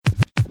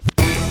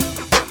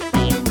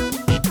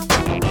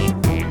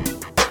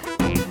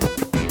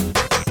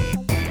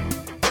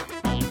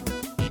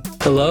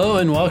Hello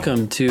and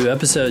welcome to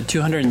episode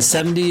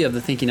 270 of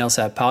the Thinking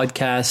LSAT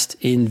podcast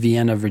in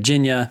Vienna,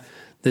 Virginia.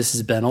 This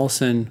is Ben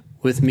Olson.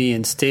 With me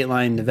in State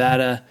Line,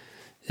 Nevada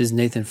is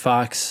Nathan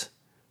Fox.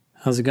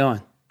 How's it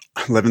going?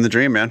 Living the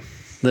dream, man.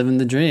 Living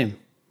the dream.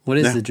 What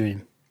is the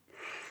dream?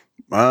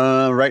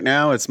 Right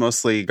now, it's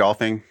mostly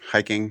golfing,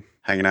 hiking,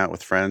 hanging out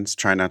with friends,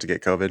 trying not to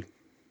get COVID.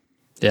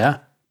 Yeah?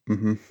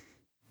 Mm-hmm.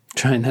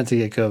 Trying not to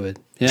get COVID.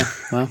 Yeah,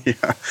 well.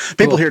 Yeah.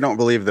 People here don't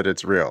believe that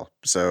it's real.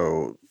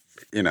 So,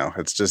 you know,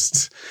 it's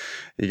just,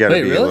 you got to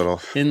be really? a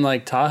little. In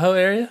like Tahoe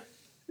area?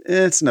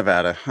 It's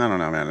Nevada. I don't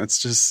know, man. It's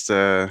just,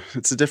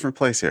 it's a different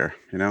place here,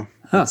 you know?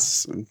 Huh.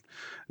 It's,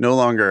 no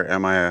longer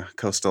am I a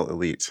coastal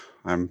elite.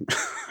 I'm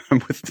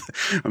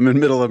in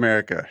middle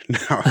America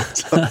now.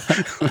 So,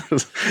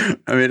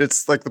 I mean,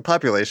 it's like the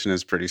population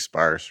is pretty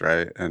sparse,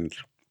 right? And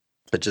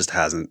it just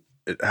hasn't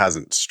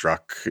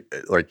struck,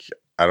 like,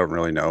 I don't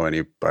really know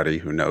anybody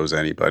who knows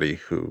anybody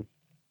who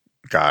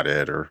got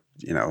it or,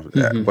 you know,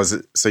 was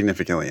it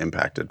significantly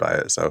impacted by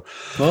it. So,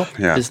 well,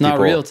 yeah, it's not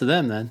real to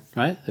them then,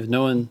 right? If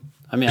no one,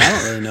 I mean, I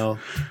don't really know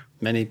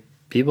many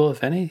people,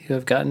 if any, who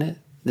have gotten it.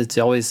 It's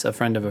always a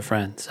friend of a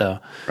friend. So,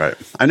 right.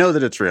 I know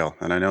that it's real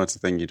and I know it's a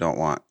thing you don't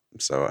want.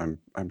 So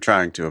I'm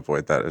trying to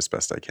avoid that as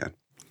best I can.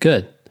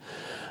 Good.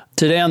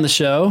 Today on the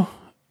show,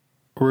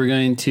 we're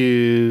going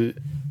to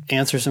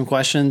answer some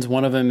questions.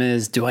 One of them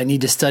is, do I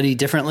need to study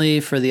differently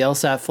for the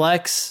LSAT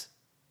Flex?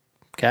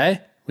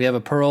 Okay. We have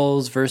a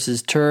pearls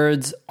versus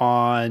turds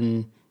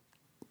on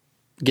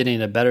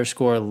getting a better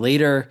score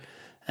later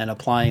and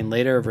applying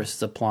later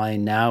versus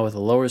applying now with a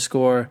lower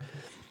score.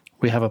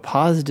 We have a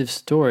positive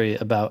story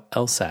about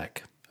LSAC.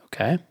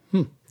 Okay.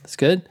 That's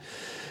good.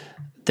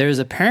 There's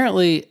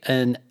apparently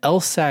an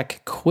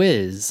LSAC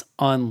quiz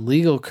on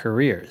legal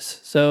careers.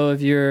 So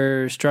if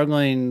you're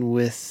struggling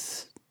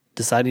with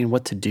deciding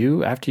what to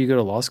do after you go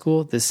to law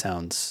school, this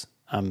sounds,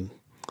 I'm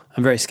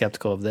very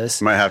skeptical of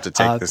this. Might have to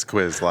take this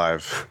quiz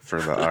live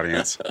for the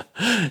audience.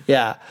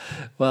 Yeah.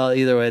 Well,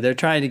 either way, they're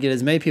trying to get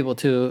as many people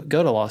to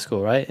go to law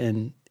school, right?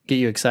 And get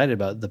you excited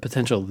about the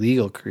potential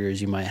legal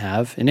careers you might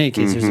have. In any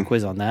case, there's a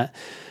quiz on that.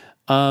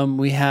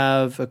 We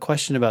have a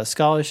question about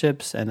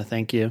scholarships and a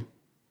thank you.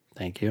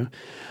 Thank you.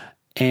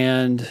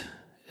 And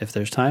if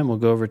there's time, we'll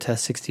go over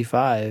test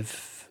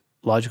 65,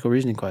 logical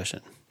reasoning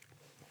question.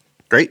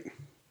 Great.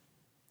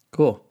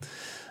 Cool.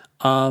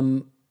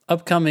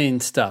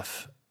 Upcoming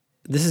stuff.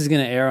 This is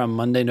going to air on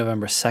Monday,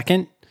 November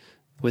 2nd.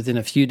 Within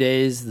a few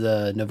days,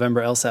 the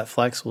November LSAT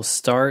Flex will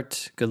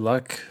start. Good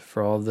luck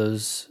for all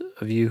those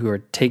of you who are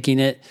taking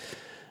it.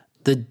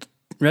 The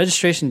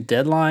registration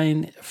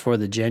deadline for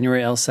the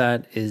January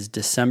LSAT is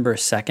December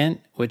 2nd,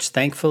 which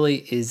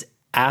thankfully is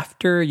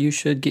after you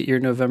should get your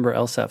November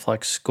LSAT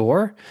Flex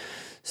score.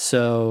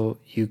 So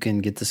you can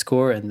get the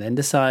score and then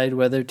decide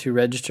whether to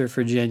register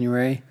for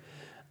January.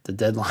 The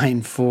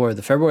deadline for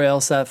the February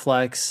LSAT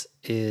Flex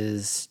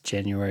is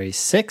January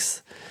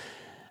 6th.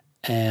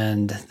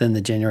 And then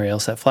the January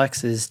LSAT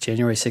Flex is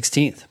January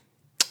 16th.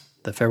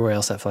 The February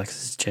LSAT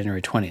Flex is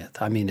January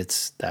 20th. I mean,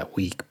 it's that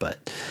week,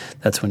 but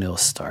that's when it'll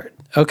start.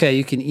 Okay,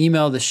 you can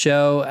email the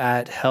show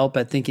at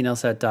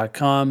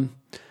help@thinkinglsat.com.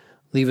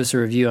 Leave us a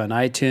review on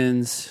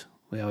iTunes.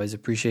 We always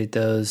appreciate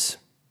those.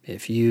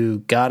 If you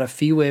got a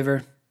fee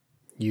waiver,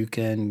 you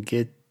can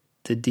get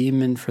the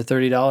Demon for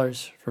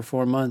 $30 for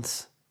 4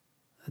 months.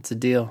 That's a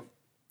deal.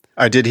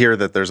 I did hear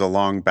that there's a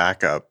long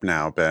backup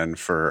now, Ben,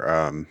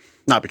 for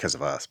not because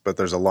of us, but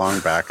there's a long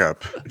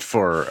backup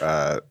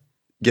for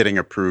getting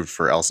approved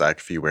for LSAC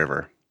fee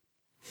waiver.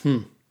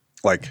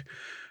 Like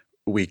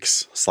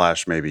weeks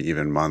 / maybe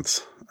even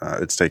months.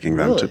 It's taking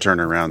them to turn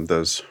around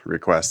those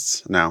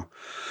requests now.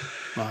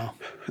 Wow.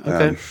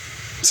 Okay.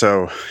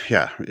 So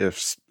yeah,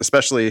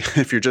 especially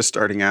if you're just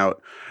starting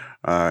out,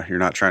 you're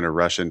not trying to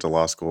rush into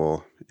law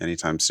school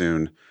anytime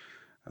soon.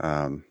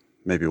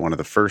 Maybe one of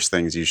the first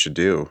things you should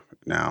do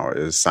now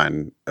is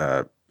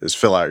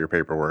fill out your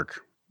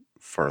paperwork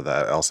for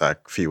that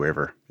LSAC fee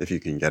waiver if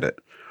you can get it.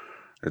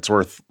 It's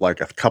worth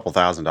like a couple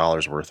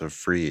 $1,000s worth of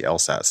free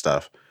LSAT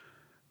stuff,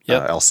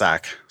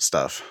 LSAC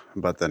stuff.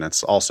 But then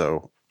it's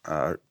also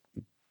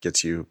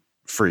gets you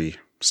free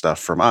stuff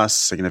from us,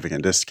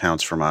 significant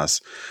discounts from us,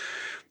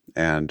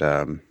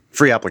 and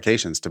free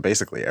applications to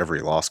basically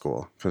every law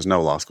school, because no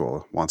law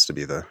school wants to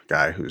be the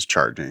guy who's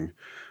charging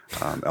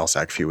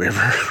LSAC fee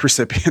waiver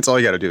recipients. All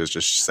you got to do is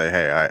just say,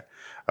 hey,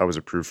 I was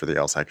approved for the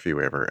LSAC fee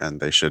waiver, and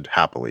they should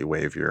happily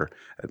waive your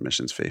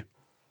admissions fee,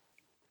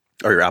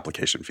 or your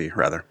application fee,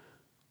 rather.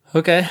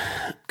 Okay.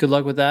 Good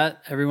luck with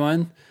that,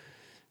 everyone.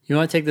 You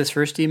want to take this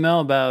first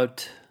email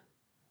about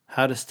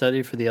how to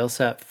study for the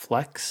LSAT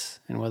Flex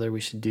and whether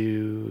we should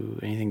do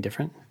anything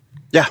different?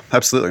 Yeah,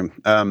 absolutely.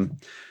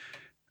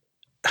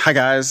 Hi,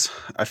 guys.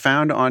 I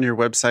found on your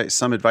website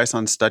some advice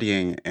on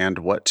studying and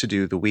what to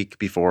do the week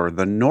before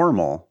the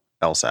normal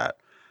LSAT.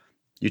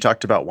 You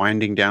talked about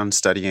winding down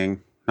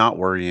studying, not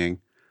worrying,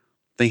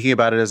 thinking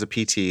about it as a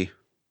PT,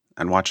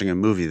 and watching a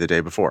movie the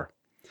day before.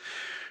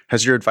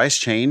 Has your advice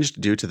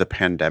changed due to the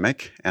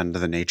pandemic and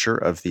the nature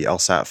of the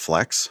LSAT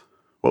Flex?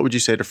 What would you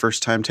say to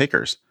first-time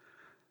takers?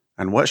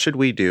 And what should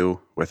we do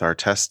with our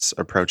tests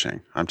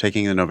approaching? I'm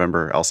taking the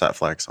November LSAT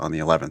Flex on the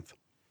 11th.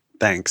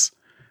 Thanks.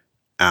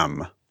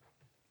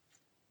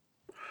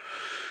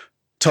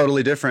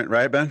 Totally different,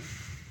 right, Ben?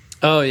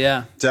 Oh,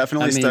 yeah.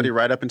 Definitely study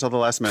right up until the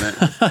last minute.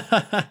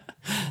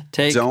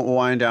 Don't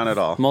wind down at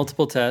all.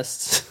 Multiple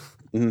tests.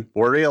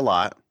 Worry a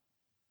lot.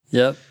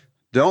 Yep.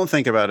 Don't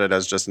think about it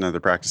as just another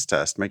practice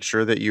test. Make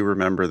sure that you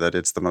remember that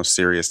it's the most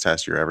serious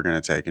test you're ever going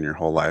to take in your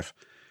whole life.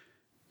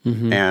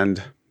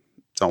 And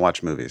don't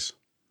watch movies.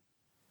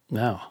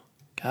 No.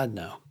 God,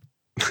 no.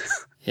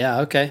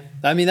 Yeah, okay.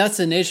 I mean, that's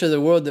the nature of the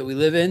world that we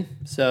live in.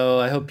 So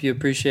I hope you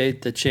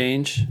appreciate the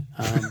change.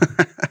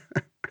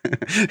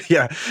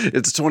 Yeah,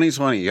 it's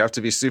 2020. You have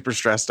to be super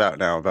stressed out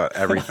now about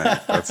everything.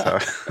 That's how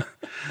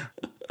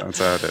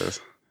it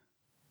is.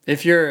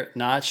 If you're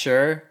not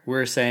sure,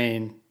 we're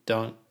saying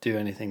don't do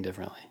anything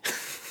differently.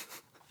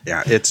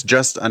 Yeah, it's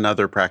just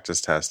another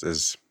practice test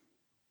is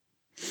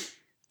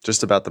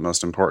just about the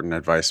most important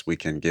advice we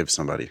can give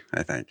somebody,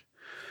 I think.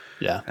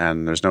 Yeah.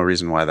 And there's no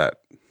reason why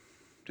that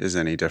is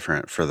any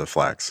different for the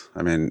Flex.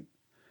 I mean,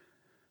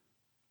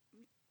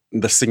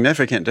 the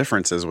significant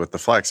differences with the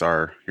Flex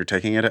are you're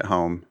taking it at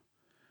home.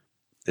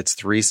 It's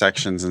 3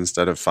 sections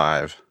instead of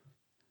 5.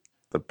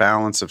 The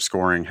balance of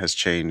scoring has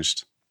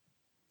changed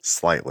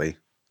slightly.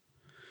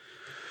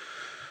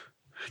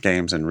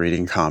 Games and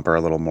reading comp are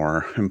a little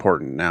more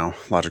important now.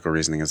 Logical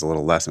reasoning is a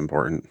little less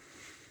important.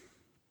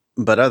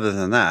 But other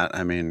than that,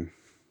 I mean,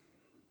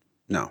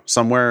 no.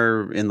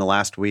 Somewhere in the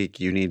last week,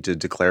 you need to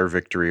declare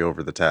victory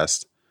over the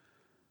test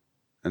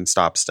and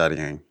stop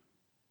studying.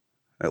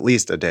 At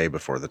least a day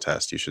before the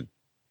test, you should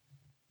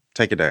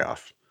take a day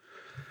off.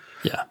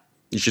 Yeah.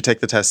 You should take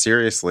the test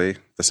seriously,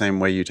 the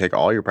same way you take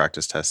all your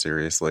practice tests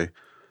seriously.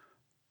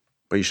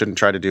 But you shouldn't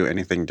try to do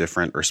anything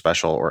different or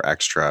special or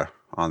extra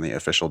on the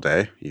official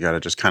day. You got to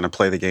just kind of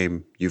play the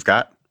game you've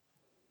got.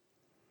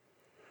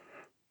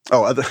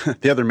 Oh,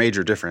 the other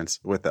major difference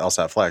with the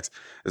LSAT Flex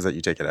is that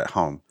you take it at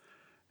home.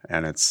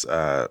 And it's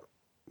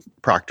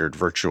proctored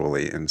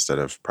virtually instead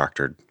of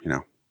proctored,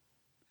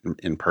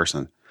 in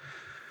person.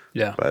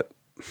 Yeah. But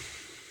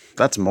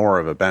that's more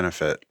of a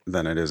benefit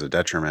than it is a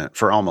detriment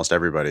for almost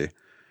everybody.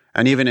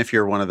 And even if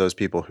you're one of those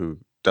people who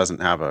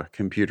doesn't have a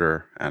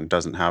computer and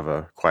doesn't have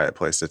a quiet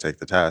place to take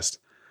the test,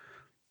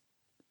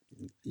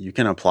 you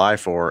can apply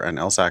for, and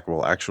LSAC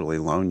will actually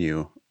loan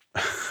you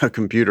a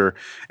computer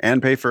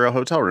and pay for a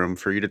hotel room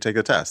for you to take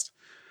the test.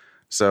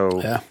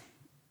 So yeah.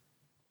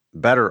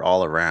 Better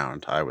all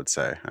around, I would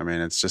say. I mean,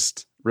 it's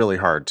just really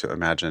hard to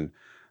imagine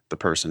the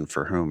person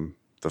for whom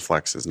the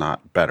Flex is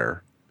not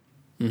better.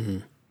 Mm-hmm.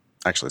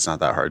 Actually, it's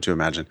not that hard to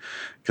imagine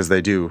because they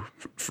do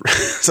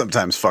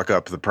sometimes fuck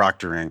up the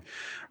proctoring.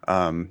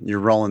 You're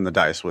rolling the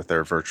dice with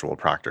their virtual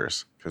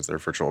proctors because their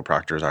virtual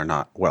proctors are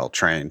not well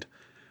trained.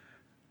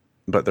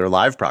 But their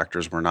live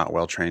proctors were not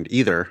well trained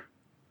either.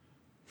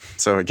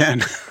 So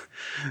again,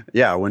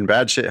 yeah, when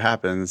bad shit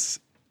happens,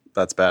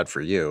 that's bad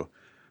for you.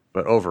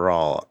 But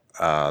overall,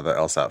 the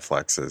LSAT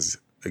Flex is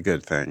a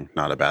good thing,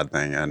 not a bad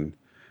thing. And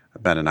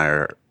Ben and I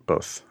are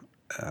both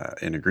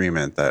in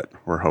agreement that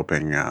we're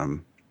hoping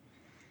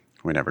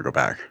we never go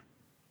back.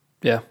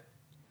 Yeah.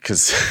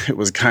 Because it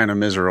was kind of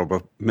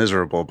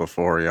miserable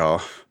before,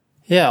 y'all.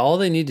 Yeah, all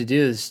they need to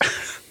do is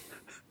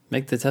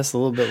make the test a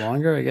little bit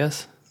longer, I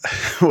guess.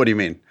 What do you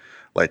mean?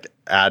 Like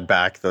add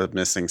back the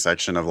missing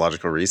section of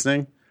logical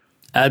reasoning?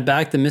 Add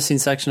back the missing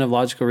section of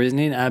logical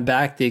reasoning, add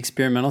back the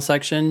experimental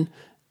section,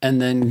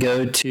 and then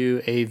go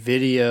to a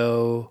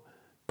video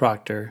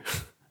proctor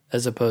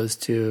as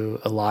opposed to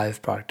a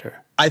live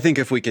proctor. I think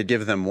if we could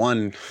give them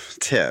one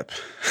tip,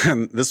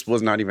 and this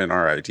was not even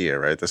our idea,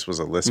 right? This was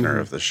a listener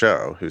of the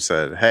show who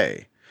said,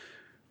 hey,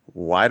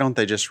 why don't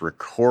they just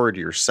record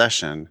your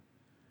session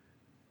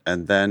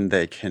and then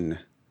they can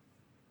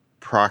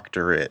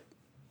proctor it?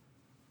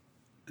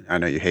 I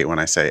know you hate when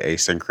I say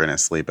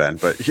asynchronously, Ben,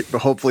 but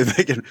hopefully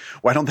they can.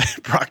 Why don't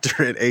they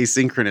proctor it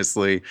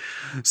asynchronously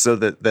so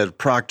that the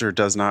proctor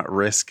does not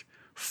risk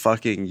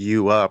fucking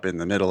you up in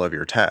the middle of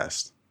your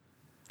test?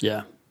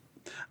 Yeah.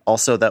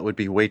 Also, that would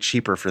be way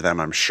cheaper for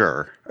them, I'm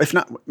sure. If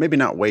not, maybe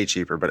not way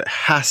cheaper, but it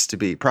has to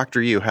be.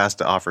 ProctorU has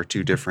to offer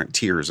 2 different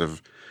tiers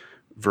of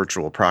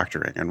virtual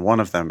proctoring, and one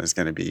of them is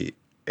going to be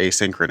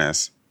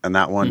asynchronous, and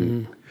that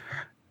one,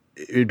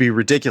 it would be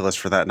ridiculous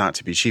for that not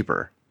to be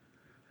cheaper.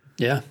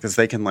 Yeah. Because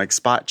they can like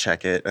spot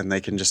check it and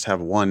they can just have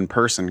one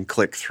person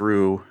click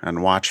through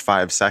and watch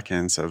 5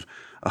 seconds of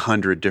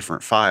 100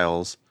 different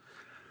files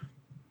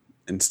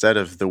instead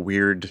of the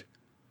weird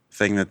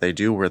thing that they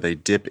do where they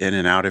dip in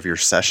and out of your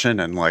session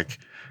and like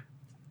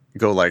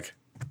go like,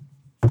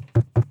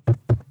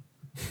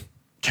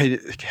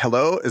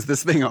 hello, is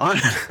this thing on?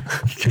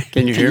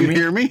 Can you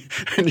hear me?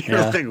 And you're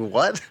like,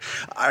 what?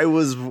 I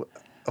was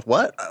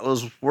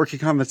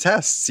working on the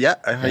tests. Yeah.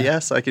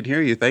 Yes, I can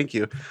hear you. Thank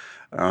you.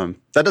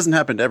 That doesn't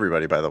happen to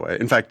everybody, by the way.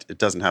 In fact, it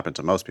doesn't happen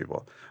to most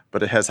people,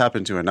 but it has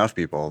happened to enough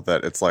people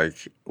that it's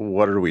like,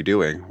 what are we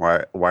doing?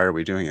 Why are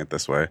we doing it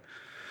this way?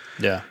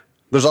 Yeah.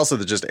 There's also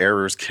just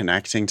errors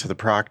connecting to the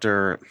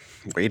proctor,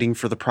 waiting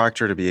for the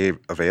proctor to be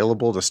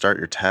available to start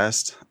your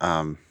test.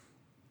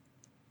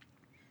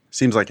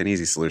 Seems like an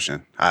easy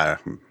solution.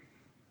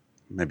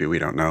 Maybe we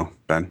don't know,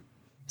 Ben.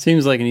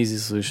 Seems like an easy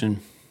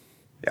solution.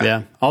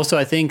 Yeah. Also,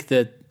 I think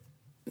that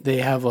they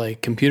have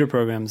like computer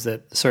programs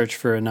that search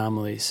for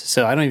anomalies.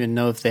 So I don't even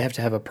know if they have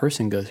to have a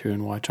person go through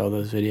and watch all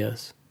those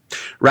videos.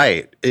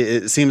 Right.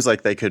 It seems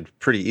like they could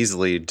pretty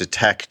easily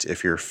detect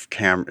if your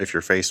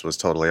face was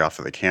totally off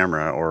of the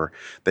camera, or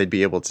they'd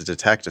be able to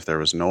detect if there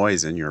was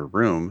noise in your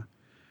room.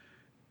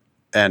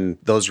 And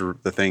those are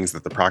the things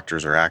that the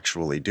proctors are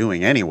actually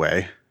doing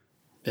anyway.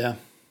 Yeah.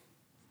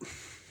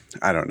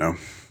 I don't know.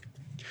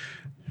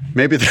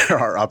 Maybe there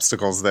are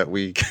obstacles that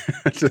we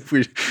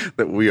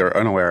are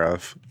unaware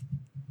of.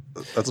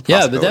 That's a possibility.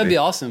 Yeah, but that'd be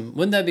awesome.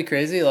 Wouldn't that be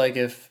crazy? Like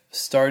if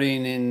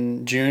starting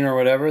in June or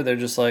whatever, they're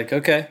just like,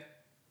 okay,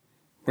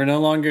 we're no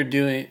longer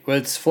doing, well,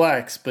 it's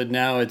Flex, but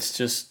now it's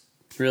just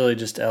really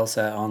just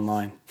LSAT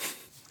online.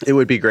 It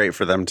would be great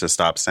for them to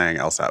stop saying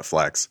LSAT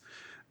Flex,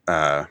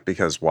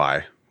 because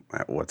why?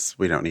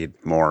 We don't need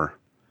more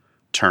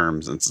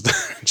terms and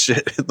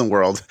shit in the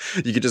world.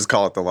 You could just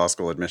call it the law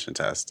school admission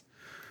test.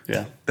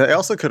 Yeah. They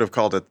also could have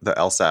called it the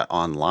LSAT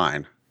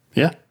Online.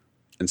 Yeah.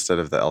 Instead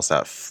of the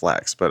LSAT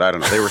Flex, but I don't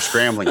know. They were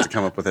scrambling to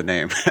come up with a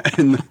name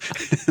in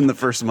the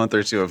first month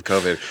or two of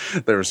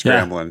COVID. They were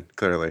scrambling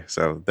clearly,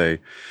 so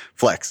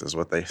Flex is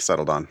what they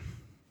settled on.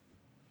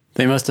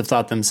 They must have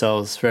thought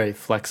themselves very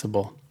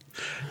flexible.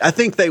 I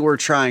think they were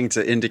trying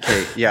to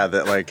indicate,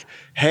 that like,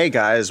 hey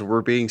guys,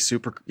 we're being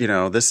super.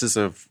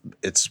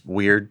 It's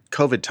weird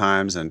COVID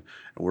times, and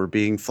we're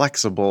being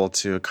flexible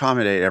to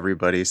accommodate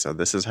everybody. So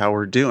this is how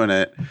we're doing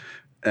it.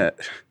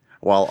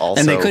 While also,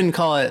 and they couldn't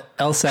call it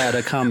LSAT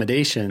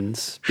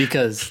accommodations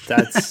because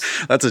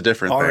that's a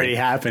different already thing.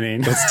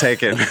 Happening. That's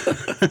taken.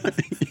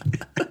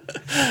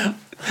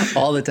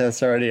 All the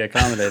tests are already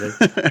accommodated.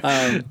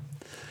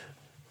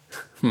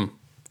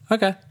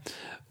 Okay.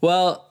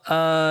 Well,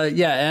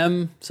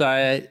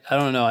 sorry, I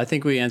don't know. I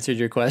think we answered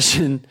your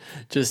question.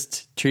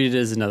 Just treat it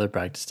as another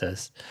practice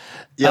test.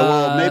 Yeah,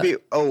 well, maybe.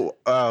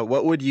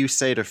 What would you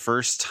say to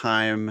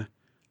first-time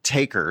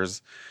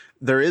takers?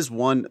 There is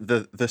one,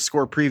 the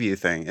score preview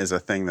thing is a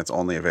thing that's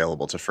only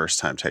available to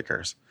first-time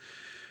takers.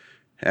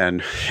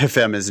 And if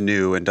M is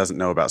new and doesn't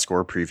know about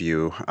score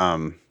preview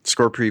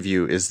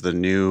is the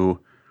new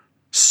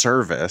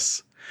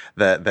service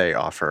that they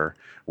offer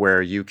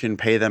where you can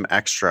pay them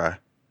extra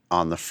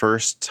on the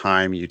first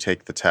time you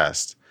take the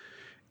test,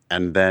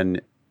 and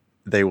then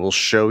they will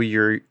show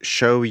you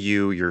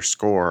your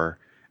score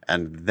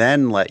and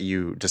then let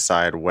you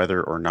decide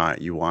whether or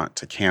not you want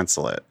to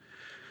cancel it.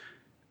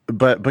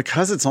 But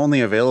because it's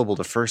only available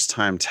to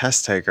first-time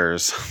test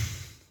takers,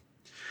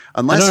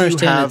 unless I don't you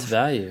understand have its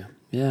value.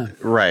 Yeah.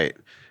 Right.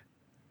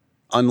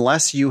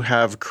 Unless you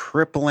have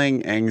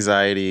crippling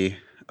anxiety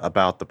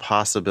about the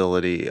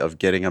possibility of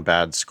getting a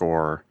bad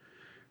score,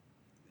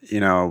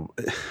 the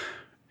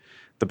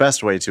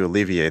best way to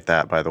alleviate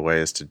that, by the way,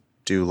 is to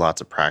do lots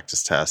of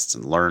practice tests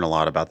and learn a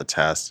lot about the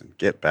test and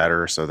get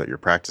better so that your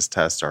practice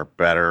tests are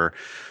better,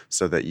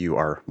 so that you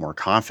are more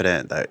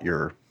confident that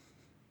you're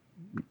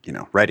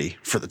ready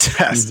for the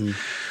test.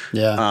 Mm-hmm.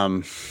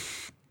 Yeah.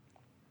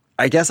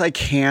 I guess I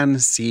can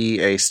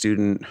see a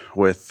student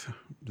with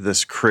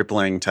this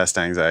crippling test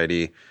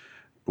anxiety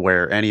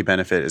where any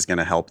benefit is going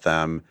to help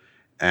them.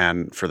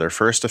 And for their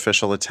first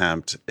official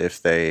attempt,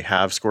 if they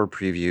have score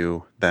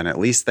preview, then at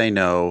least they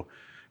know,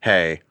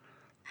 hey,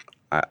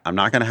 I'm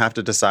not going to have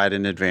to decide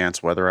in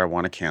advance whether I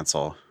want to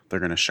cancel. They're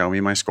going to show me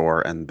my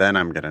score, and then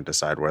I'm going to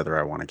decide whether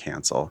I want to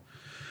cancel.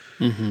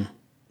 Mm-hmm.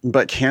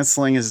 But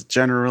canceling is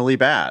generally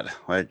bad.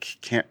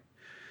 Like,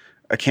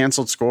 a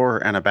canceled score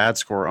and a bad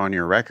score on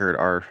your record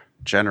are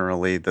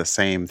generally the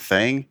same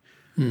thing.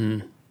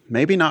 Mm.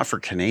 Maybe not for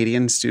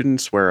Canadian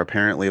students, where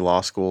apparently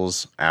law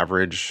schools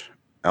average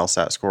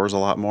LSAT scores a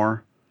lot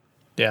more.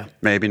 Yeah.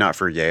 Maybe not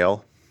for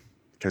Yale,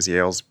 because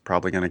Yale's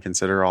probably going to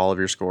consider all of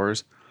your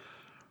scores.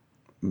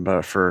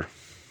 But for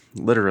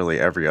literally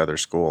every other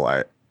school,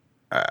 I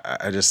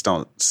just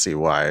don't see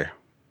why.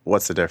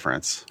 What's the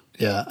difference?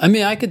 Yeah. I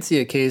mean, I could see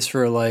a case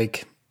for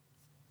like,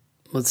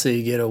 let's say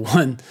you get a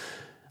 1,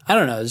 I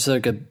don't know, it's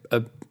like a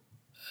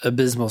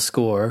abysmal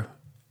score,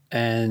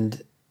 and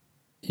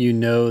you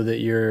know that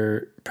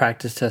your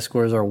practice test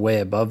scores are way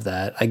above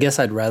that. I guess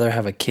I'd rather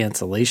have a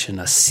cancellation,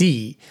 a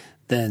C,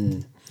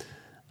 than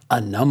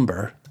a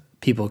number.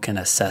 People can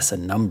assess a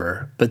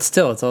number, but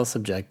still, it's all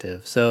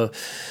subjective. So,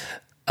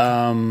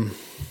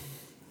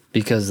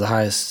 because the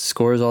highest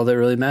score is all that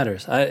really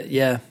matters.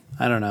 I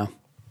don't know.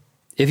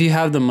 If you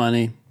have the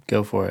money,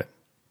 go for it.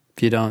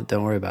 If you don't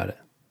worry about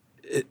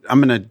it. I'm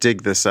going to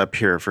dig this up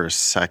here for a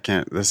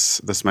second.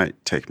 This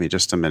might take me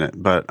just a minute,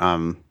 but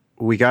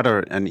we got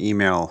an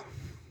email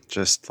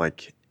just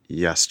like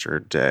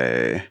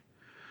yesterday.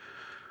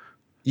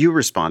 You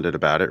responded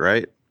about it,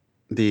 right?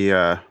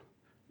 The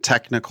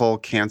technical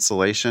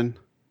cancellation.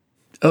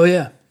 Oh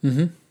yeah.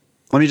 Mm-hmm.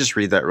 Let me just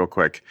read that real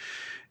quick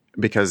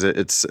because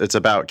it's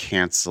about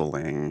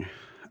canceling.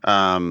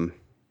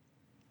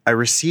 I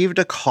received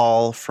a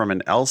call from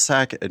an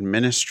LSAC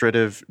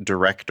administrative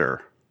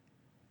director.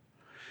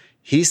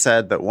 He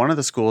said that one of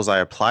the schools I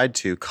applied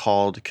to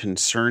called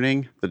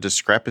concerning the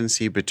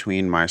discrepancy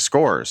between my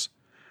scores.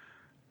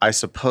 I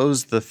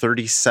suppose the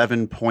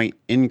 37-point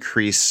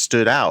increase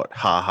stood out.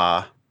 Ha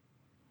ha.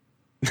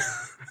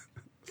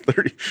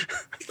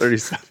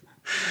 37.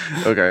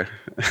 Okay.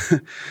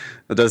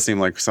 That does seem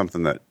like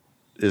something that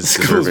is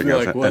deserving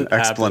of an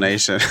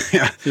explanation.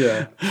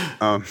 Yeah.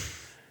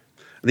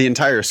 The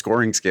entire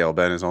scoring scale,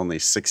 Ben, is only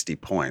 60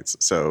 points.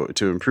 So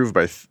to improve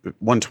by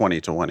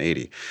 120 to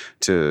 180,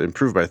 to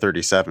improve by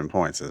 37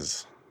 points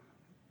is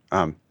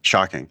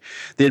shocking.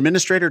 The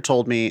administrator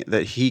told me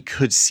that he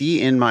could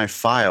see in my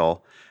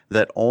file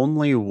that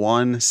only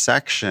one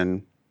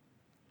section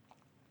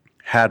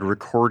had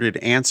recorded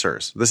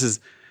answers. This is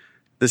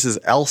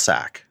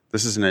LSAC.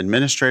 This is an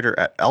administrator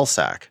at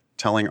LSAC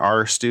telling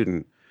our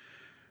student,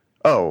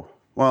 oh,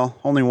 well,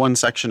 only one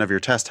section of your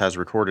test has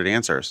recorded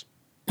answers.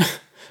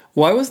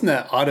 Why wasn't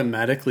that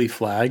automatically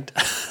flagged?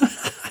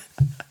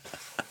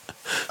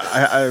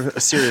 I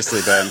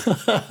seriously, Ben.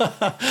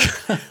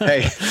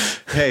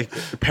 Hey,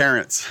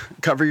 parents,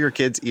 cover your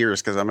kids' ears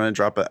because I'm going to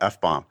drop an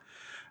F-bomb.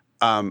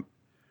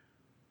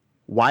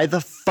 Why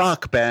the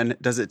fuck, Ben,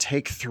 does it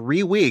take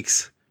 3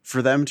 weeks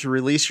for them to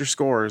release your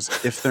scores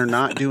if they're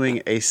not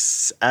doing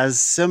as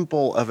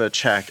simple of a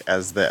check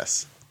as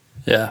this?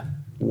 Yeah.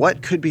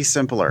 What could be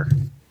simpler?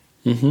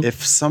 Mm-hmm.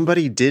 If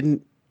somebody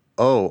didn't,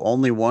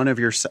 only one of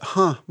your,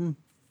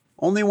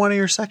 only one of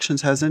your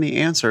sections has any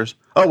answers.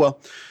 Oh, well,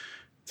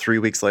 3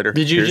 weeks later,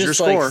 did you here's just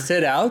your score.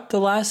 sit out the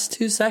last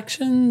two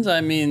sections?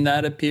 I mean,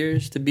 that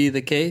appears to be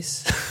the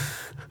case.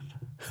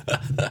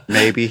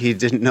 Maybe he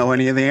didn't know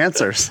any of the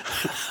answers.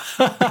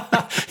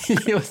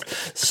 He was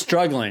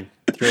struggling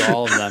through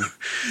all of them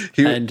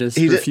and just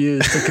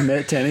refused to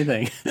commit to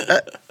anything.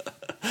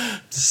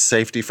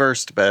 Safety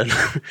first, Ben.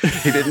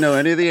 He didn't know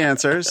any of the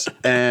answers,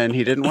 and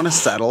he didn't want to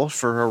settle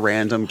for a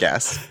random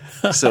guess,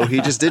 so he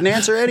just didn't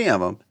answer any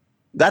of them.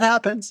 That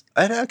happens.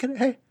 Hey,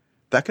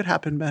 that could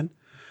happen, Ben.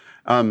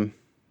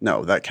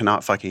 No, that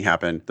cannot fucking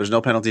happen. There's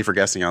no penalty for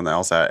guessing on the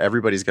LSAT.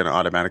 Everybody's going to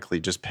automatically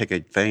just pick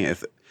a thing.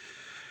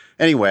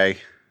 Anyway,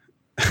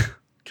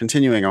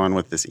 continuing on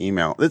with this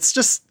email, it's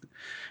just,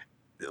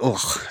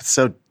 it's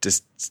so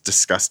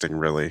disgusting,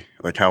 really.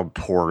 Like how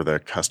poor the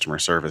customer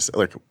service.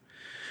 Like,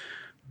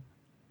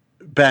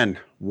 Ben,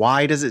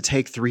 why does it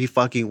take 3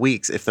 fucking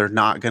weeks if they're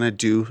not going to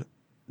do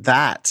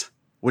that,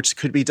 which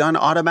could be done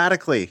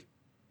automatically?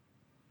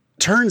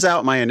 Turns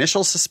out my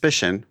initial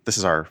suspicion, this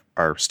is our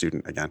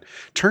student again,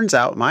 turns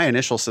out my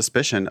initial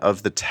suspicion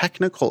of the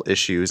technical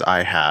issues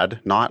I had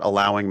not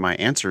allowing my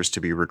answers to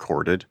be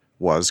recorded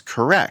was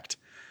correct.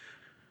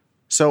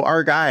 So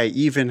our guy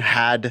even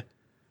had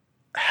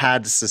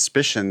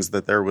suspicions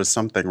that there was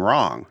something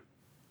wrong.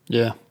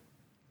 Yeah.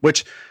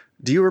 Which,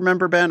 do you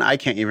remember, Ben? I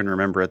can't even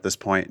remember at this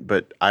point,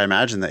 but I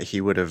imagine that he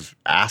would have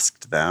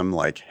asked them,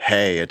 like,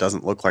 hey, it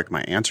doesn't look like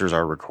my answers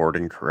are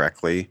recording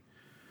correctly.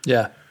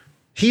 Yeah.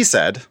 He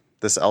said,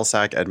 this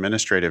LSAC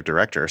administrative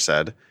director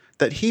said,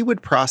 that he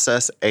would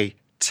process a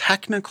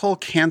technical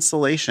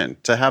cancellation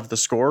to have the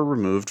score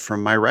removed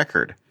from my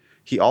record.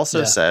 He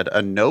also said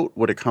a note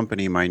would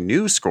accompany my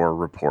new score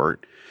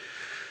report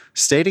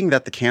stating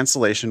that the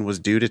cancellation was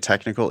due to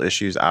technical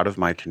issues out of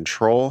my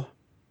control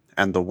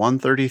and the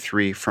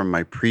 133 from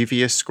my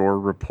previous score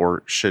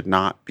report should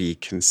not be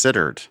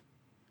considered.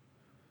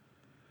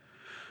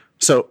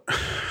 So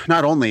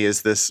not only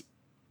is this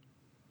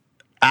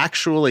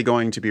actually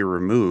going to be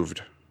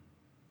removed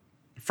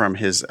from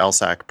his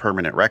LSAC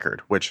permanent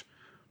record, which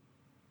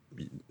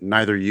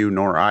neither you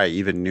nor I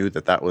even knew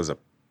that was a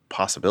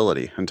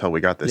possibility until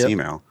we got this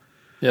email.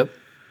 Yep.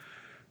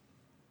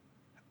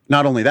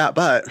 Not only that,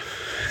 but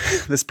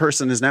this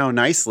person is now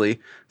nicely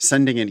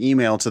sending an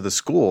email to the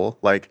school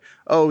like,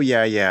 oh,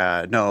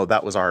 yeah, no,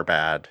 that was our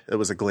bad. It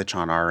was a glitch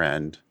on our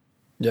end.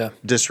 Yeah.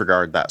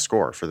 Disregard that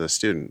score for the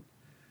student.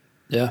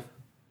 Yeah.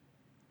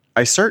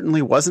 I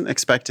certainly wasn't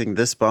expecting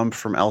this bump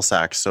from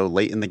LSAC so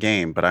late in the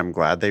game, but I'm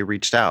glad they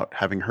reached out.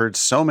 Having heard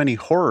so many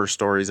horror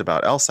stories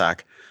about LSAC,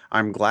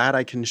 I'm glad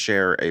I can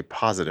share a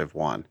positive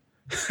one.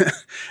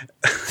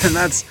 And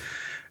that's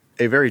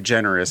a very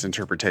generous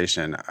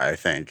interpretation, I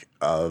think,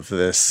 of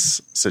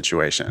this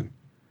situation.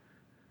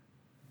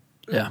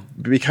 Yeah.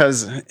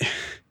 Because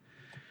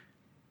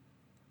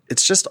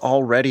it's just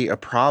already a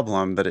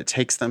problem that it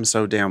takes them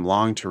so damn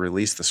long to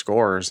release the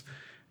scores.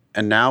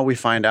 And now we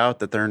find out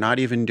that they're not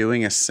even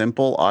doing a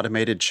simple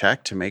automated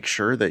check to make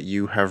sure that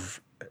you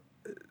have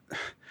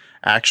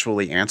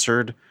actually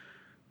answered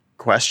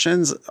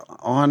questions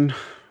on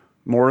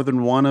more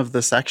than one of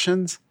the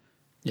sections.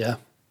 Yeah.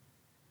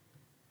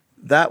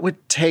 That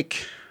would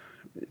take,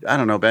 I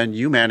don't know, Ben,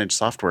 you manage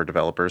software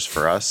developers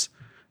for us.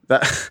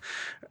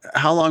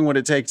 How long would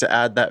it take to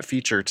add that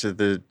feature to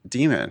the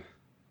daemon?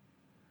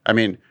 I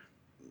mean,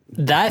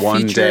 that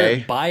one feature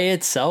day by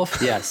itself,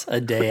 yes, a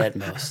day at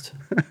most.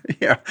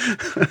 Yeah.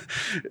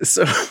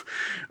 So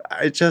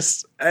I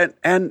just,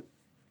 and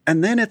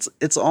then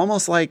it's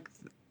almost like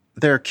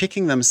they're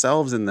kicking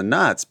themselves in the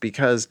nuts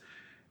because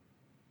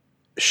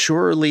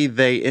surely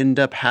they end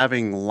up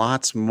having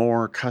lots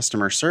more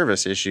customer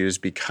service issues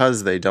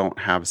because they don't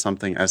have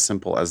something as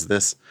simple as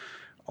this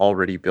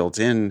already built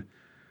in.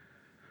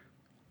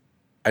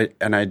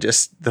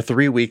 The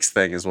 3 weeks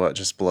thing is what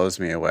just blows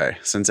me away,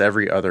 since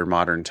every other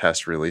modern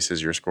test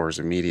releases your scores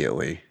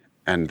immediately,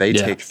 and they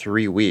take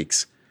 3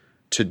 weeks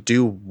to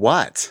do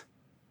what?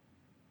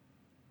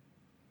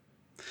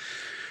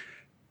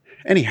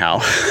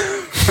 Anyhow,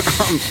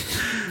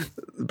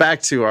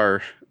 back to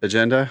our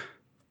agenda.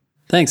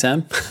 Thanks,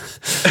 Em.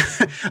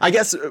 I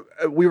guess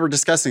we were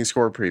discussing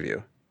score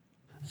preview.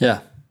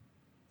 Yeah.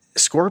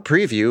 Score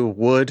preview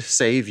would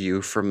save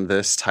you from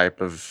this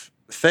type of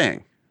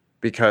thing,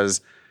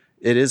 because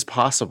it is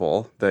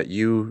possible that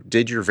you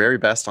did your very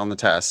best on the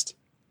test,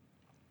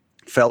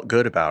 felt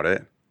good about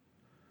it,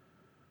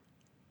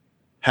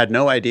 had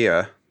no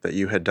idea that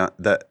you had done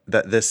that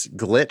this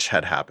glitch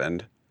had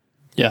happened.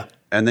 Yeah.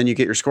 And then you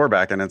get your score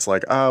back and it's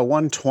like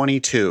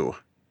 122.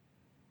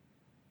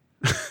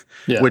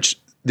 Yeah. Which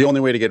the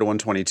only way to get a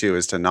 122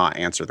 is to not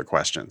answer the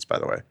questions, by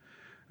the way.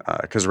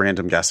 Because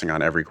random guessing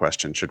on every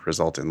question should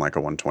result in like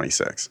a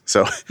 126.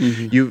 So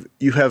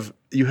you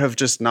have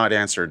just not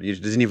answered. You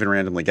didn't even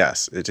randomly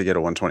guess to get a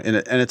 120.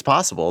 And it's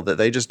possible that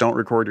they just don't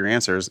record your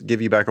answers,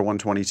 give you back a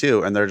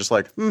 122, and they're just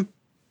like,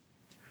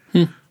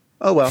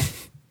 oh well.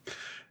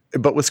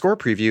 But with score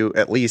preview,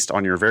 at least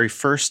on your very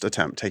first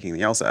attempt taking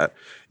the LSAT,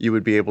 you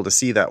would be able to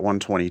see that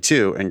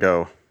 122 and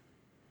go,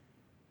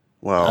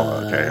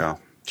 well, okay, I'll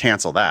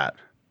cancel that.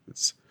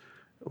 It's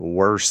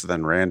worse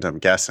than random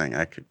guessing.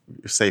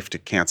 Safe to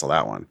cancel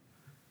that one.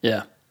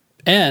 Yeah.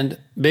 And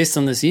based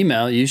on this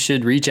email, you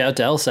should reach out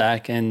to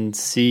LSAC and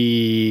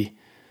see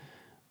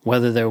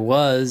whether there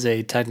was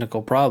a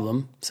technical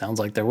problem. Sounds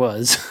like there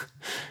was.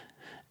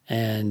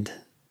 And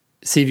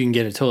see if you can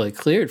get it totally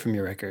cleared from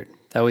your record.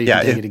 That way you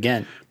can take it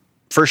again.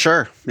 For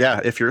sure. Yeah.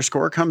 If your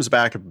score comes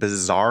back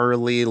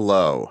bizarrely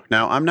low.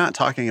 Now, I'm not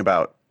talking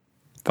about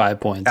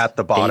 5 points at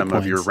the bottom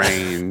of your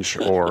range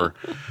or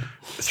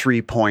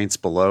 3 points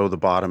below the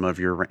bottom of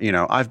your,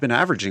 I've been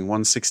averaging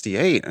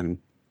 168 and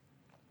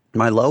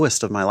my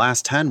lowest of my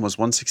last 10 was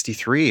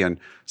 163 and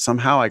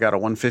somehow I got a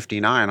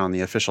 159 on the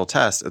official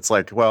test. It's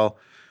like, well,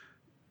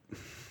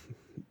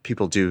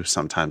 people do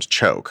sometimes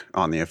choke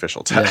on the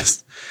official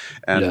test.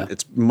 Yeah. And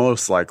it's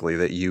most likely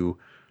that you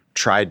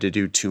tried to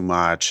do too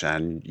much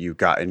and you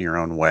got in your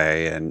own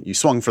way and you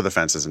swung for the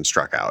fences and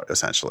struck out,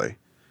 essentially.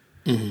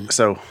 Mm-hmm.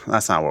 So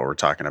that's not what we're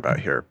talking about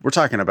here. We're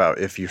talking about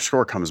if your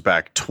score comes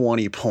back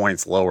 20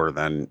 points lower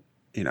than,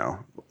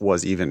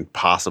 was even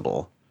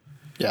possible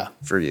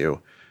for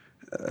you.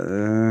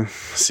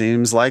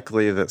 Seems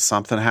likely that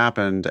something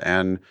happened.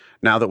 And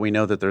now that we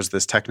know that there's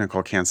this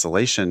technical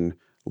cancellation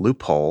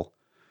loophole,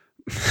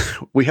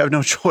 we have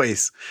no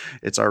choice.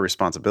 It's our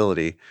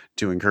responsibility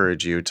to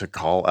encourage you to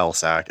call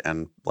LSAC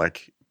and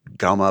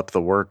gum up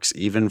the works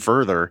even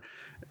further,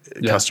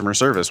 customer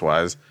service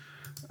wise.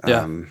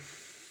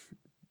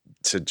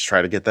 To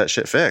try to get that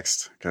shit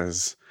fixed,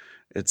 because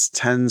it's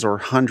tens or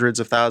hundreds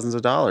of thousands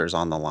of dollars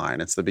on the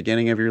line. It's the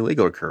beginning of your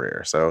legal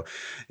career. So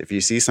if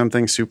you see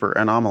something super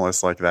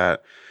anomalous like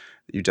that,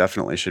 you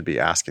definitely should be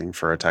asking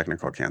for a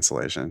technical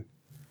cancellation.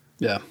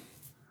 Yeah.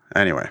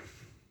 Anyway.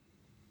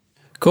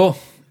 Cool.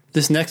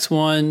 This next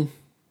one,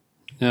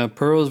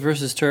 pearls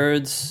versus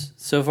turds.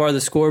 So far,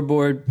 the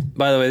scoreboard,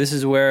 by the way, this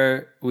is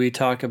where we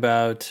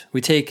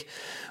take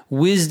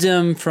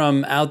wisdom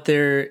from out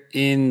there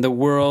in the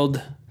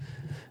world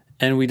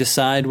and we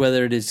decide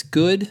whether it is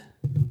good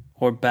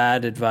or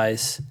bad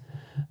advice.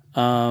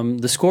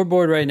 The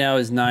scoreboard right now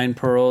is 9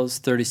 pearls,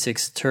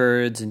 36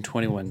 turds, and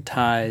 21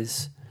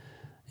 ties.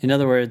 In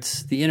other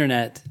words, the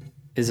internet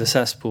is a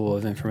cesspool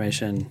of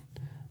information,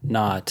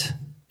 not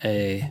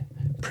a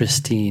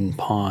pristine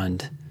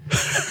pond.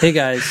 Hey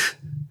guys,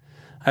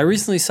 I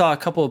recently saw a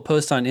couple of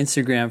posts on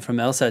Instagram from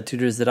LSAT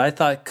tutors that I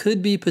thought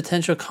could be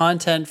potential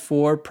content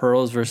for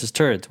pearls versus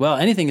turds. Well,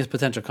 anything is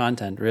potential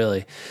content,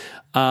 really.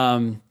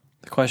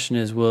 The question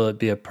is, will it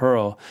be a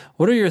pearl?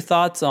 What are your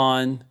thoughts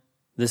on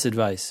this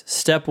advice?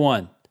 Step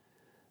 1,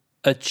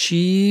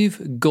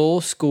 achieve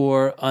goal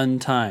score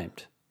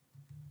untimed.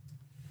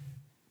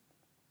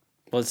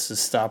 Let's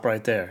just stop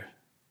right there.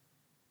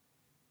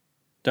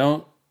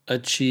 Don't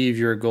achieve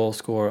your goal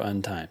score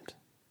untimed.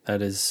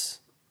 That is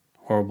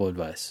horrible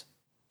advice.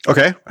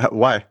 Okay.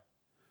 Why?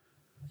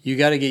 You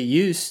got to get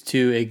used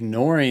to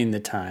ignoring the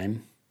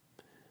time.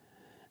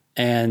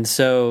 And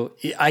so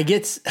I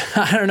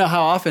don't know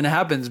how often it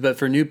happens, but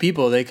for new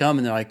people, they come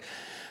and they're like,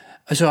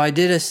 so I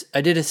did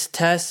a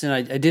test and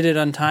I did it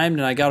untimed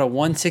and I got a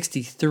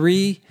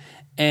 163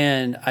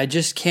 and I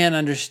just can't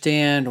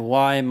understand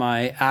why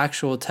my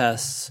actual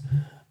tests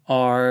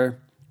are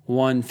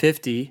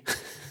 150.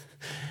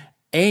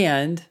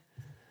 And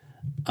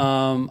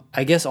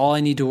I guess all I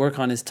need to work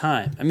on is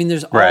time. I mean,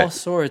 there's all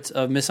sorts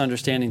of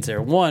misunderstandings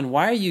there. One,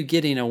 why are you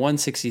getting a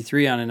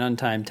 163 on an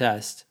untimed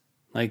test?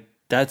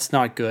 That's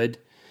not good.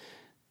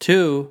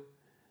 2,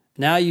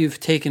 now you've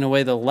taken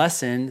away the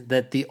lesson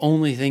that the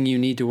only thing you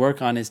need to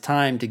work on is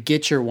time to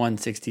get your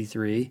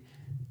 163.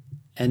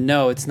 And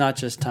no, it's not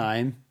just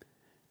time.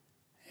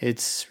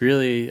 It's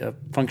really a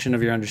function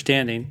of your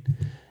understanding.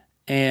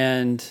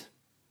 And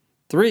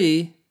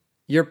 3,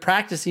 you're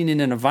practicing in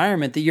an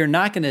environment that you're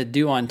not going to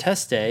do on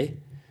test day.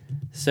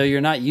 So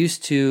you're not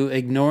used to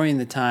ignoring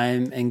the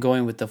time and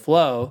going with the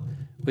flow,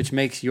 which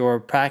makes your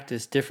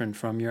practice different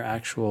from your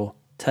actual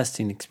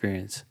testing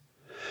experience.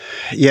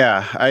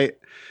 Yeah, I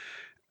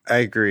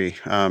agree.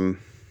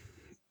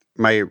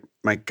 My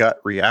gut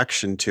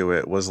reaction to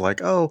it was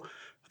like, oh,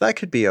 that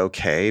could be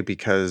okay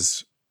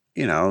because,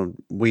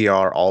 we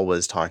are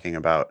always talking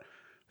about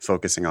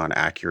focusing on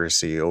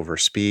accuracy over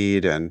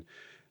speed and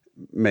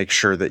make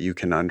sure that you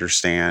can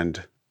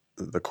understand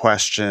the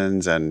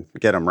questions and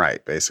get them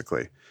right,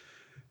 basically.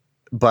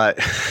 But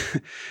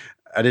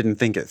I didn't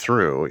think it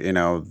through.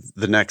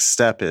 The next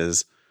step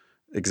is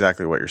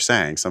exactly what you're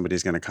saying.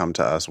 Somebody's going to come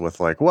to us with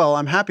like, well,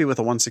 I'm happy with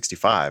a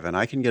 165 and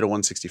I can get a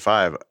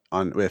 165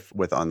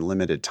 with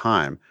unlimited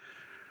time.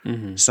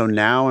 Mm-hmm. So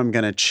now I'm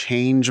going to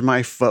change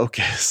my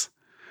focus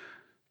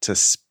to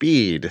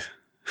speed.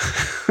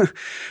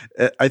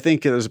 I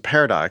think there's a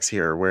paradox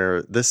here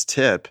where this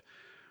tip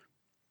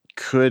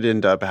could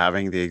end up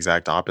having the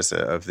exact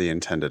opposite of the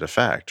intended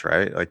effect,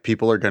 right? Like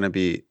people are going to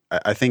be,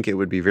 I think it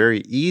would be very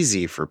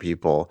easy for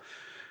people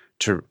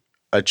to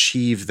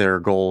achieve their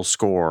goal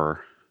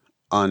score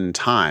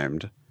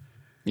untimed.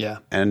 Yeah.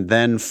 And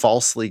then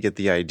falsely get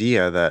the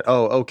idea that,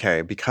 oh,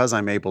 okay, because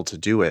I'm able to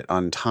do it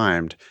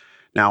untimed,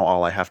 now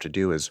all I have to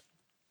do is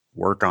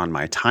work on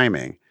my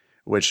timing,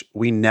 which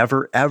we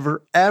never,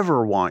 ever,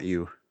 ever want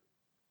you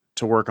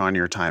to work on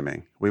your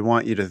timing. We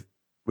want you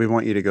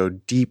to go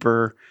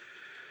deeper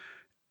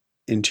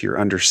into your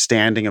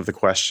understanding of the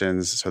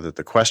questions so that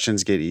the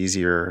questions get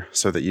easier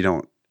so that you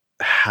don't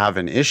have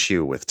an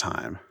issue with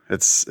time.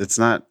 It's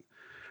not,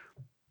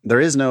 there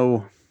is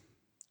no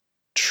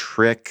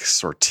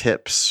tricks or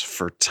tips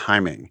for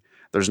timing.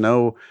 There's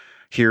no,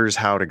 here's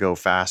how to go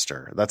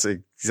faster. That's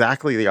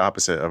exactly the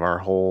opposite of our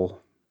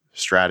whole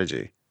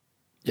strategy.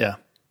 Yeah.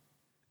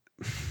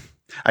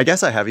 I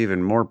guess I have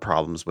even more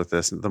problems with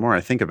this. The more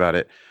I think about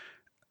it,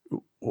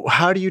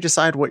 how do you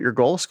decide what your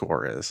goal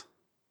score is?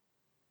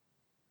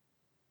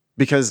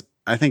 Because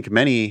I think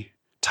many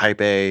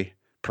type A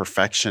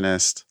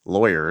perfectionist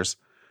lawyers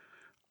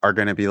are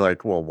going to be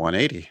like, well,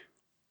 180.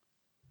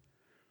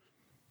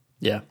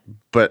 Yeah.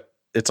 But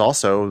it's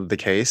also the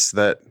case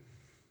that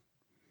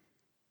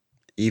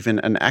even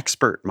an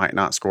expert might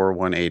not score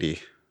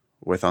 180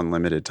 with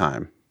unlimited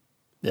time.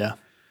 Yeah.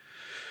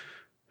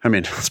 I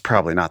mean, it's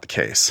probably not the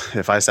case.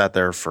 If I sat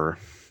there for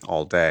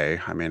all day,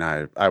 I mean,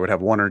 I would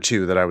have one or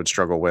two that I would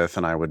struggle with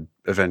and I would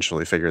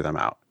eventually figure them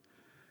out.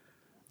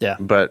 Yeah.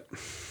 But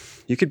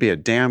you could be a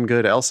damn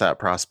good LSAT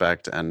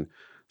prospect and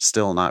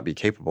still not be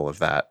capable of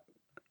that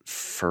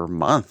for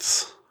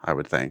months, I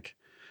would think,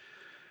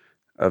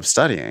 of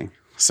studying.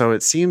 So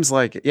it seems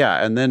like,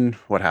 yeah, and then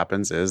what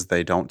happens is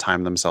they don't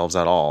time themselves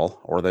at all,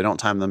 or they don't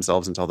time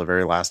themselves until the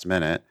very last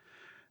minute.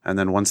 And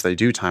then once they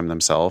do time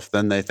themselves,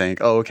 then they think,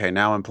 oh, okay,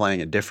 now I'm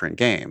playing a different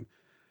game,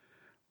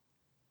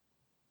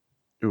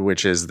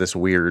 which is this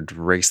weird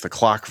race the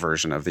clock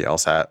version of the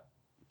LSAT,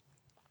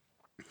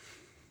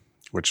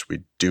 which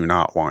we do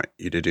not want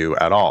you to do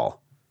at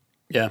all.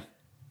 Yeah.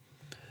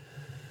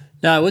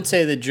 Now, I would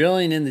say the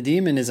drilling in the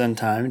Demon is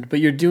untimed, but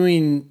you're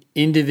doing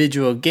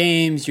individual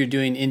games, you're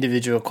doing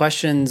individual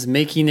questions,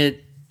 making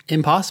it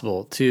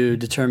impossible to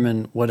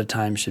determine what a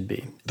time should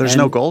be. There's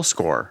no goal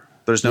score.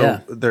 There's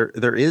no,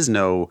 there is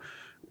no,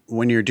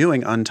 when you're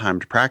doing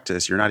untimed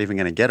practice, you're not even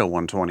going to get a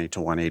 120 to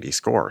 180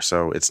 score.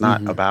 So it's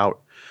not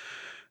about,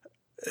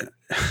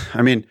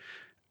 I mean,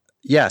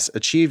 yes,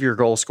 achieve your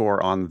goal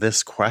score on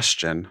this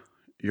question.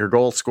 Your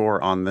goal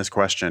score on this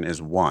question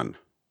is 1,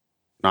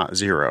 not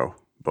 0,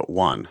 but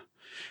 1.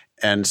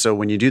 And so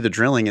when you do the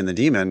drilling in the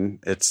Demon,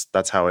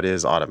 that's how it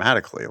is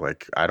automatically.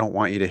 Like, I don't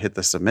want you to hit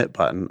the submit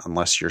button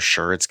unless you're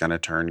sure it's going to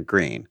turn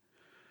green,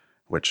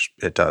 which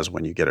it does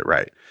when you get it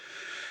right.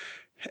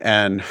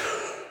 And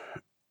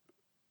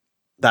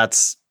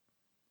that's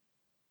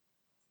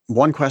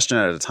one question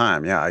at a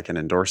time. Yeah, I can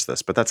endorse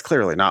this, but that's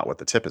clearly not what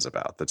the tip is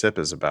about. The tip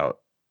is about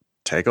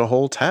take a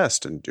whole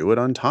test and do it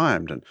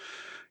untimed and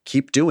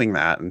keep doing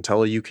that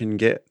until you can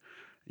get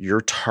your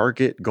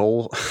target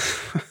goal.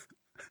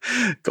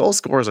 Goal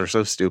scores are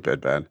so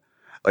stupid, man.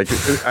 Like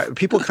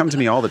people come to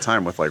me all the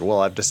time with like,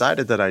 well, I've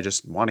decided that I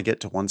just want to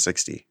get to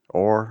 160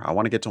 or I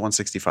want to get to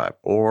 165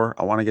 or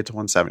I want to get to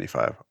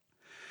 175.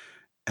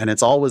 And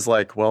it's always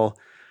like, well,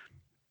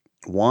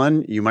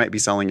 one, you might be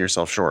selling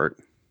yourself short.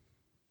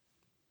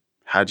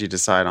 How'd you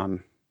decide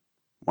on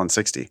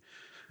 160?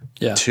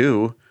 Yeah.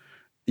 2,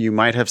 you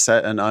might have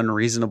set an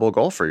unreasonable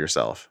goal for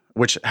yourself,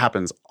 which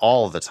happens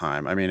all the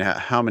time. I mean,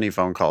 how many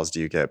phone calls do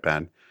you get,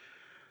 Ben?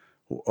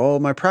 Oh,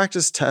 my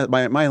practice test,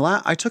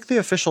 I took the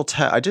official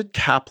test. I did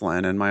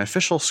Kaplan and my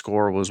official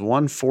score was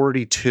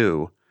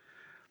 142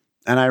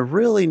 and I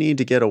really need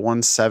to get a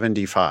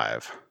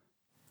 175.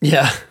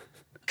 Yeah.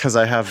 Because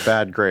I have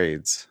bad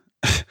grades.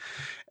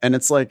 And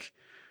it's like,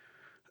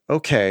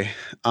 okay,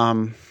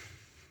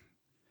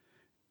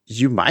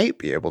 you might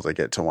be able to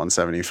get to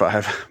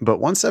 175, but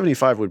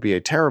 175 would be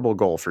a terrible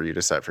goal for you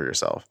to set for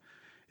yourself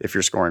if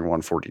you're scoring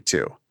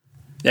 142.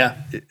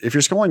 Yeah. If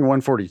you're scoring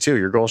 142,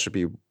 your goal should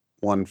be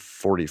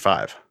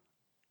 145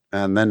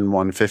 and then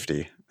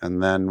 150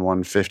 and then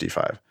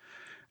 155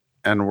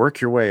 and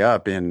work your way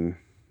up in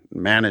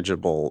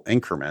manageable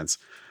increments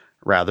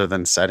rather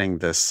than setting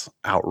this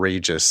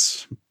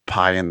outrageous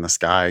pie in the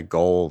sky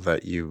goal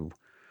that you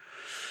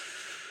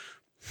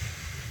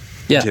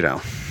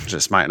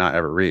just might not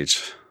ever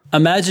reach.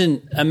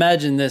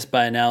 Imagine this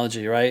by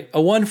analogy, right?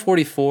 A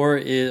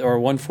 144 or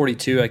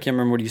 142, I can't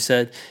remember what you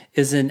said,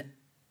 is an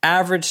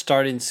average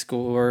starting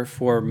score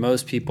for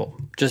most people,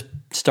 just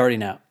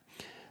starting out.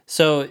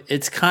 So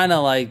it's kind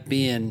of like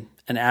being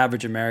an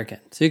average American.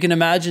 So you can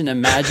imagine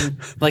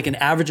like an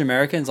average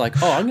American is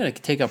like, oh, I'm going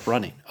to take up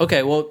running.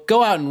 Okay, well,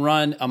 go out and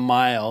run a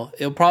mile.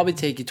 It'll probably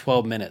take you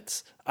 12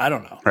 minutes. I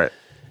don't know. Right.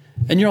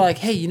 And you're like,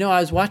 hey, I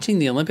was watching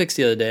the Olympics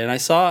the other day and I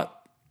saw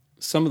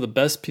some of the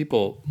best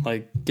people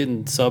like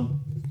getting sub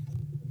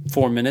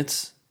 4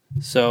 minutes.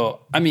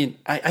 So, I mean,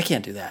 I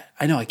can't do that.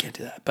 I know I can't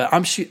do that, but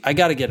I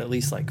got to get at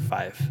least like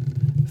five.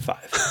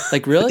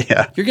 Like, really?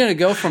 Yeah. You're going to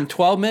go from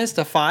 12 minutes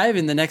to 5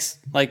 in the next,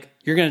 like,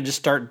 you're going to just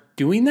start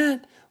doing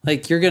that?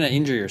 Like, you're going to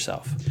injure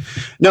yourself.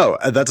 No,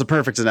 that's a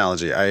perfect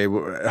analogy. I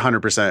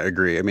 100%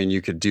 agree. I mean,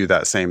 you could do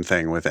that same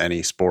thing with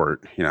any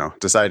sport,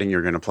 deciding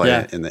you're going to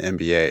play in the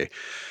NBA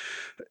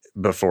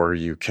before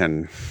you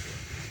can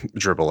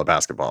dribble a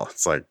basketball.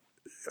 It's like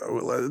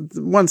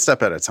one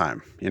step at a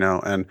time,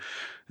 and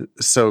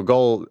so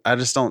goal,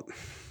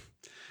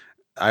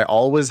 I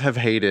always have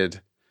hated,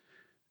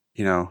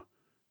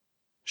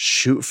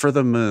 shoot for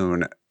the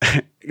moon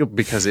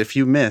because if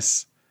you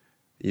miss,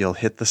 you'll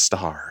hit the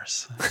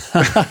stars.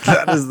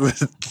 That is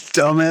the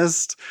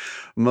dumbest,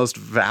 most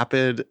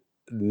vapid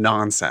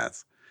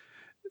nonsense.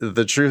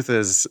 The truth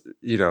is,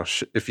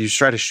 if you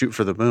try to shoot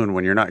for the moon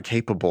when you're not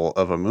capable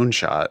of a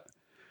moonshot,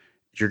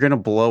 you're going to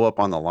blow up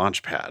on the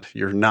launch pad.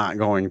 You're not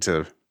going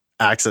to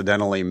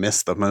accidentally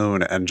miss the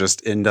moon and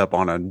just end up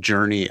on a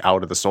journey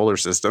out of the solar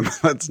system.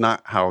 That's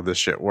not how this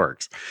shit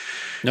works.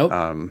 Nope.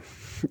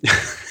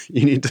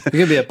 You're going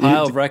to be a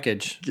pile of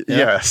wreckage. Yep.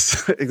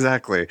 Yes,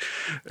 exactly.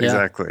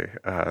 Exactly.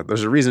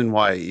 There's a reason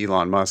why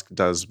Elon Musk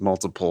does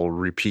multiple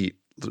repeat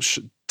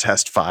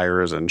test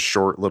fires and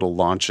short little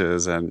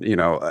launches and,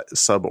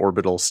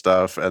 suborbital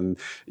stuff. And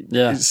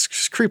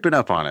he's creeping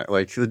up on it.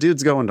 Like the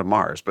dude's going to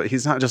Mars, but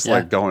he's not just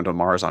like going to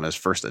Mars on his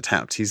first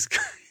attempt. He's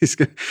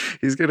going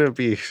to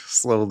be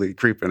slowly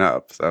creeping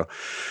up. So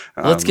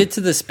let's get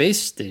to the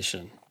space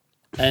station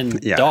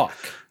and dock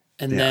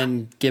and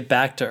then get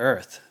back to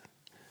Earth.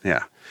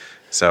 Yeah.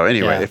 So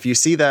anyway, if you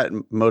see that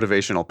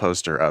motivational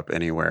poster up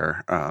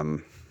anywhere,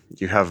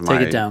 you have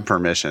my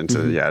permission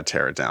to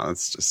tear it down.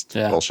 It's just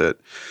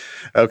bullshit.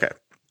 Okay.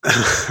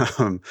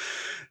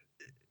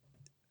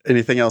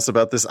 Anything else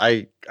about this?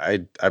 I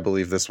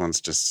believe this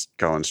one's just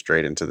going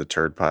straight into the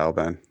turd pile,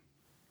 Ben.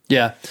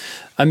 Yeah.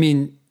 I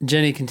mean,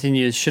 Jenny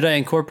continues, should I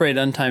incorporate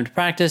untimed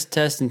practice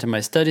tests into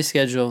my study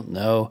schedule?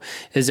 No.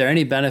 Is there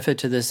any benefit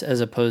to this as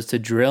opposed to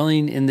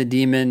drilling in the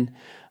demon?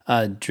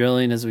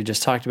 Drilling, as we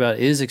just talked about,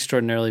 is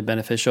extraordinarily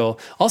beneficial.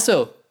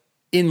 Also,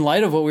 in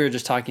light of what we were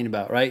just talking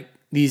about, right?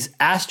 These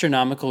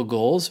astronomical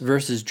goals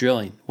versus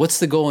drilling. What's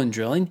the goal in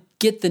drilling?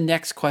 Get the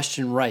next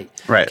question right.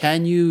 Right.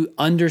 Can you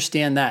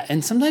understand that?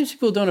 And sometimes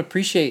people don't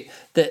appreciate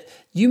that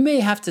you may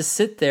have to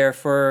sit there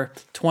for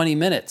 20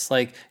 minutes,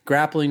 like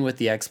grappling with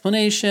the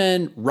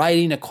explanation,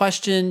 writing a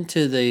question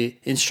to the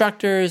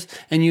instructors,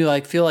 and you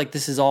like feel like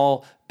this is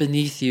all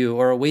beneath you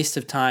or a waste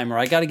of time or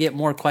I got to get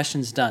more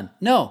questions done.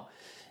 No.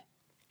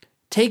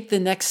 Take the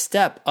next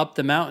step up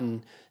the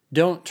mountain.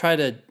 Don't try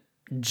to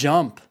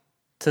jump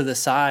to the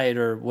side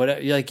or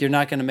whatever. Like you're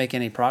not going to make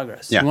any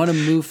progress. You want to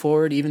move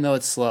forward, even though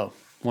it's slow,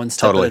 one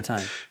step at a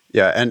time.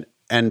 Yeah,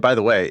 and by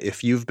the way,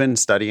 if you've been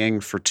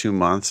studying for 2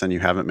 months and you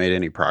haven't made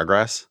any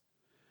progress,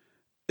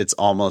 it's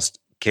almost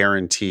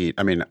guaranteed.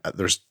 I mean,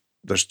 there's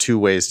 2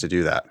 ways to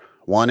do that.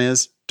 One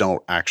is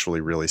don't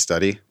actually really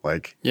study,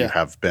 like you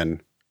have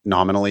been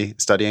nominally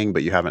studying,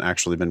 but you haven't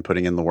actually been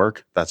putting in the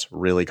work. That's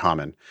really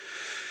common.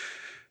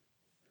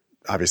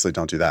 Obviously,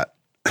 don't do that.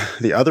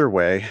 The other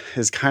way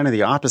is kind of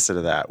the opposite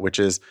of that, which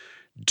is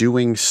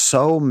doing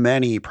so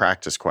many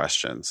practice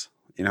questions.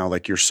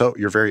 Like you're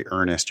very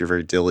earnest, you're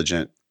very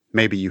diligent.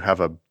 Maybe you have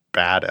a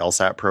bad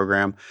LSAT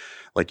program,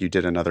 like you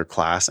did another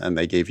class and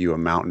they gave you a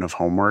mountain of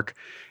homework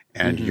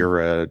and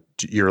you're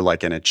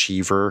like an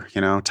achiever,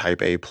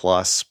 type A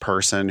plus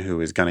person who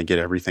is going to get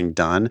everything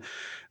done.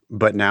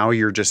 But now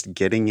you're just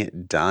getting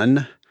it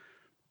done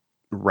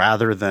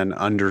rather than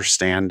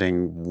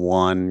understanding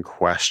one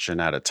question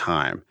at a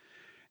time.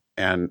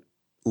 And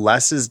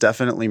less is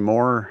definitely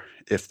more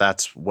if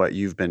that's what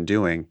you've been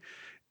doing.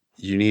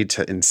 You need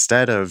to,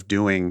 instead of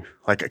doing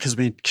because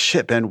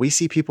Ben, we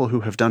see people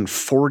who have done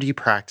 40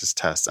 practice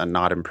tests and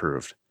not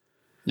improved.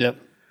 Yep.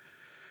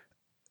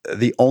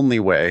 The only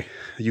way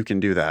you can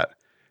do that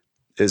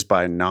is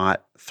by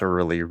not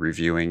thoroughly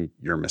reviewing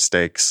your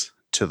mistakes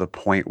to the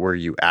point where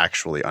you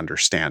actually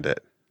understand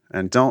it.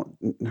 And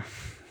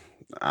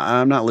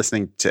I'm not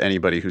listening to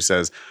anybody who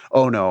says,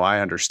 oh no, I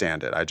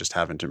understand it, I just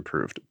haven't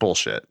improved.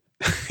 Bullshit.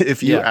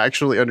 If you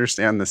actually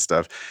understand this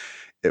stuff,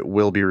 it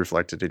will be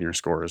reflected in your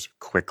scores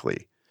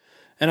quickly.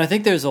 And I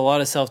think there's a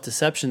lot of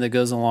self-deception that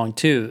goes along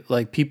too.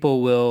 Like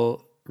people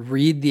will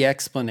read the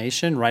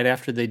explanation right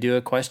after they do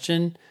a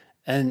question,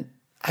 and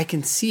I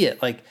can see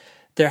it. Like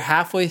they're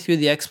halfway through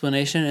the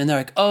explanation and they're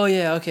like, oh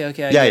yeah, okay.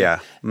 Yeah.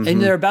 Mm-hmm.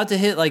 And they're about to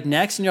hit like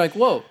next and you're like,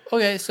 whoa,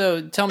 okay,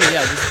 so tell me,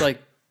 just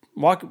like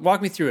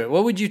walk me through it.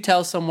 What would you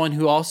tell someone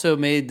who also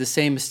made the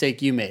same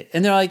mistake you made?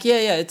 And they're like,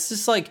 yeah, it's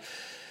just like,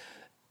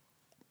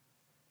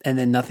 and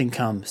then nothing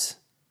comes.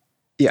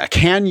 Yeah,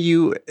 can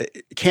you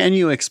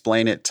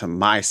explain it to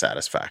my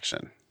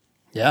satisfaction?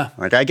 Yeah.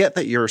 Like I get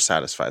that you're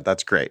satisfied.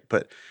 That's great.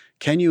 But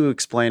can you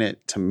explain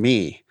it to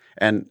me?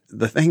 And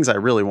the things I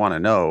really want to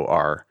know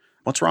are,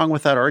 what's wrong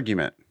with that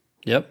argument?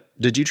 Yep.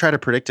 Did you try to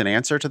predict an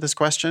answer to this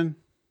question?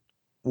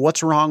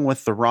 What's wrong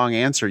with the wrong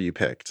answer you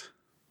picked?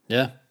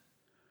 Yeah.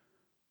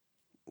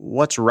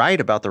 What's right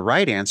about the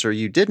right answer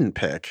you didn't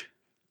pick?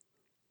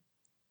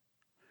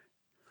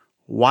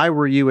 Why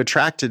were you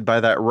attracted by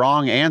that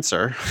wrong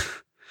answer?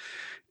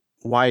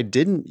 Why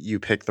didn't you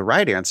pick the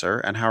right answer?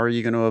 And how are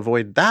you going to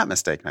avoid that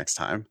mistake next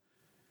time?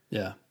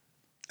 Yeah.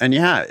 And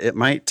yeah, it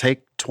might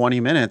take 20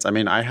 minutes. I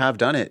mean, I have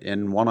done it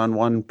in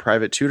one-on-one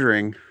private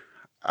tutoring.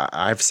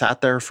 I've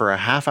sat there for a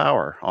half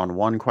hour on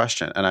one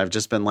question and I've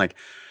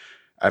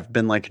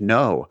been like,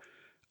 no,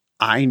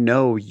 I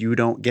know you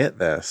don't get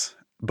this,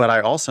 but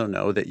I also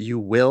know that you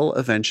will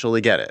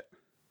eventually get it.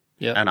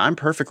 Yeah. And I'm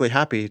perfectly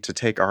happy to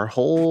take our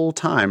whole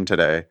time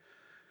today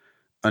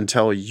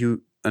until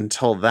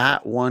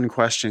that one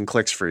question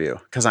clicks for you,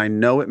 because I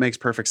know it makes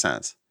perfect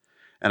sense.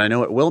 And I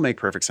know it will make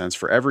perfect sense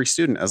for every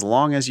student as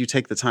long as you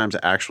take the time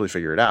to actually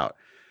figure it out.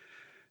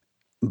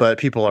 But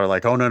people are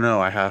like, oh, no,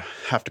 I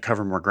have to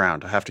cover more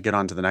ground. I have to get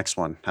on to the next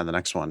one and the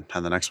next one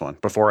and the next one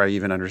before I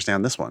even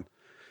understand this one.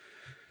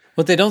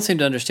 What they don't seem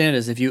to understand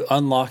is if you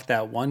unlock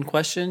that one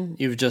question,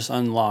 you've just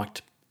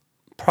unlocked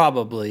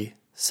probably,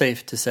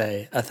 safe to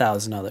say,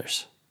 1,000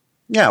 others.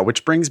 Yeah,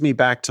 which brings me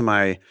back to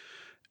my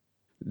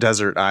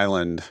desert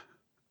island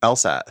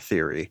LSAT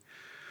theory.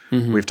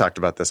 Mm-hmm. We've talked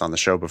about this on the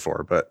show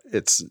before, but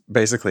it's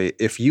basically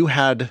if you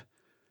had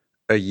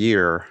a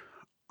year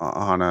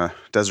on a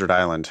desert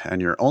island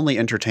and your only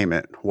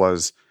entertainment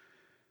was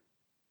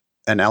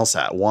an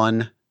LSAT,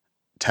 one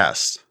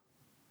test,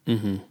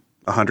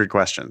 100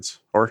 questions,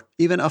 or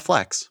even a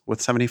flex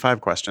with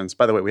 75 questions.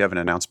 By the way, we have an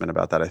announcement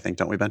about that, I think,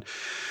 don't we, Ben?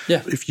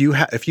 Yeah. If you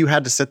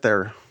had to sit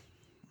there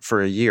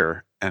for a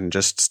year and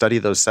just study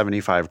those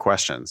 75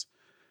 questions,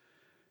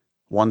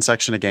 one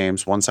section of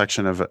games, one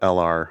section of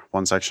LR,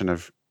 one section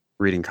of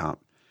reading comp,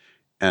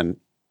 and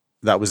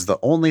that was the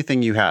only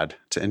thing you had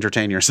to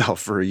entertain yourself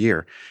for a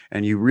year,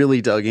 and you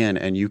really dug in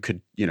and you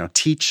could,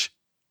 teach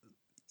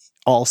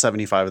all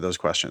 75 of those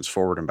questions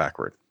forward and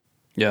backward.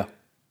 Yeah.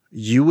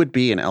 You would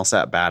be an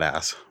LSAT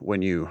badass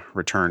when you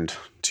returned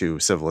to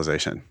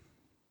civilization.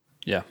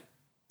 Yeah.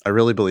 I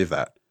really believe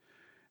that,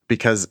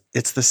 because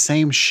it's the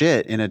same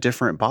shit in a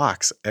different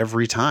box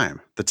every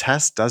time. The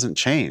test doesn't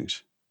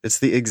change. It's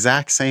the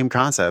exact same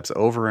concepts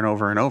over and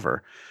over and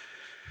over.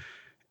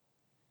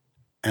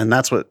 And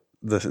that's what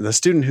the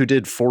student who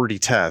did 40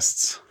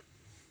 tests,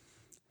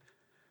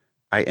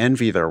 I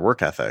envy their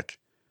work ethic,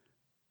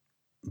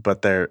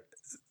 but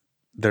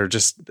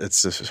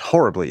it's a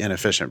horribly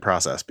inefficient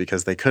process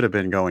because they could have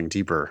been going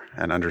deeper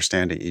and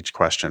understanding each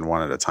question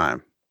one at a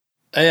time.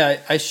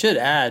 I should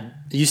add,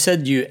 you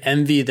said you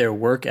envy their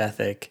work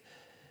ethic.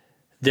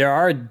 There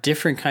are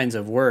different kinds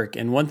of work.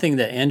 And one thing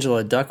that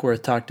Angela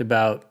Duckworth talked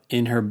about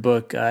in her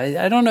book,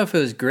 I don't know if it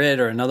was Grit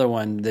or another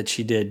one that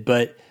she did,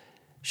 but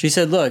she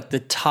said, look, the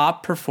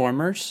top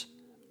performers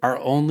are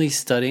only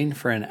studying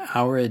for an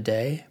hour a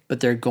day, but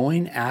they're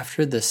going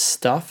after the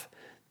stuff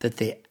that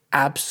they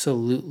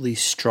absolutely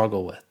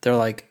struggle with.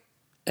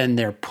 And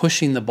they're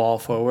pushing the ball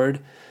forward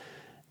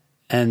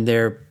and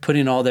they're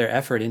putting all their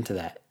effort into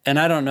that. And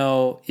I don't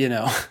know,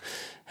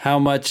 how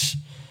much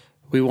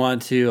we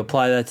want to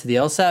apply that to the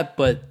LSAT,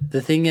 but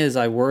the thing is,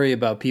 I worry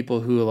about people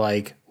who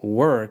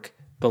work,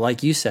 but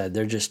like you said,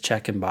 they're just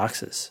checking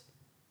boxes.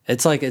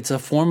 It's a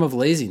form of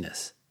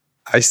laziness.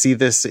 I see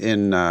this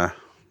in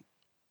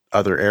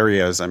other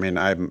areas. I mean,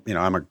 I'm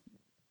a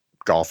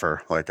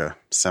golfer, like a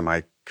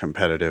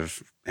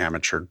semi-competitive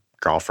amateur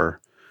golfer.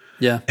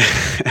 Yeah.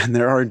 And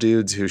there are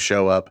dudes who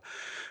show up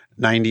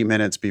 90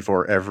 minutes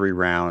before every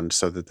round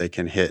so that they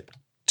can hit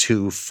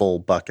 2 full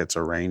buckets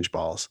of range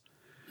balls.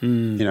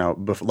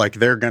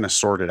 They're going to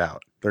sort it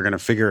out. They're going to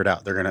figure it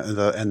out. They're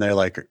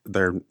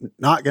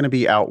not going to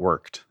be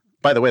outworked.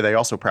 By the way, they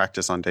also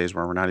practice on days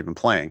where we're not even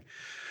playing.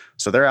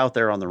 So they're out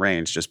there on the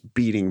range just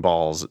beating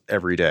balls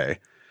every day.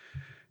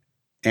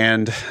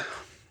 And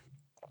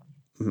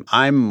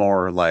I'm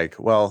more like,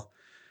 well,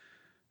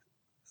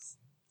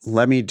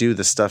 let me do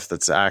the stuff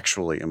that's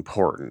actually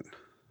important.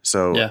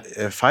 So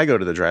if I go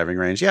to the driving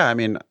range, I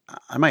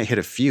might hit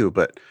a few,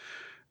 but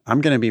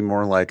I'm going to be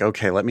more like,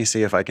 okay, let me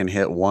see if I can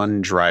hit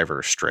one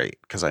driver straight,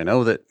 because I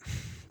know that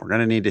we're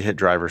going to need to hit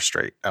driver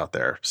straight out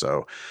there.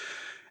 So,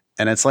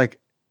 and it's like,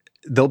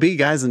 there'll be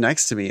guys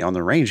next to me on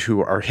the range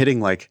who are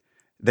hitting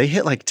they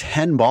hit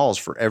 10 balls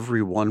for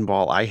every one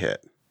ball I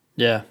hit.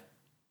 Yeah.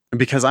 And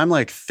because I'm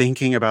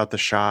thinking about the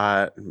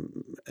shot,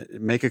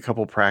 make a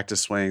couple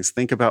practice swings,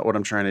 think about what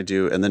I'm trying to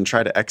do, and then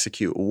try to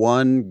execute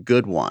one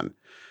good one.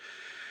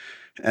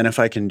 And if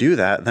I can do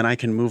that, then I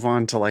can move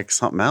on to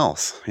something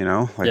else,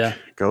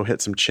 go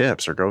hit some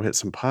chips or go hit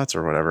some putts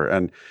or whatever.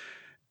 And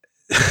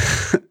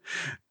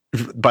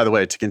by the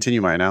way, to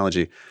continue my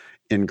analogy,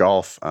 in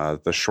golf,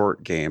 the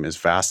short game is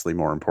vastly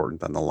more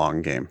important than the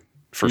long game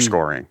for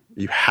scoring.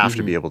 You have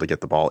to be able to get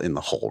the ball in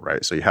the hole,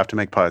 right? So you have to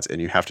make putts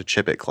and you have to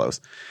chip it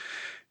close.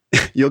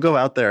 You'll go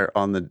out there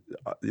on the,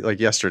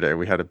 yesterday,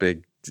 we had a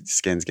big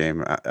skins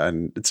game.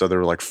 And so there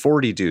were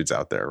 40 dudes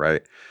out there,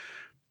 right?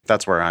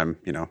 That's where I'm,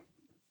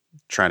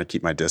 trying to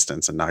keep my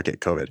distance and not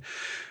get COVID.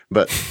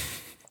 But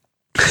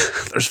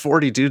there's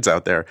 40 dudes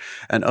out there.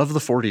 And of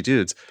the 40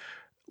 dudes,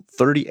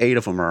 38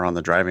 of them are on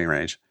the driving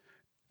range.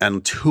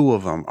 And 2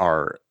 of them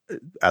are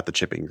at the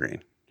chipping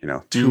green.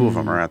 2 of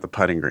them are at the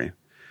putting green.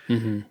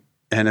 Mm-hmm.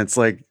 And it's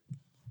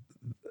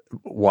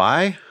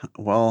why?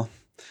 Well,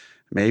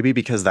 maybe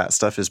because that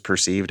stuff is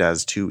perceived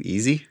as too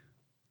easy.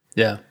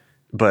 Yeah.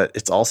 But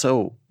it's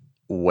also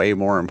way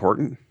more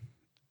important.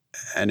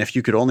 And if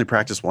you could only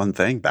practice one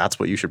thing, that's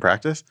what you should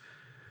practice.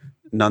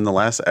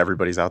 Nonetheless,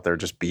 everybody's out there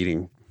just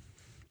beating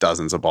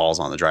dozens of balls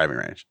on the driving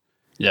range.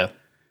 Yeah.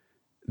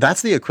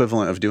 That's the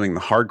equivalent of doing the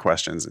hard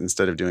questions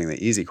instead of doing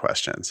the easy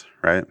questions,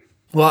 right?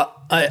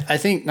 Well, I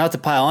think, not to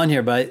pile on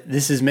here, but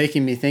this is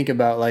making me think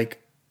about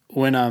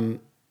when I'm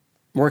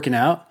working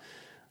out,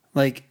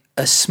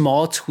 a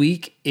small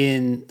tweak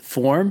in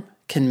form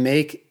can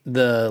make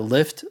the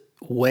lift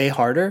way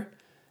harder,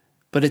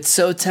 but it's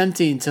so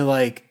tempting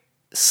to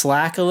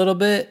slack a little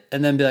bit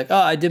and then be like, oh,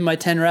 I did my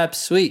 10 reps,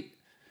 sweet.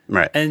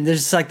 Right. And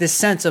there's this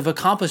sense of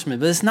accomplishment,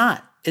 but it's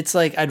not. It's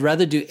I'd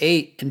rather do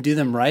 8 and do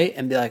them right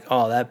and be like,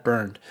 oh, that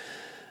burned.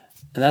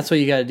 And that's what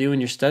you got to do when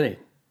you're studying.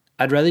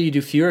 I'd rather you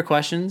do fewer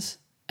questions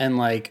and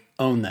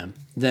own them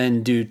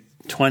than do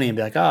 20 and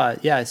be like, oh,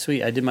 yeah,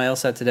 sweet. I did my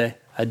LSAT today.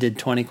 I did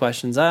 20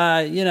 questions.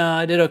 I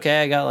did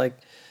okay.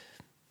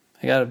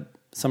 I got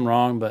some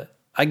wrong, but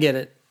I get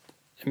it.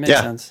 It makes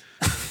sense.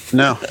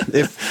 No,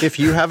 if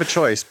you have a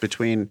choice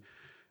between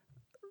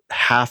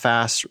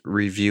half-ass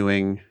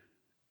reviewing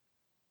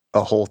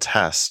a whole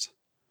test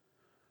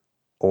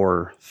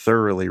or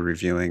thoroughly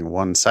reviewing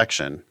one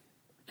section,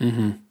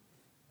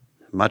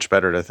 much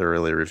better to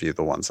thoroughly review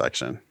the one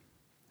section.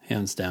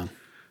 Hands down.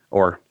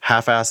 Or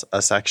half-ass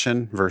a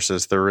section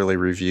versus thoroughly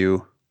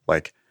review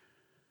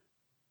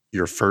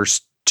your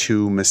first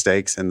 2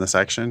 mistakes in the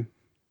section.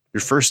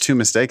 Your first 2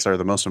 mistakes are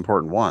the most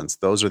important ones.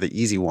 Those are the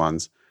easy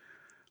ones.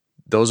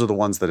 Those are the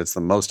ones that it's the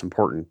most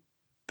important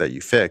that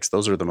you fix.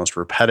 Those are the most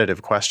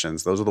repetitive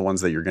questions. Those are the ones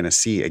that you're going to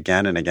see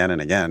again and again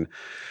and again.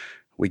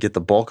 We get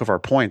the bulk of our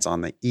points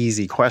on the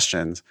easy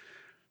questions.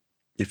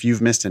 If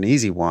you've missed an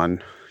easy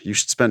one, you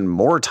should spend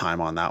more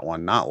time on that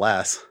one, not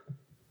less.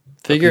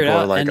 Figure it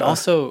out and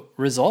also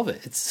resolve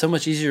it. It's so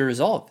much easier to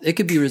resolve. It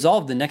could be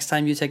resolved the next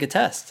time you take a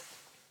test.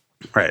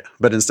 Right.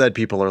 But instead,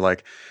 people are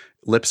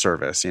lip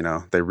service.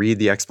 They read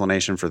the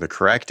explanation for the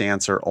correct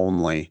answer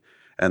only,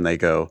 and they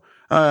go,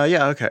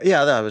 yeah, okay.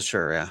 Yeah, that was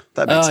sure. Yeah,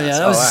 that makes sense. Yeah,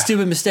 that was a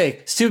stupid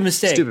mistake. Stupid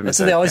mistake. That's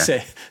what they always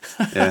say.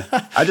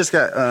 Yeah. I just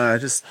got, I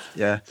just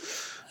read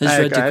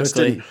too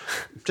quickly.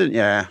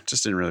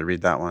 Just didn't really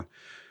read that one.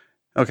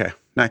 Okay,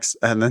 next.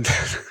 And then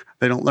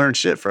they don't learn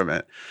shit from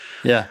it.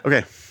 Yeah.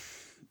 Okay.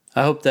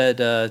 I hope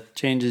that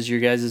changes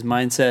your guys'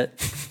 mindset.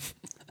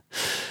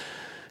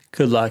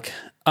 Good luck.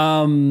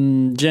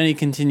 Jenny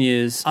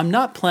continues, I'm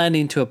not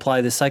planning to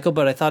apply this cycle,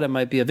 but I thought it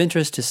might be of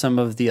interest to some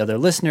of the other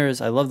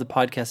listeners. I love the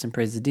podcast and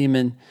praise the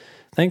demon.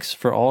 Thanks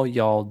for all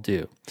y'all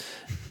do.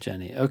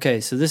 Jenny. Okay,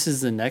 so this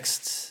is the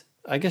next,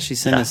 I guess she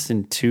sent us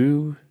in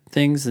 2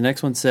 things. The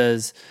next one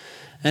says,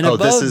 and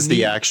this is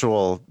the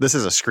actual, this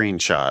is a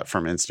screenshot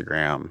from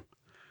Instagram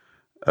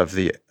of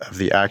the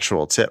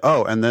actual tip.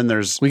 Oh, and then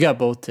we got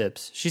both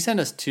tips. She sent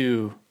us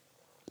 2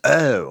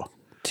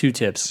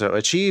 tips. So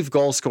achieve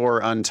goal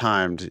score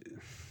untimed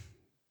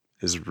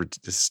is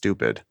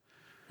stupid.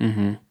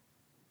 Mm-hmm.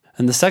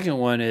 And the second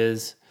one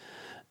is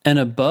an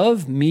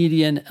above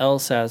median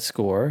LSAT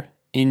score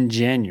in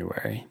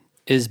January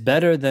is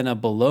better than a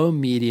below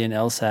median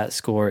LSAT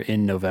score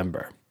in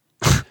November.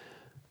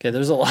 Okay,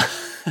 there's a lot.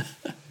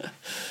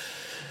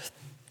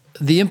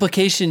 The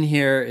implication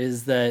here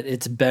is that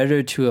it's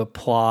better to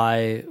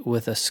apply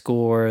with a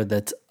score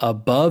that's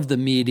above the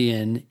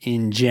median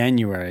in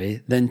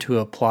January than to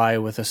apply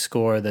with a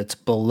score that's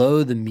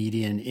below the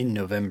median in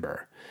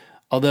November.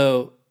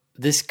 Although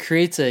this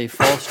creates a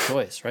false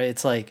choice, right?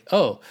 It's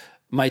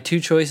my 2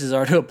 choices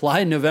are to apply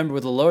in November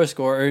with a lower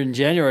score or in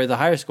January with a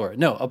higher score.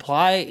 No,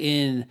 apply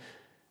in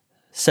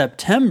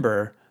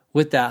September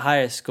with that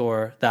higher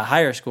score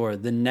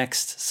the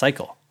next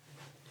cycle.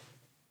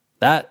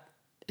 That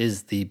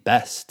is the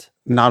best.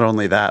 Not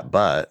only that,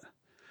 but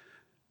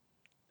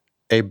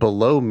a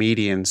below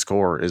median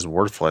score is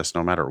worthless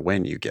no matter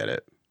when you get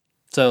it.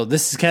 So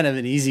this is kind of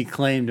an easy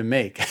claim to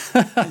make.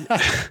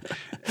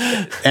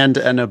 And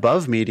an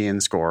above median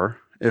score,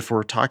 if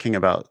we're talking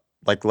about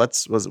like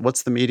what's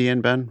the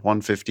median, Ben?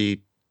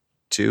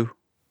 152?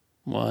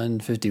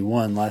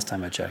 151 last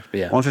time I checked. But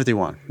yeah.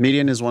 151.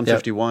 Median is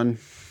 151. Yep.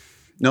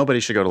 Nobody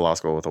should go to law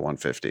school with a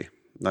 150.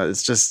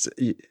 It's just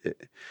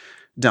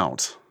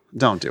don't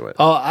do it.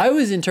 Oh, I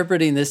was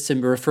interpreting this to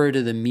refer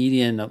to the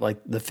median of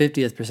like the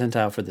 50th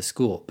percentile for the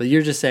school, but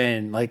you're just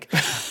saying like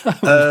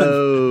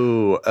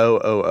oh.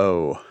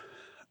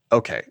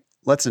 Okay,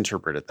 let's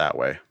interpret it that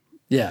way.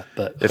 Yeah,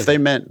 but if they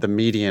meant the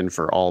median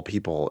for all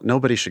people,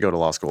 nobody should go to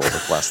law school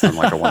with less than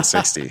like a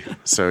 160.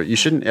 So you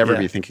shouldn't ever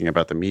be thinking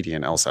about the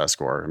median LSAT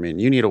score. I mean,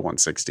 you need a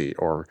 160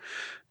 or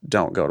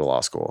don't go to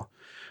law school.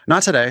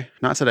 Not today.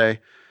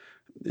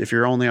 If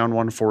you're only on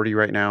 140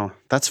 right now,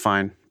 that's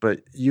fine,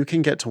 but you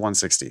can get to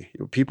 160.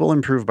 People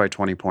improve by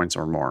 20 points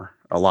or more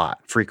a lot,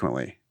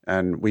 frequently,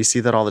 and we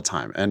see that all the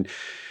time. And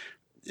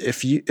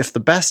if the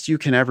best you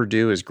can ever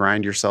do is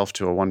grind yourself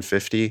to a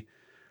 150,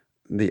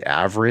 the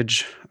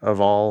average of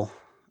all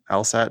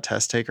LSAT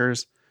test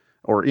takers,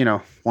 or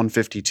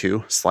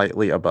 152,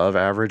 slightly above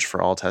average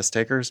for all test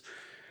takers,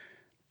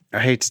 I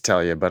hate to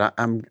tell you, but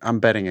I'm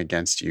betting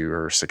against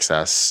your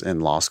success in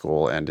law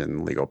school and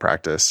in legal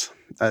practice.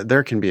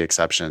 There can be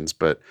exceptions,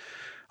 but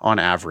on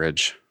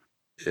average,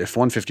 if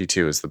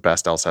 152 is the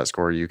best LSAT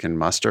score you can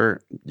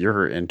muster,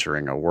 you're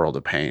entering a world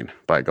of pain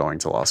by going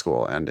to law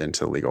school and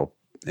into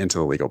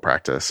the legal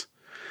practice.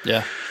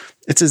 Yeah.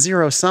 It's a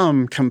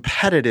zero-sum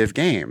competitive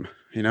game,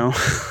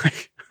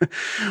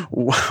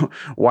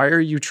 Why are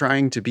you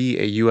trying to be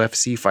a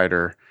UFC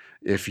fighter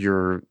if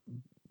you're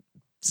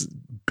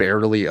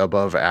barely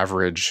above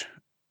average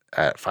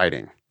at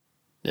fighting?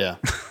 Yeah.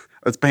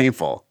 It's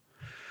painful.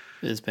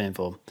 It is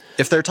painful.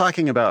 If they're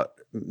talking about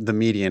the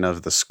median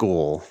of the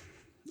school,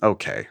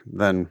 okay,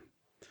 then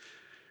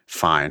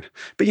fine.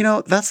 But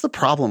that's the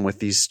problem with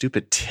these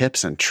stupid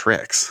tips and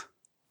tricks,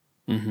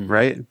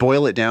 right?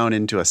 Boil it down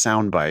into a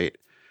soundbite,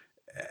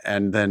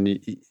 and then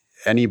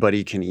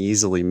anybody can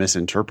easily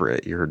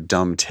misinterpret your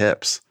dumb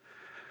tips.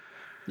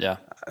 Yeah.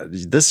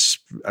 This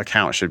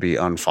account should be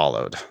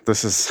unfollowed.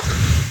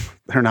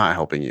 They're not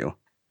helping you.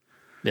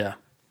 Yeah.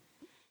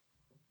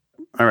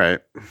 All right.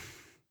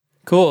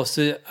 Cool.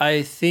 So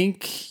I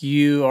think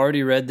you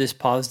already read this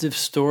positive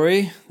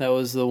story. That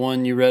was the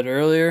one you read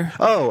earlier.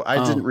 Oh,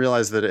 I didn't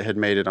realize that it had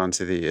made it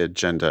onto the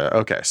agenda.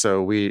 Okay.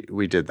 So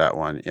we did that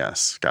one.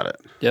 Yes. Got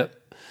it. Yep.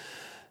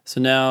 So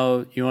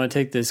now you want to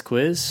take this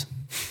quiz?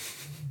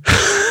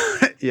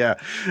 Yeah,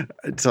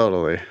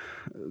 totally.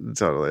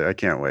 I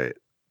can't wait.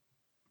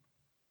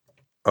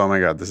 Oh my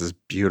God, this is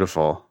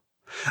beautiful.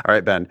 All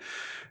right, Ben,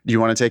 do you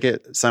want to take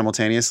it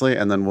simultaneously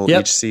and then we'll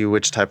each see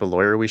which type of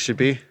lawyer we should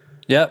be?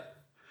 Yep.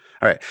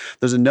 All right.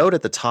 There's a note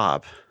at the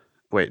top.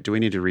 Wait, do we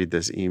need to read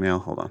this email?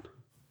 Hold on.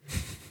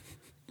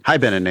 Hi,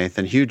 Ben and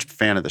Nathan. Huge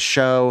fan of the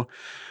show.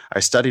 I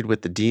studied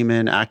with the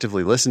demon,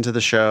 actively listened to the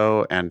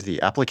show, and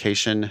the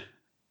application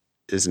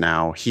is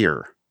now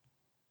here.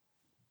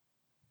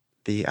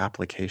 The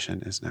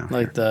application is now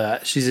here.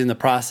 She's in the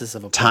process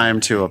of applying.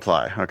 Time to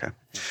apply. Okay.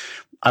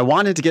 I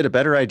wanted to get a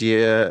better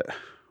idea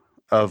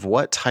of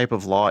what type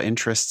of law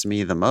interests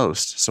me the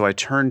most, so I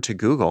turned to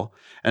Google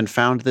and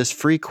found this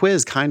free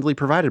quiz kindly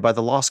provided by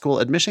the Law School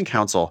Admission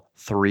Council.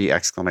 3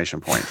 exclamation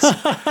points.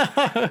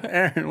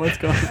 Aaron, what's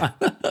going on?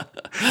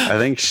 I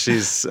think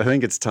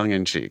it's tongue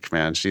in cheek,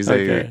 man. She's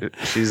a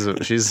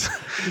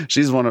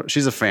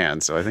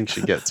fan, so I think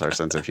she gets our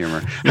sense of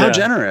humor. How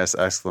generous!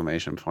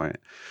 Exclamation point.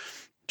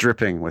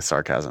 Dripping with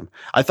sarcasm.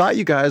 I thought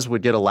you guys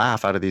would get a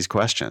laugh out of these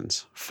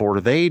questions, for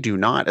they do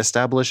not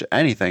establish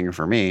anything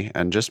for me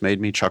and just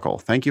made me chuckle.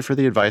 Thank you for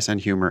the advice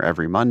and humor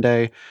every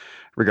Monday.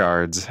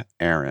 Regards,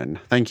 Aaron.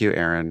 Thank you,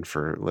 Aaron,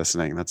 for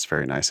listening. That's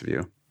very nice of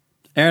you.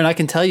 Aaron, I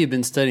can tell you've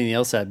been studying the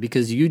LSAT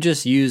because you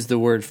just used the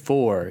word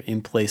for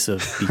in place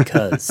of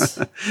because.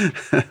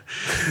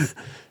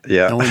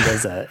 Yeah. No one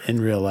does that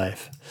in real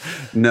life.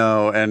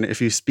 No, and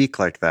if you speak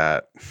like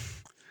that,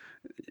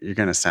 you're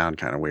going to sound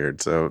kind of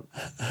weird. So,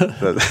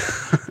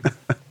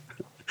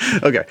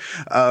 okay.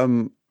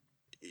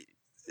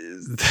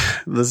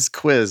 This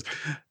quiz.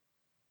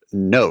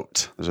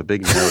 Note. There's a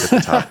big note at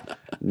the top.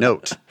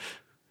 Note.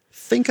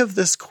 Think of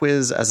this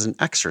quiz as an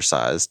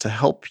exercise to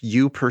help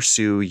you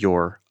pursue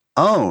your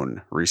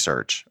own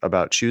research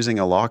about choosing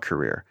a law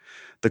career.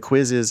 The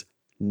quiz is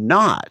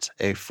not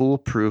a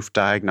foolproof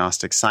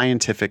diagnostic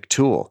scientific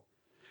tool.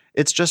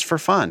 It's just for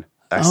fun.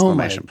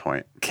 Exclamation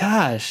point.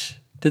 Gosh.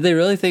 Did they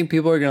really think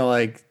people are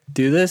going to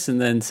do this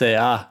and then say,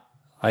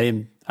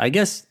 I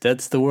guess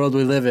that's the world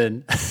we live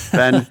in?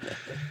 Then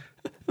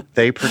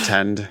they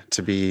pretend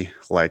to be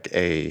like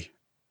a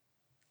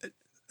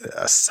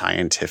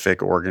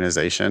scientific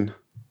organization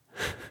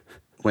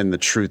when the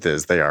truth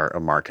is they are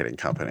a marketing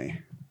company.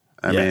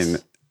 I mean,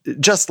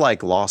 just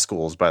like law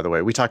schools, by the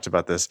way. We talked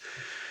about this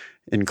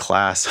in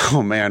class.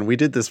 Oh man, we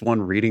did this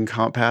one reading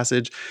comp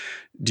passage.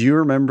 Do you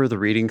remember the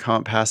reading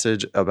comp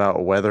passage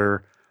about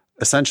whether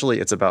essentially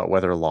it's about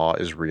whether law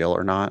is real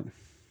or not.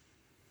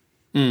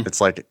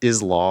 It's like,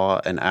 is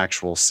law an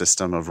actual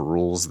system of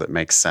rules that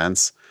makes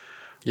sense?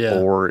 Yeah.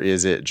 Or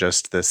is it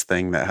just this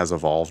thing that has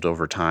evolved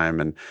over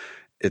time and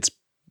it's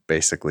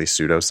basically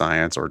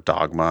pseudoscience or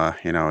dogma?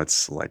 You know,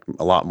 it's like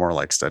a lot more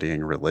like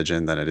studying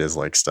religion than it is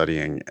like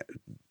studying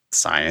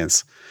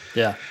science.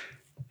 Yeah.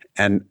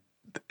 And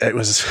it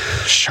was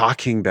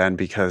shocking, Ben,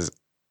 because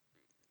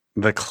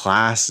the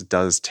class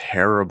does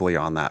terribly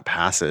on that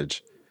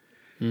passage.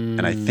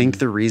 And I think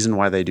the reason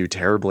why they do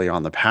terribly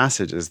on the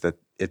passage is that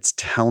it's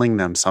telling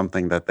them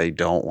something that they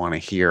don't want to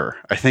hear.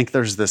 I think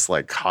there's this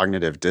like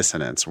cognitive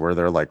dissonance where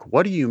they're like,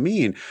 what do you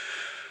mean?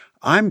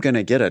 I'm going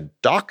to get a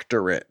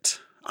doctorate.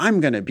 I'm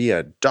going to be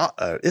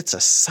it's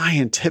a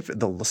scientific,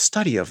 the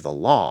study of the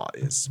law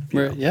is.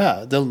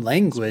 The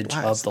language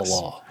of the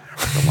law.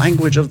 The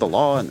language of the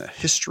law and the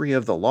history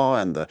of the law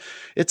and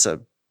it's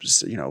a,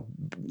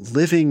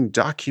 living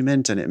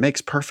document and it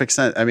makes perfect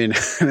sense. I mean,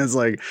 it's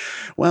like,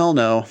 well,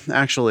 no,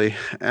 actually,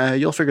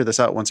 you'll figure this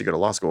out once you go to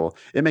law school.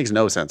 It makes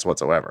no sense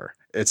whatsoever.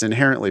 It's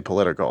inherently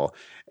political,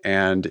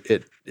 and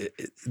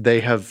they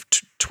have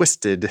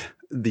twisted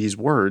these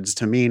words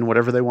to mean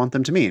whatever they want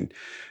them to mean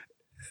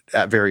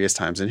at various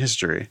times in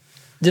history.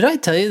 Did I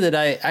tell you that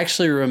I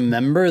actually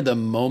remember the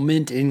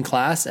moment in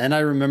class, and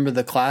I remember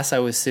the class I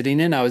was sitting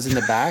in? I was in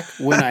the back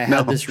when I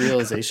had this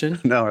realization.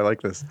 No, I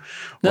like this.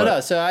 No.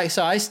 So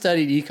I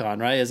studied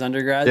econ, right, as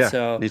undergrad. Yeah,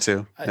 so me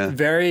too.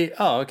 Yeah.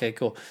 Okay,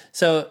 cool.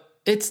 So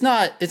it's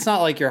not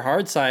like your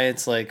hard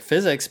science like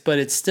physics, but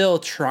it's still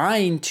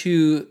trying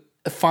to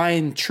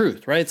find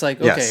truth, right? It's like,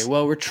 okay, Yes.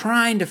 well, we're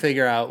trying to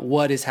figure out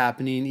what is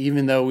happening,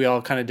 even though we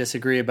all kind of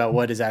disagree about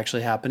what is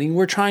actually happening.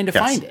 We're trying to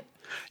find it.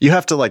 You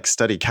have to like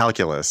study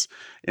calculus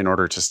in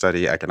order to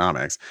study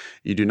economics.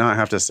 You do not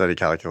have to study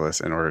calculus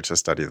in order to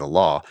study the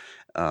law.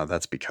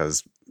 That's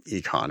because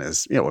econ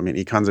is,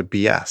 econ's a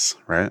BS,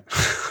 right?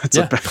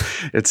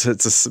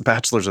 It's a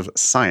bachelor's of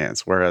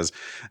science, whereas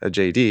a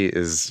JD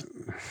is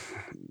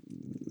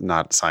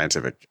not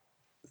scientific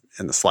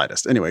in the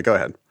slightest. Anyway, go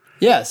ahead.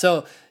 Yeah.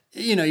 So,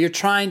 you're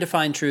trying to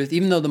find truth,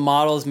 even though the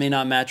models may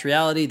not match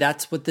reality.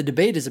 That's what the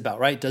debate is about,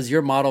 right? Does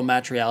your model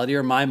match reality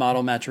or my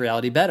model match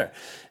reality better?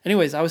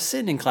 Anyways, I was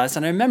sitting in class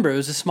and I remember it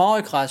was a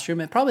smaller classroom.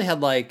 It probably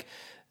had like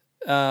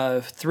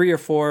 3 or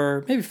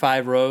 4, maybe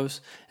 5 rows.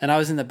 And I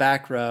was in the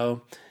back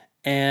row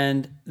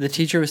and the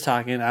teacher was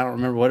talking. I don't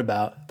remember what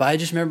about, but I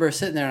just remember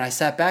sitting there and I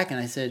sat back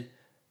and I said,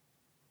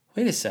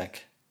 wait a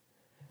sec.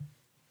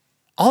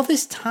 All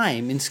this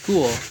time in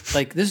school,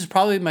 like this is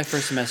probably my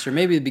first semester,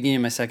 maybe the beginning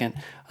of my second,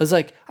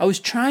 I was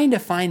trying to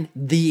find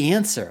the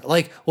answer.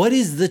 Like, what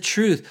is the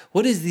truth?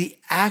 What is the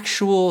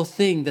actual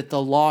thing that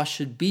the law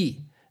should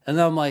be? And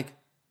then I'm like,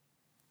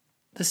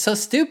 that's so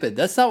stupid.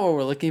 That's not what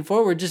we're looking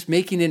for. We're just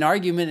making an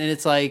argument and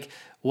it's like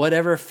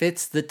whatever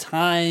fits the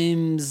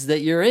times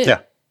that you're in.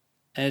 Yeah.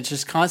 And it's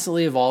just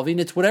constantly evolving.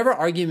 It's whatever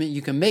argument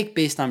you can make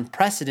based on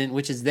precedent,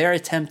 which is their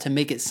attempt to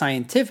make it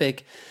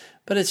scientific,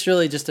 but it's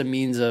really just a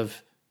means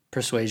of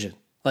persuasion.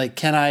 Like,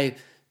 can I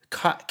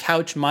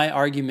couch my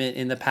argument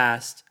in the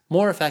past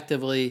more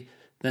effectively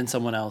than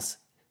someone else,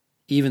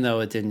 even though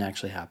it didn't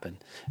actually happen?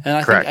 And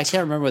I think I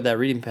can't remember what that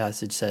reading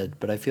passage said,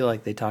 but I feel like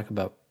do they talk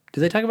about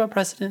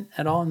precedent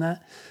at all in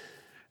that?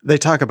 They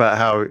talk about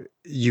how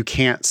you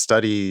can't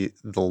study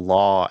the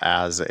law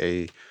as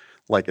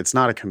it's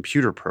not a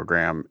computer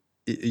program.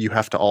 You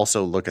have to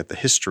also look at the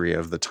history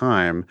of the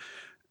time.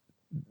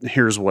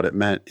 Here's what it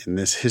meant in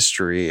this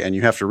history. And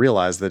you have to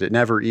realize that it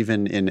never,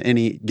 even in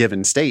any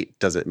given state,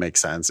 does it make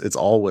sense. It's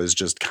always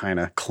just kind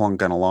of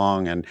clunking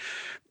along and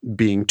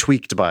being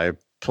tweaked by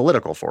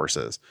political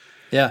forces.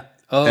 Yeah.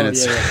 Oh, and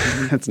it's,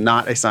 yeah. it's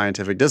not a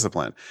scientific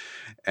discipline.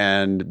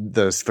 And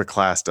the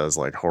class does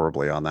like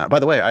horribly on that. By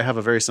the way, I have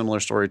a very similar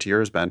story to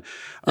yours, Ben.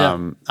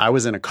 Yeah. I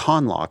was in a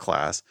con law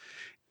class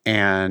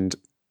and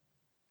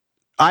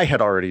I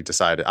had already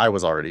decided, I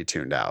was already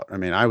tuned out. I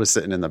mean, I was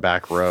sitting in the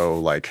back row,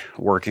 like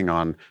working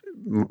on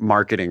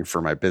marketing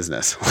for my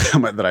business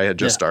that I had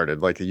just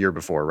started like a year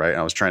before, right? And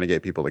I was trying to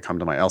get people to come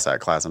to my LSAT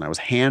class and I was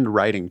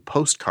handwriting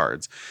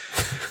postcards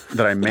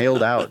that I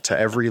mailed out to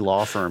every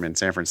law firm in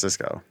San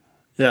Francisco.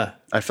 Yeah.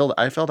 I filled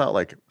out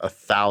like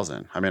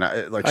 1,000. I mean,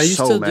 are you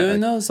still doing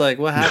those? Like,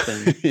 what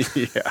happened?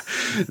 Yeah.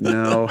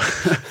 No.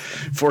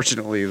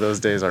 Fortunately, those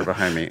days are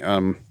behind me.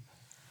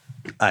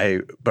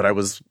 But I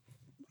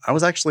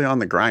was actually on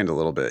the grind a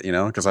little bit,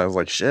 because I was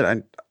like, shit,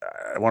 I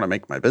want to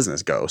make my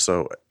business go.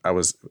 So I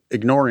was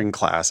ignoring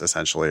class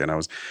essentially, and I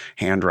was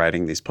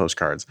handwriting these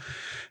postcards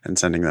and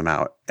sending them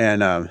out.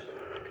 And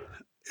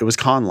it was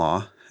con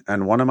law,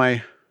 and one of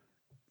my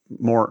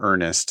more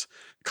earnest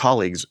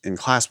colleagues in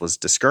class was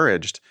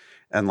discouraged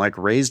and like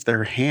raised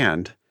their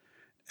hand,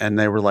 and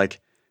they were like,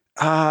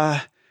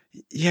 this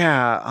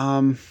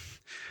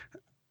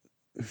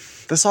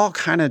all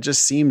kind of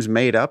just seems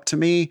made up to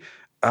me.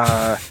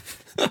 I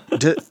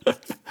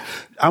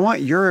want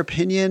your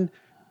opinion.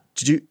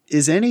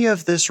 Is any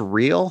of this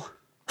real?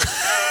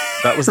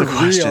 That was the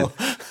question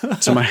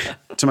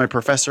to my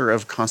professor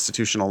of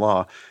constitutional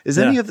law. Is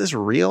any of this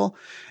real?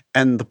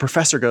 And the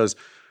professor goes,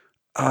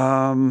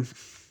 Um,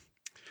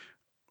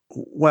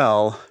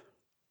 well,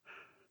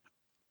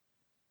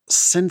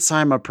 since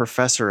I'm a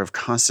professor of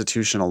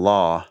constitutional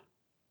law,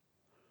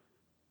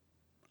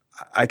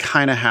 I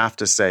kind of have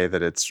to say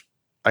it's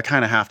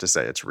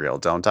real,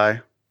 don't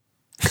I?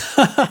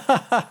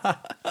 I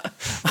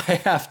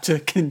have to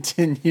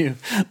continue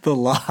the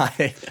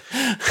lie.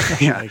 Oh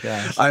Yeah, my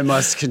gosh. I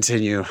must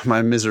continue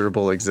my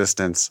miserable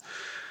existence.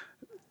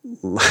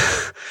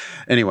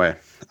 Anyway,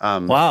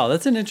 Wow,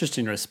 that's an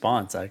interesting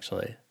response,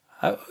 actually.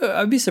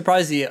 I'd be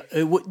surprised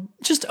it would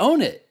just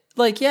own it.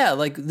 Like, yeah,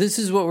 like this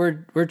is what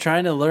we're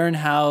trying to learn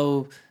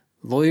how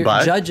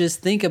judges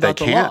think about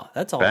the law.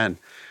 That's all. Ben,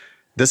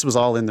 this was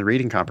all in the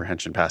reading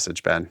comprehension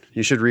passage, Ben.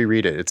 You should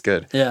reread it. It's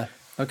good. Yeah.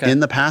 Okay. In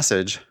the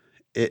passage,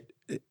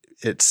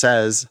 it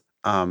says,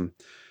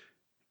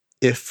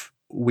 if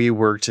we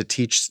were to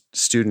teach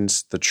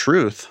students the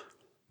truth,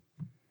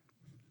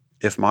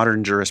 if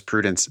modern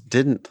jurisprudence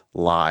didn't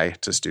lie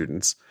to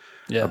students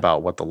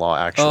about what the law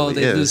actually is. Oh,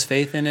 they lose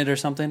faith in it or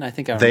something? I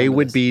think I remember they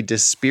would this. be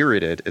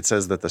dispirited. It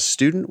says that the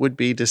student would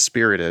be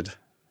dispirited.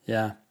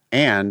 Yeah.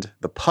 And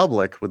the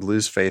public would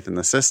lose faith in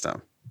the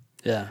system.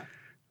 Yeah.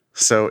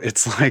 So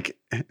it's like,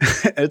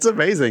 it's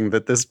amazing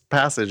that this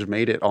passage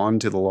made it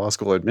onto the law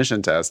school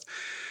admission test.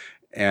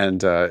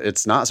 And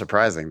it's not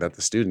surprising that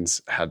the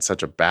students had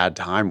such a bad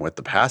time with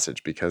the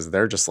passage, because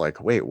they're just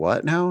like, wait,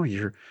 what now?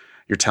 You're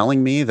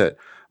telling me that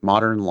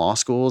modern law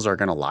schools are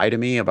going to lie to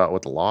me about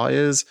what the law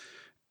is?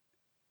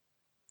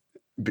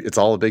 It's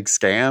all a big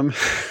scam,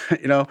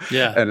 you know?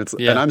 Yeah.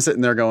 And I'm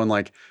sitting there going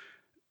like,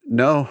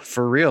 no,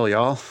 for real,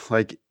 y'all.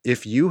 Like,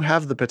 if you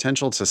have the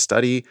potential to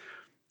study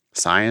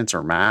science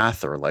or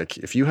math, or like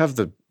if you have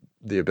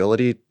the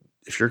ability,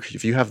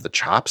 if you have the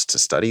chops to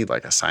study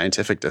like a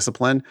scientific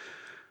discipline,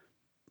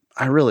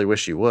 I really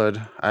wish you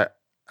would.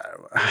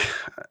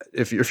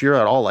 If you're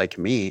at all like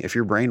me, if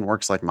your brain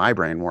works like my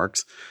brain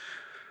works,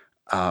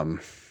 I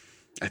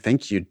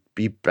think you'd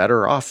be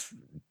better off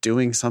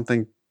doing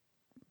something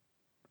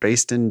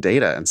based in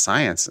data and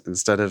science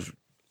instead of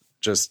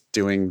just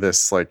doing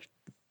this like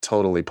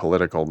totally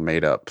political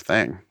made up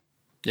thing.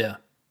 Yeah.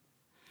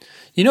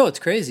 You know what's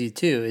crazy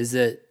too is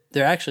that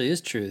there actually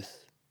is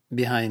truth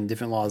behind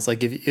different laws.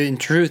 Like if in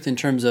truth, in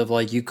terms of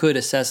like you could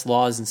assess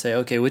laws and say,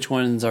 okay, which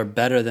ones are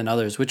better than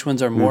others? Which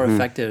ones are more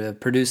effective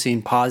at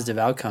producing positive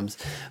outcomes?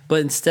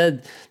 But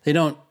instead they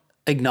don't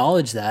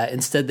acknowledge that.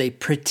 Instead they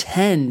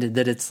pretend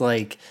that it's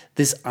like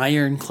this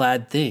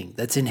ironclad thing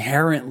that's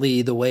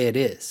inherently the way it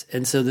is.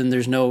 And so then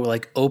there's no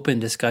like open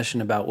discussion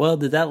about, well,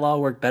 did that law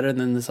work better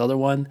than this other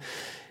one?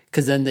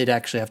 Because then they'd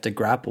actually have to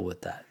grapple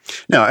with that.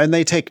 No, and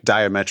they take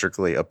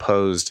diametrically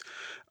opposed,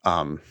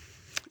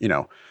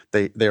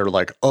 they're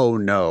like, oh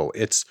no,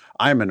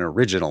 I'm an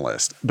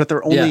originalist, but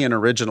they're only an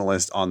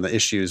originalist on the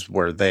issues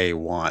where they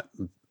want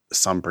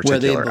some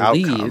particular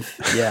outcome.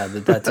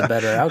 That's a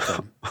better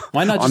outcome.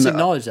 Why not just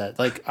acknowledge that?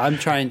 Like, I'm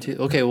trying to,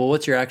 okay, well,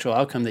 what's your actual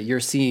outcome that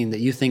you're seeing that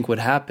you think would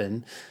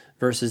happen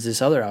versus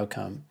this other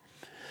outcome?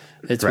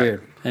 It's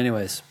weird.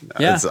 Anyways.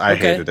 Yeah. I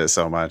hated it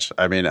so much.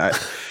 I mean,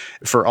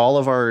 for all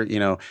of our,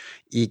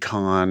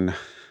 econ,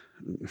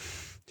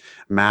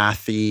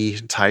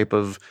 mathy type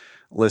of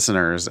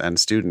listeners and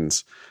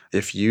students,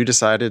 if you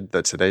decided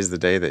that today's the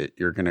day that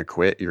you're going to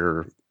quit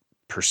your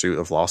pursuit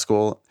of law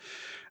school,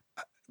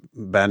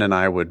 Ben and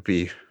I would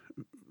be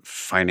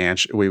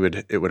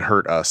it would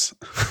hurt us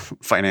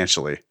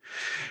financially.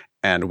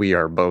 And we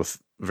are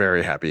both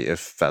very happy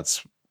if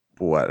that's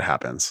what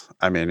happens.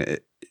 I mean,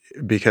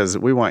 because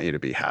we want you to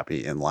be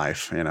happy in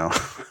life,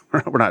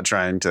 we're not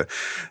trying to,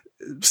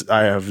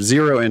 I have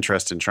zero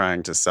interest in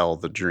trying to sell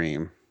the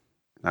dream.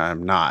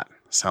 I'm not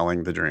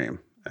selling the dream,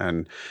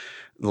 and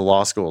the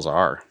law schools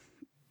are.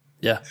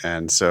 Yeah.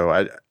 And so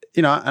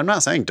I'm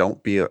not saying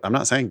don't be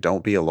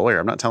a lawyer.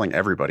 I'm not telling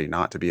everybody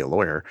not to be a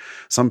lawyer.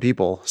 Some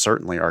people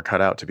certainly are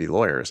cut out to be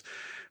lawyers,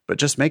 but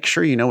just make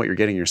sure you know what you're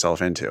getting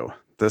yourself into.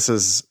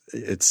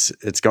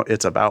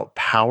 It's about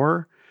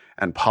power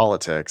and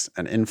politics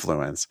and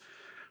influence,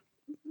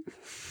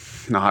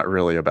 not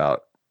really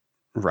about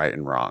right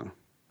and wrong.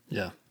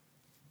 Yeah.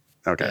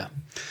 Okay. Yeah.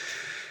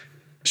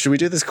 Should we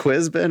do this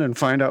quiz, Ben, and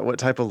find out what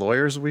type of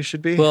lawyers we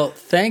should be? Well,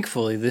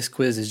 thankfully, this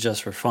quiz is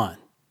just for fun.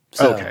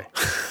 So, okay.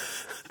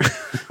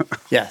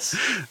 Yes.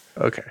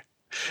 Okay.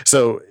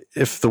 So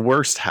if the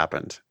worst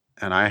happened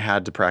and I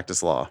had to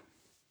practice law,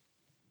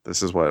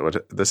 this is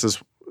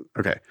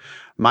okay.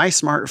 My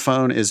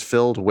smartphone is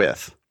filled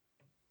with,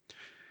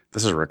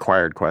 this is a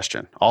required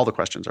question. All the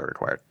questions are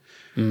required.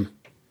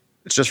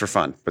 It's just for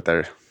fun, but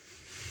they're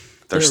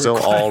still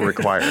required. All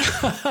required.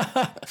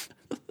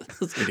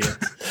 Those idiots.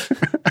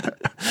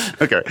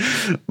 Okay.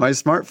 My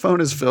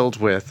smartphone is filled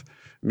with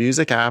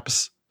music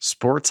apps,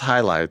 sports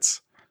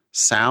highlights,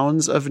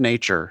 sounds of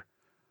nature,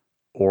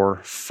 or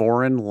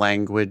foreign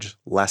language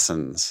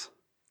lessons.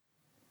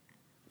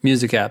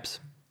 Music apps.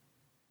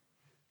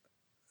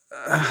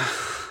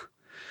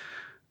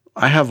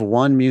 I have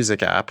one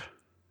music app,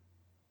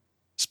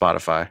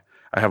 Spotify.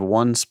 I have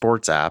one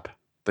sports app,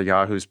 the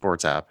Yahoo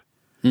Sports app.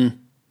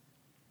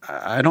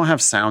 I don't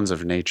have sounds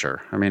of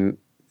nature. I mean,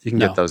 You can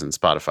No. get those in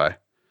Spotify.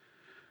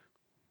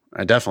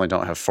 I definitely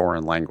don't have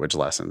foreign language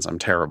lessons. I'm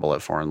terrible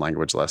at foreign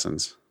language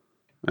lessons.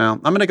 Well, I'm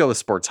going to go with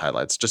sports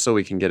highlights just so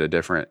we can get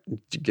different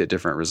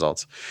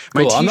results.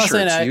 My Cool. I'm not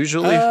saying t-shirts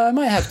usually. I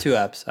might have two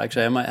apps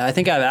actually. I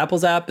think I have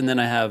Apple's app and then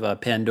I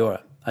have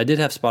Pandora. I did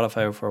have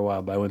Spotify for a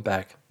while, but I went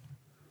back.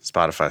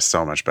 Spotify's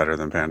so much better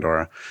than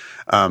Pandora.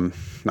 Not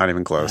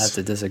even I close. have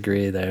to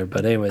disagree there,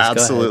 but anyways,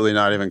 Absolutely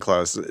not even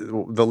close.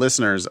 The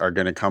listeners are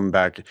going to come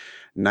back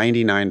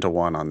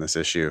 99-1 on this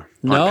issue.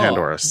 No,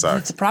 Pandora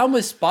sucks. The problem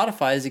with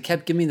Spotify is it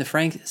kept giving me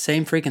the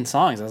same freaking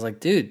songs. I was like,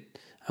 dude,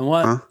 I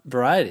want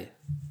variety.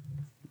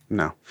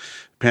 No,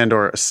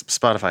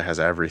 Spotify has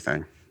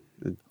everything.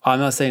 I'm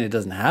not saying it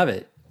doesn't have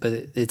it, but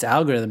its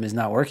algorithm is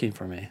not working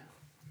for me.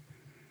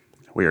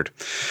 Weird.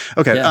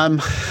 Okay. Yeah.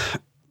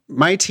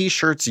 My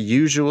t-shirts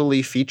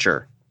usually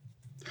feature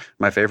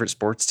my favorite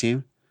sports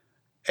team,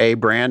 a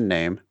brand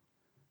name,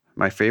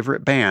 my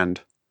favorite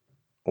band,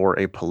 or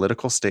a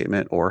political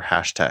statement or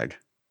hashtag.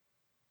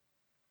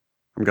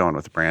 I'm going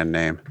with brand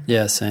name.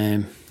 Yeah,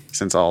 same.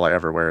 Since all I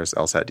ever wear is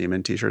LSAT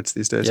Demon t-shirts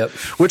these days. Yep.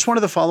 Which one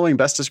of the following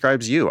best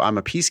describes you? I'm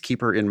a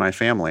peacekeeper in my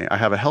family. I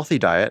have a healthy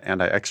diet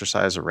and I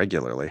exercise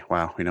regularly.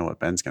 Wow, we know what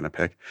Ben's going to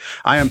pick.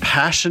 I am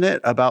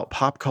passionate about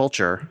pop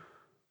culture,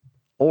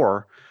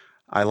 or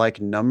I like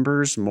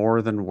numbers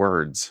more than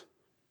words.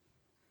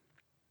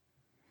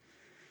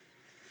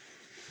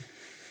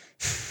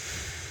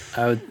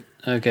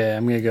 Okay,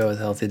 I'm going to go with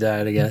healthy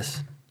diet, I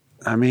guess.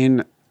 I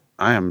mean,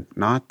 I am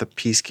not the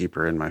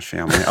peacekeeper in my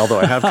family, although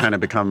I have kind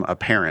of become a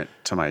parent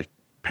to my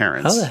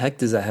parents. How the heck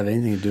does that have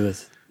anything to do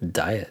with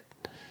diet?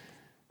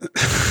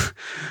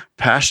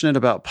 Passionate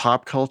about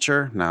pop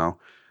culture? No.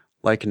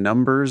 Like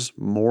numbers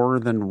more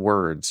than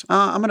words.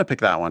 I'm going to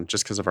pick that one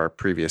just because of our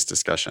previous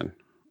discussion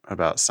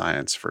about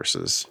science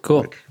versus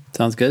Cool.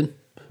 Sounds good.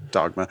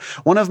 dogma.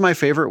 One of my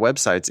favorite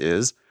websites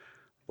is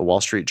the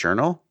Wall Street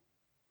Journal,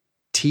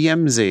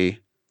 TMZ,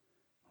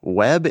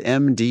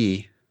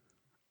 WebMD,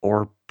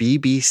 or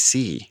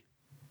BBC.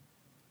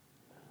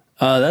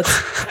 That's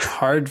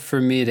hard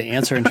for me to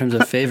answer in terms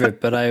of favorite,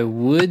 but I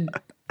would,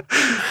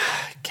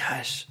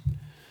 gosh,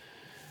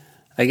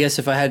 I guess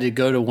if I had to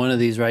go to one of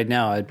these right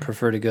now, I'd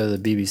prefer to go to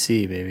the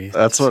BBC, maybe.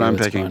 That's what See I'm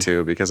what's picking fun.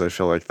 too, because I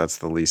feel like that's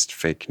the least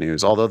fake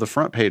news. Although the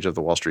front page of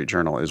the Wall Street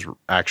Journal is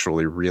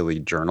actually really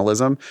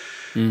journalism.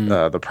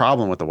 The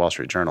problem with the Wall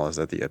Street Journal is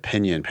that the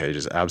opinion page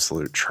is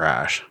absolute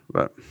trash.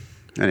 But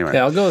anyway.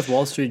 Yeah, I'll go with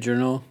Wall Street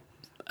Journal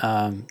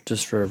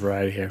just for a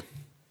variety here.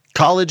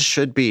 College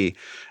should be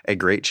a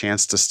great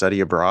chance to study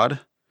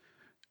abroad,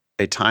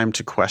 a time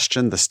to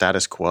question the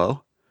status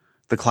quo,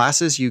 the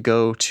classes you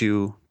go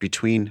to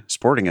between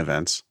sporting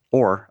events,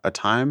 or a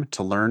time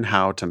to learn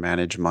how to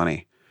manage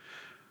money.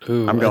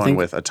 Ooh, I'm going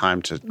with a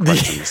time to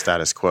question the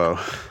status quo.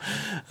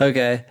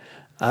 Okay.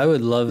 I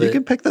would love You it.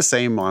 can pick the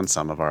same on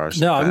some of ours.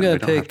 No, I'm Ben. going We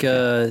to don't have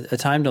pick a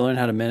time to learn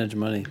how to manage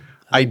money.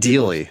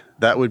 Ideally,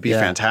 that would be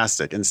Yeah.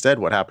 fantastic. Instead,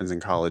 what happens in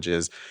college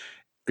is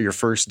your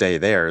first day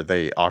there,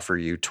 they offer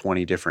you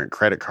 20 different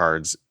credit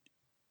cards,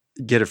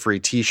 get a free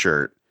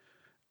t-shirt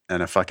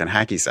and a fucking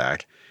hacky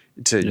sack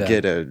to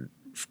get a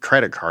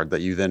credit card that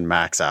you then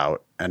max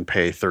out and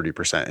pay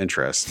 30%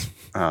 interest,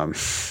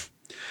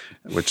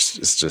 which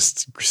is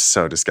just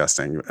so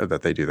disgusting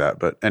that they do that.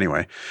 But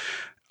anyway,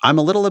 I'm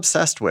a little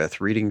obsessed with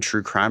reading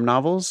true crime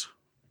novels,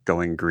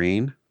 going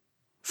green,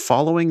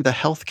 following the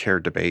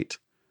healthcare debate,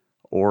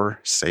 or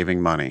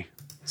saving money.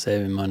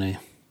 Saving money.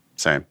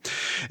 Same.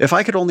 If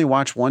I could only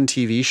watch one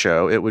TV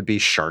show, it would be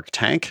Shark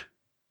Tank,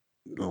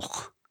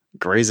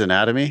 Grey's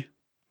Anatomy,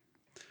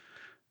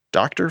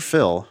 Dr.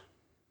 Phil,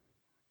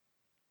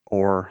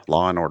 or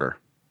Law and Order.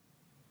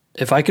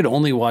 If I could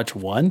only watch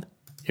one,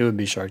 it would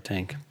be Shark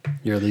Tank.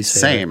 Your least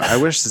favorite. Same. I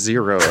wish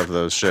zero of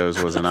those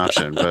shows was an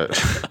option, but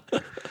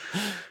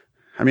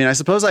I mean, I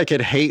suppose I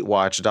could hate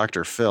watch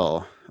Dr.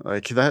 Phil.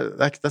 Like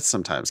that's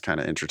sometimes kind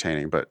of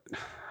entertaining, but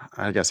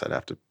I guess I'd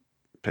have to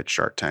pick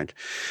Shark Tank.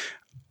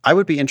 I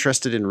would be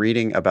interested in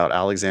reading about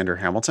Alexander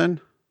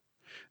Hamilton,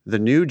 the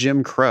new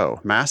Jim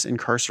Crow, mass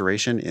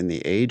incarceration in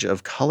the age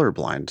of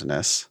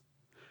colorblindness,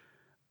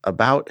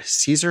 about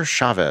Cesar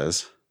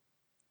Chavez,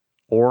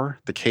 or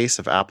the case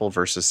of Apple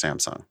versus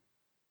Samsung.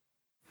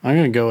 I'm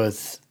going to go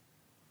with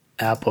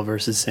Apple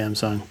versus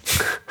Samsung.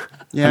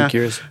 Yeah, I'm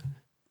curious.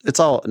 it's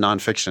all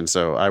nonfiction,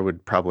 so I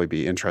would probably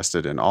be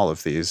interested in all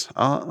of these.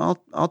 I'll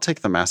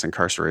take the mass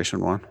incarceration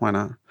one. Why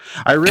not?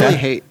 I really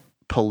hate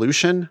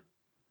pollution.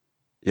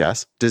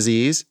 Yes.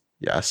 Disease.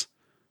 Yes.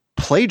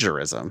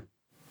 Plagiarism.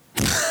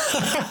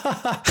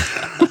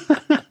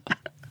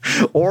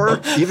 Or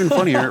even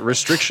funnier,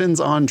 restrictions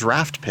on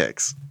draft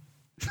picks.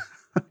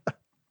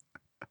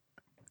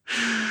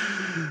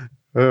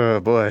 Oh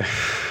boy.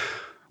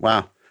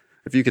 Wow.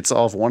 If you could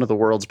solve one of the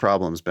world's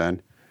problems,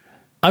 Ben.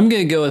 I'm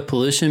going to go with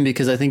pollution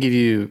because I think if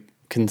you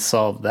can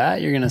solve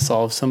that, you're going to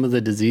solve some of the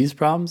disease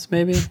problems,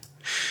 maybe.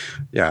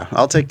 Yeah,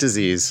 I'll take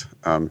disease.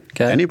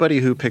 Anybody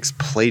who picks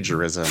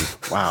plagiarism,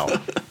 wow.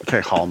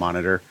 Okay, hall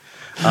monitor.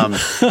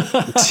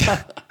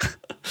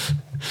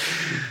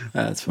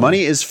 That's fun.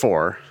 Money is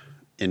for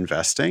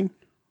investing,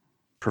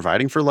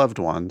 providing for loved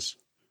ones,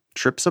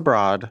 trips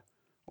abroad,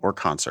 or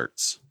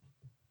concerts?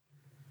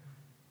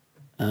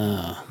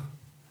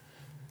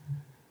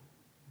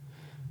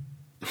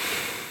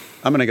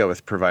 I'm going to go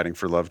with providing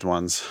for loved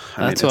ones.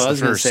 That's what I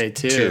was going to say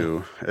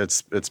too.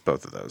 It's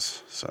both of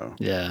those. So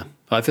yeah,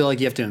 well, I feel like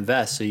you have to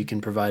invest so you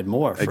can provide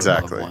more for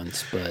loved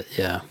ones. But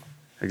yeah,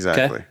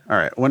 exactly. Okay. All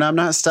right. When I'm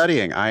not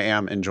studying, I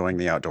am enjoying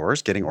the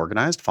outdoors, getting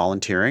organized,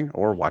 volunteering,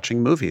 or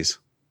watching movies.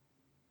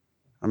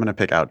 I'm going to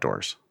pick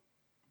outdoors.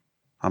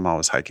 I'm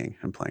always hiking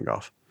and playing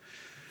golf.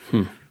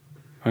 I'm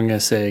going to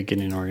say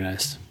getting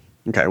organized.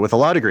 Okay. With a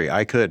law degree,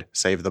 I could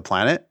save the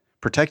planet,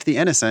 protect the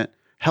innocent,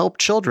 help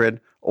children,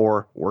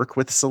 or work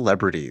with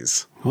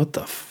celebrities. What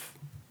the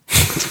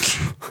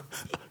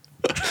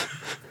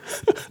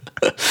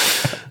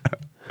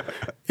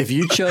If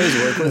you chose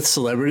work with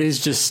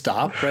celebrities, just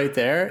stop right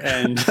there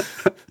and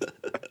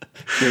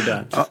you're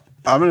done.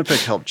 I'm going to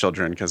pick help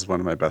children because one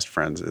of my best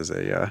friends is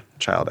a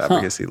child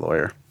advocacy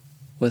lawyer.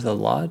 With a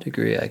law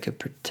degree, I could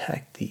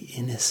protect the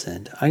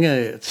innocent. I'm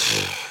gonna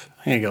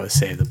go with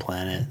save the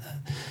planet.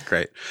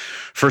 Great.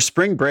 For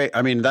spring break,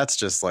 I mean, that's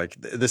just like,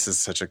 this is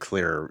such a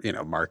clear,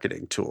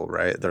 marketing tool,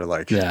 right? They're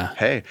like,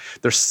 hey,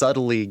 they're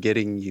subtly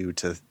getting you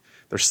to,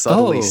 they're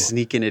subtly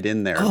sneaking it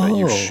in there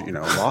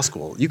that law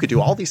school, you could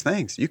do all these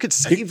things. You could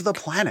save the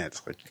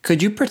planet.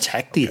 Could you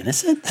protect the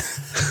innocent?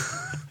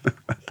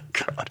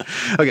 God.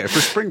 Okay.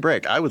 For spring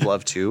break, I would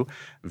love to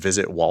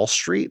visit Wall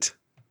Street.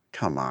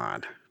 Come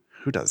on.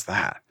 Who does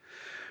that?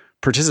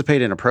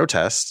 Participate in a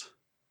protest,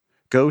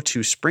 go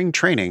to spring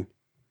training,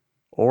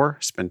 or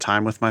spend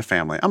time with my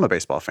family. I'm a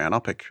baseball fan.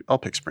 I'll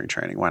pick spring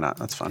training. Why not?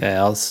 That's fun. Okay,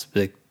 I'll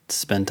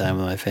spend time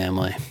with my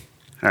family.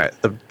 All right.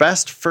 The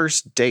best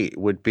first date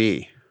would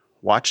be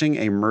watching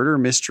a murder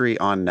mystery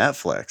on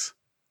Netflix.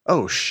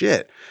 Oh,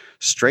 shit.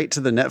 Straight to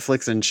the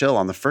Netflix and chill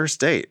on the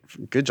first date.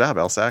 Good job,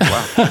 LSAC.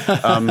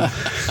 Wow.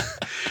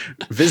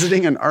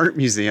 Visiting an art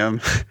museum,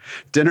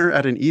 dinner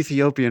at an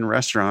Ethiopian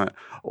restaurant,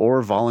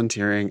 or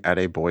volunteering at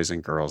a Boys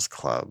and Girls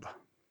Club.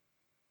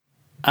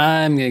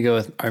 I'm going to go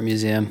with art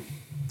museum.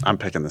 I'm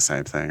picking the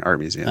same thing. Art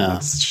museum. Oh.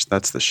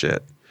 That's the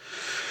shit.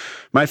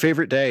 My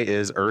favorite day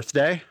is Earth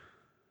Day.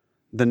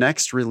 The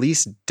next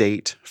release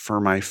date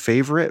for my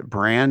favorite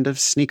brand of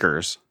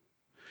sneakers,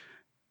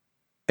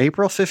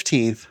 April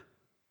 15th,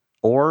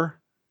 or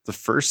the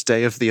first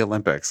day of the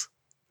Olympics.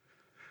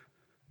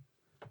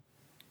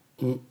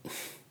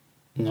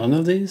 None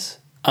of these?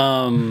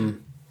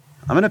 I'm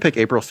going to pick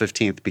April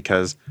 15th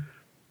because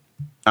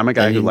I'm a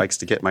guy who likes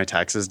to get my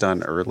taxes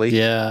done early.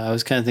 Yeah, I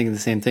was kind of thinking the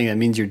same thing. That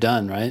means you're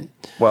done, right?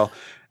 Well,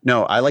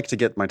 no, I like to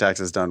get my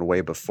taxes done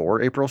way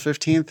before April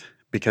 15th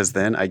because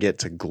then I get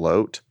to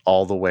gloat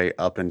all the way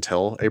up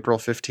until April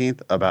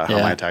 15th about how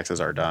my taxes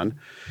are done.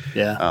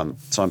 Yeah.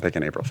 So I'm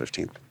picking April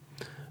 15th.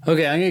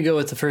 Okay, I'm going to go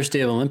with the first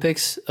day of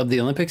the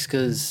Olympics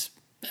because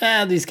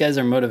these guys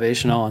are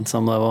motivational on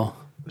some level.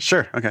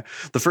 Sure. Okay.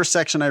 The first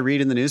section I read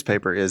in the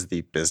newspaper is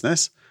the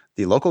business,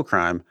 the local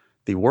crime,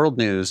 the world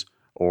news,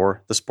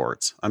 or the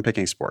sports. I'm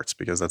picking sports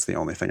because that's the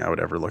only thing I would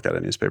ever look at a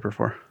newspaper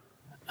for.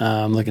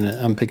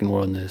 I'm picking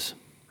world news.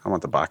 I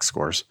want the box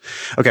scores.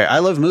 Okay. I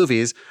love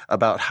movies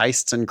about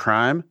heists and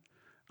crime.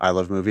 I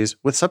love movies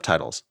with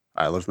subtitles.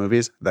 I love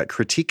movies that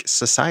critique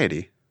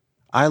society.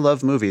 I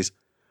love movies,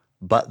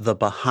 but the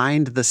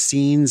behind the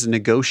scenes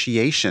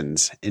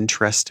negotiations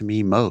interest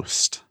me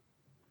most.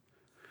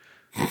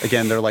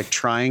 Again, they're like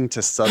trying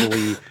to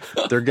subtly,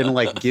 they're going to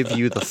like give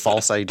you the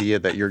false idea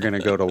that you're going to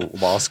go to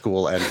law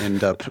school and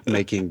end up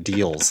making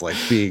deals, like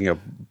being a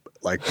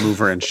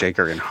mover and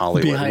shaker in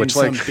Hollywood. Behind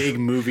some big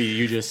movie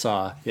you just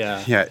saw.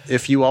 Yeah. Yeah.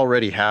 If you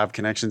already have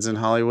connections in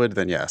Hollywood,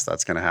 then yes,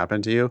 that's going to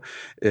happen to you.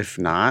 If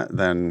not,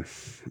 then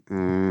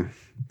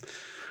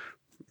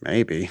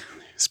maybe.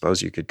 I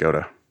suppose you could go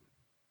to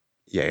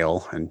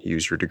Yale and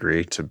use your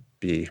degree to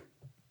be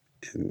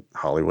in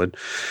Hollywood.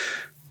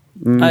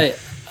 I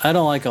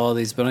don't like all of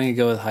these, but I'm going to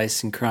go with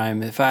heist and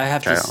crime. If I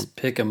have to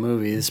pick a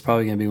movie, it's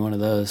probably going to be one of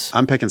those.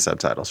 I'm picking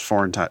subtitles.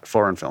 Foreign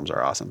films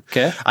are awesome.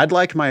 Okay. I'd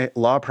like my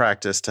law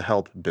practice to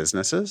help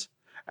businesses,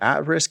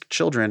 at-risk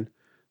children,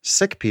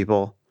 sick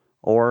people,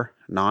 or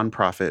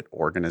nonprofit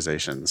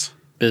organizations.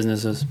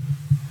 Businesses.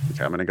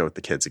 Okay, I'm going to go with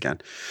the kids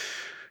again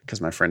because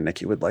my friend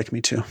Nikki would like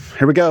me to.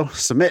 Here we go.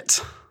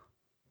 Submit.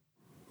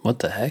 What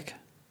the heck?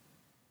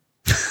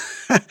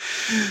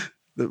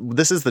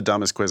 This is the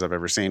dumbest quiz I've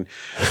ever seen.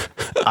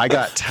 I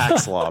got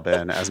tax law,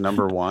 Ben, as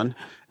number one.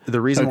 The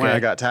reason why I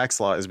got tax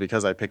law is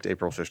because I picked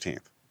April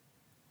 15th.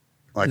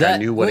 I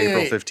knew what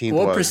April 15th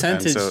was. What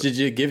percentage did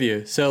it give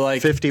you? So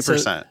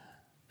 50%.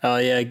 Oh,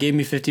 yeah. It gave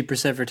me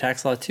 50% for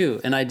tax law,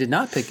 too. And I did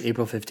not pick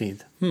April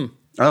 15th.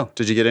 Oh,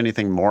 did you get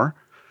anything more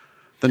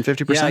than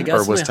 50%? Yeah, I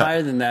got something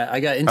higher than that.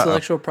 I got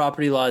intellectual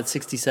property law at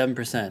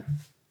 67%.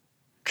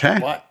 Okay.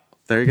 What?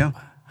 There you go.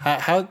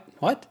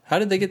 What? How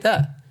did they get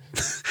that?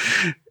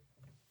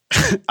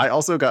 I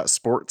also got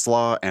sports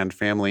law and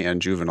family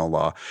and juvenile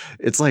law.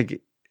 It's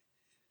like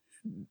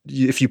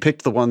if you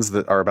picked the ones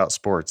that are about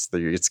sports,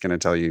 it's going to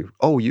tell you,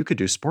 oh, you could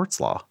do sports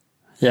law.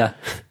 Yeah.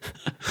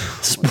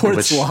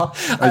 Sports Which- law.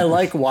 I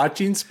like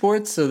watching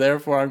sports, so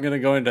therefore I'm going to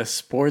go into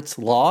sports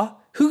law.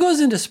 Who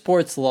goes into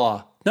sports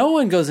law? No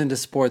one goes into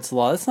sports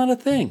law. That's not a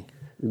thing.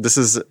 This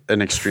is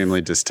an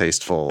extremely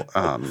distasteful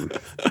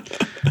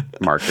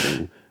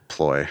marketing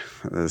ploy.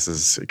 This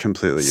is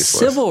completely useless.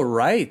 Civil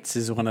rights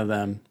is one of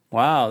them.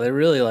 Wow, they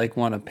really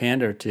want to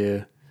pander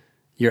to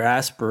your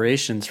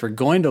aspirations for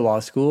going to law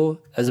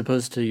school as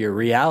opposed to your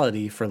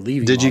reality for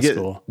leaving Did law you get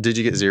school. Did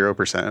you get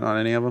 0% on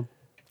any of them?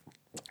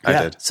 I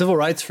Yeah, did. civil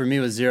rights for me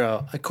was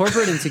 0. A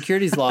corporate and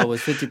securities law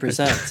was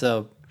 50%.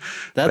 So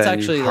that's Ben, you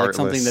actually something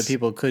heartless that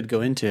people could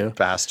go into.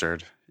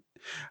 bastard.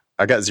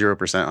 I got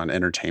 0% on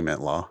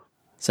entertainment law.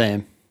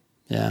 Same.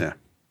 Yeah. Yeah.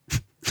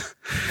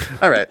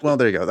 All right. Well,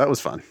 there you go. That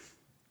was fun.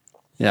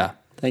 Yeah.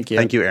 Thank you.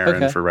 Thank you,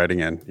 Aaron, Okay. for writing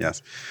in.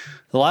 Yes.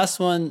 The last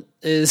one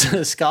is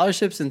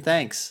scholarships and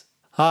thanks.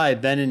 Hi,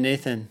 Ben and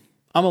Nathan.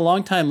 I'm a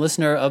longtime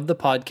listener of the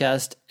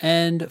podcast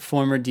and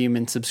former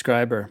Demon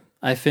subscriber.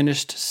 I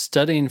finished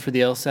studying for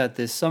the LSAT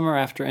this summer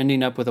after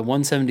ending up with a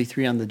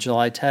 173 on the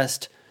July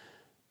test.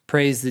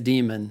 Praise the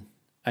Demon! !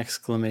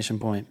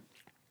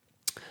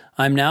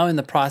 I'm now in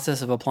the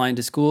process of applying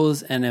to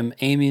schools and am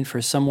aiming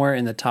for somewhere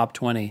in the top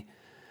 20.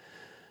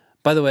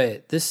 By the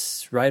way,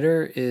 this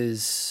writer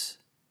is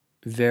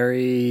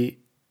very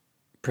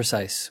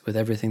precise with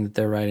everything that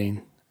they're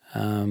writing.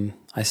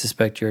 I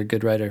suspect you're a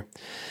good writer.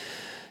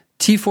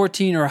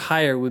 T14 or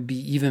higher would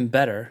be even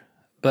better,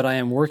 but I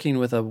am working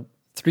with a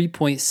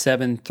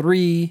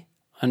 3.73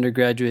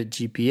 undergraduate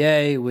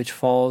GPA, which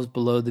falls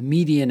below the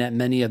median at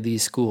many of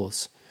these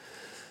schools.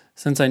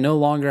 Since I no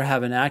longer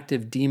have an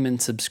active Demon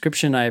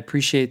subscription, I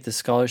appreciate the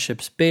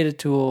scholarships beta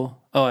tool.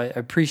 I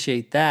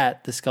appreciate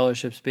that the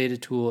scholarships beta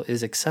tool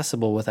is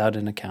accessible without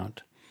an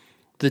account.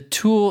 The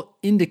tool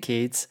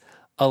indicates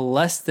a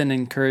less than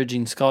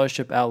encouraging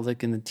scholarship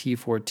outlook in the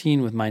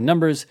T14 with my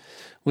numbers,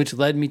 which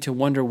led me to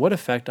wonder what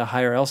effect a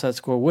higher LSAT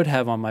score would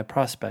have on my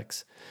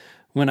prospects.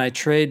 When I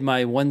trade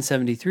my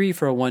 173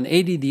 for a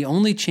 180, the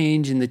only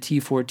change in the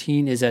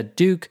T14 is at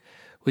Duke,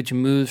 which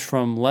moves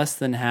from less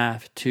than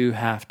half to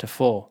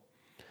full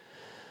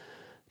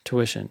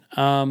tuition.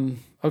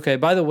 Okay,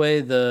 by the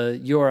way, the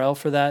URL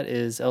for that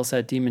is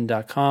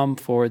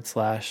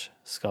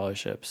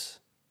lsatdemon.com/scholarships.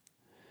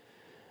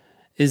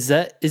 Is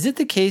it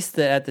the case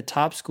that at the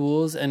top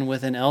schools and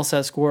with an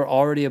LSAT score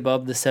already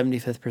above the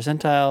 75th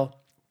percentile,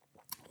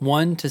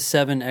 1 to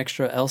 7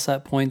 extra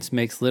LSAT points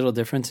makes little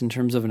difference in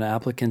terms of an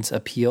applicant's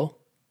appeal?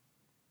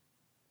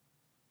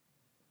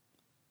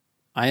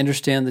 I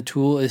understand the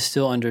tool is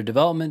still under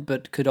development,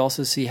 but could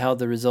also see how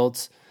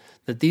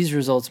these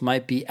results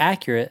might be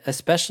accurate,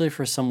 especially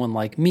for someone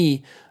like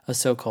me, a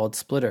so-called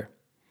splitter.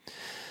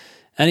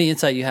 Any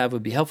insight you have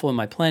would be helpful in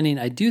my planning.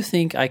 I do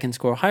think I can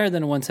score higher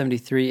than a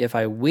 173 if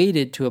I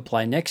waited to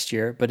apply next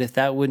year, but if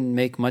that wouldn't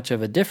make much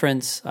of a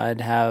difference,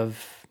 I'd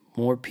have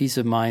more peace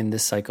of mind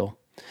this cycle.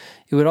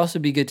 It would also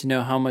be good to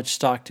know how much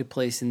stock to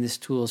place in this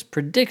tool's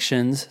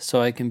predictions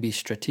so I can be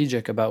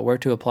strategic about where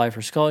to apply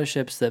for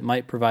scholarships that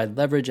might provide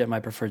leverage at my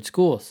preferred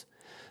schools.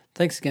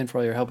 Thanks again for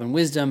all your help and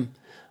wisdom.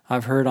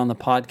 I've heard on the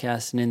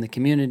podcast and in the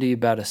community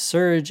about a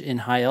surge in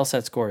high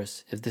LSAT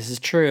scores. If this is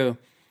true,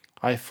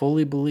 I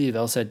fully believe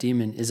LSAT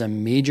Demon is a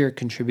major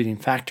contributing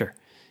factor.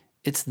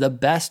 It's the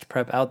best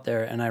prep out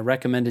there, and I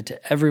recommend it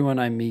to everyone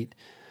I meet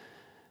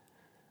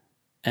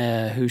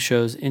who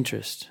shows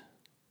interest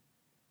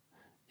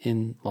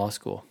in law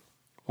school.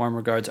 Warm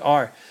regards,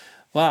 R.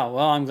 Wow,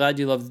 well, I'm glad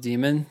you love the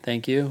Demon.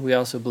 Thank you. We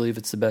also believe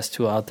it's the best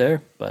tool out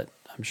there, but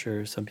I'm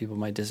sure some people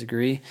might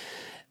disagree.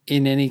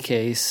 In any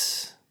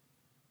case,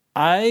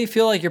 I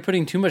feel like you're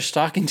putting too much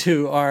stock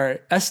into our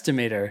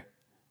estimator.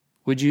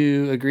 Would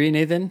you agree,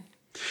 Nathan?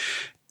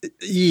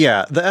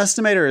 Yeah, the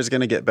estimator is going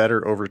to get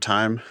better over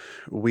time.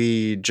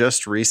 We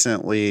just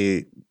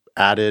recently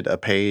added a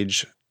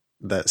page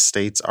that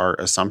states our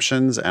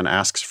assumptions and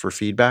asks for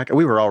feedback.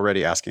 We were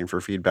already asking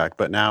for feedback,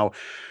 but now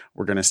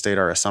we're going to state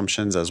our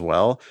assumptions as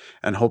well.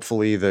 And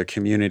hopefully the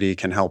community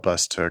can help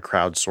us to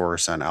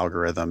crowdsource an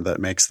algorithm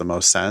that makes the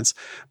most sense.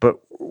 But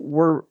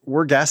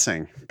we're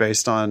guessing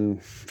based on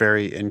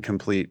very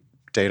incomplete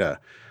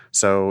data.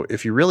 So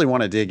if you really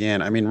want to dig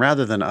in, I mean,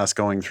 rather than us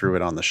going through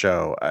it on the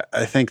show,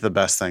 I think the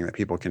best thing that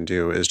people can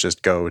do is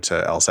just go to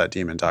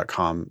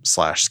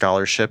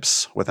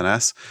lsatdemon.com/scholarships with an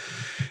S,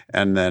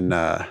 and then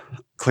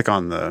click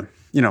on the,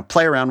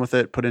 play around with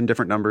it, put in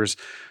different numbers,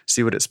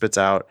 see what it spits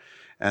out,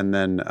 and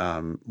then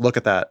look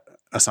at that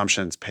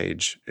assumptions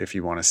page if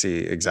you want to see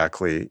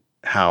exactly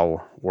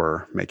how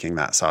we're making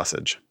that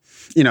sausage.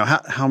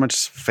 How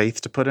much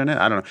faith to put in it.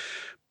 I don't know.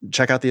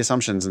 Check out the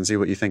assumptions and see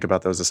what you think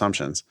about those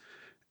assumptions.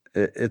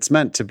 It's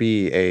meant to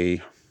be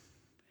a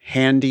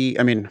handy,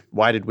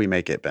 why did we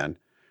make it, Ben?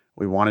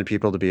 We wanted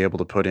people to be able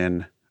to put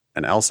in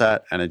an LSAT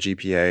and a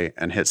GPA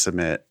and hit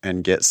submit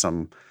and get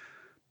some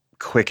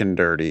quick and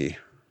dirty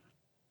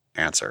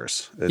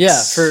answers.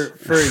 For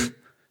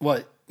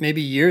what,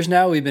 maybe years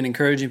now, we've been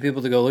encouraging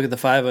people to go look at the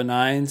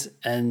 509s,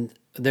 and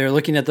they're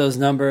looking at those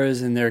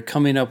numbers and they're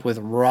coming up with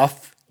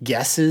rough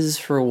guesses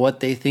for what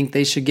they think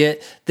they should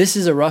get. This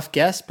is a rough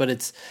guess, but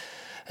it's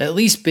at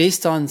least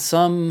based on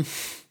some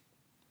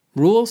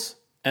rules.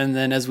 And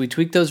then as we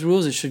tweak those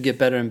rules, it should get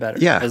better and better.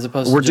 Yeah. As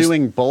opposed we're to just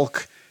doing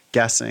bulk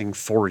guessing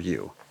for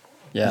you.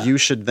 Yeah. You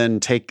should then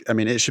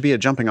it should be a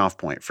jumping off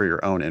point for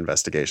your own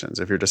investigations.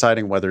 If you're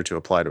deciding whether to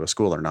apply to a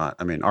school or not,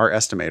 our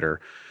estimator,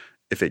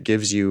 if it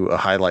gives you a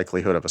high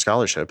likelihood of a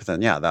scholarship,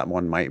 then yeah, that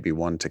one might be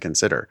one to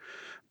consider.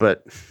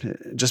 But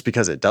just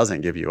because it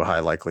doesn't give you a high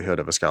likelihood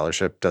of a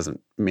scholarship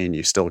doesn't mean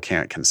you still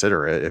can't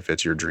consider it if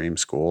it's your dream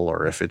school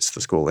or if it's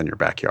the school in your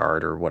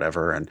backyard or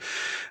whatever. And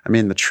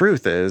the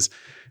truth is,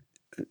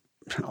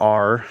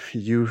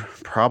 you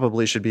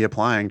probably should be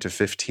applying to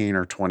 15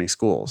 or 20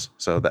 schools.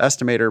 So the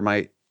estimator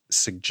might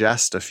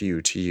suggest a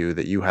few to you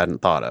that you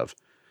hadn't thought of.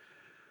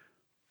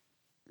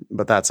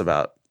 But that's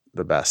about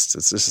the best.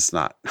 It's just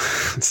not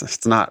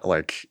it's not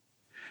like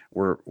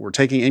we're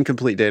taking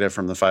incomplete data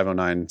from the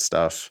 509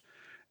 stuff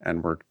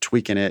and we're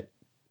tweaking it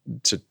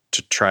to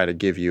try to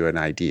give you an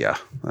idea.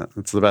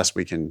 That's the best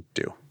we can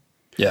do.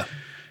 Yeah.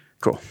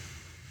 Cool.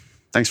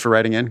 Thanks for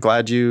writing in.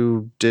 Glad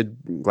you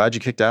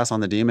kicked ass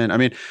on the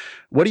demon.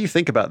 What do you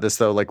think about this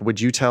though? Like,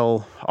 would you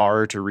tell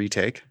R to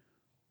retake?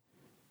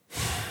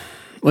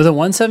 With a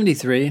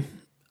 173,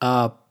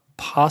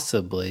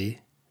 possibly,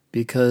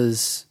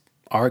 because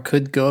R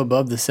could go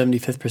above the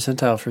 75th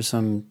percentile for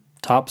some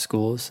top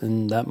schools,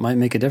 and that might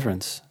make a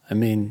difference.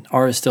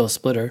 R is still a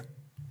splitter.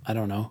 I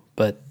don't know,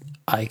 but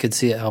I could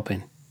see it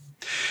helping.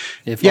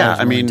 If R is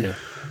willing to.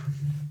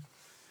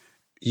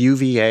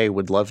 UVA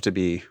would love to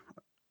be,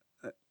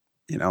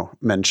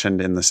 mentioned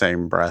in the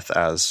same breath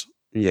as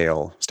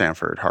Yale,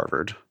 Stanford,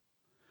 Harvard.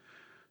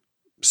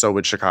 So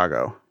would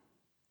Chicago.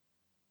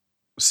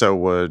 So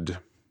would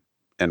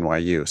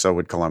NYU. So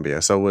would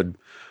Columbia. So would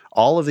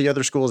all of the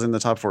other schools in the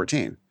top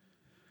 14.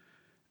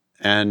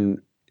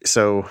 And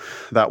so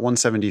that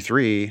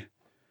 173,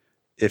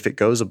 if it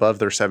goes above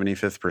their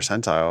 75th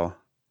percentile,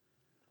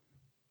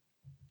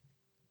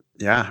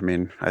 yeah,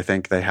 I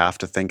think they have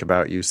to think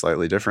about you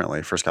slightly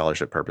differently for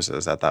scholarship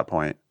purposes at that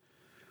point.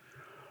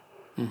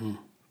 Mm-hmm.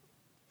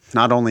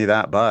 Not only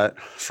that, but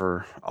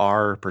for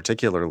R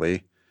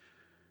particularly,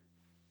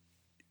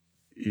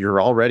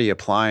 you're already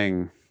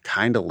applying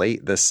kind of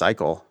late this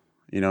cycle.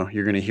 You're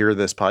going to hear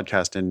this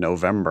podcast in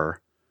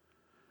November.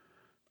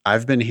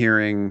 I've been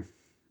hearing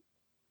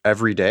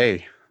every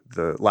day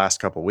the last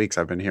couple of weeks,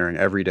 I've been hearing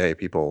every day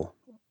people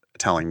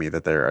telling me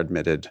that they're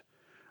admitted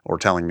or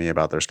telling me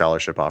about their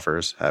scholarship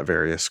offers at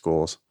various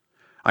schools.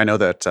 I know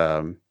that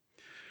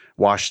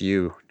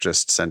WashU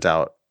just sent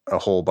out a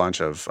whole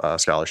bunch of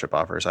scholarship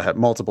offers. I had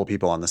multiple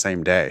people on the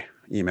same day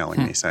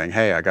emailing me saying,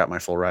 hey, I got my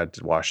full ride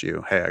to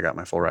WashU. Hey, I got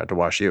my full ride to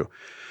WashU.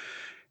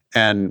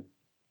 And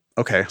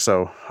okay,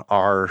 so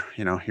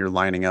you're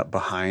lining up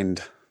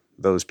behind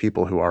those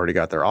people who already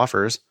got their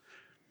offers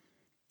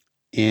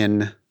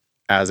in,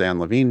 as Anne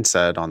Levine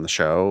said on the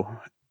show,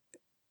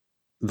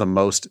 the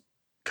most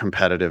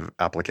competitive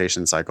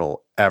application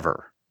cycle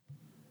ever.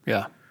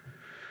 Yeah.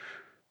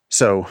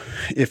 So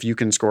if you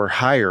can score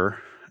higher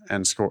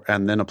and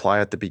then apply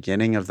at the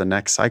beginning of the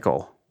next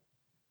cycle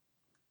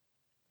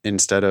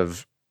instead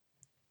of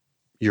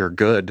your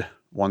good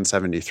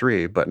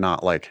 173, but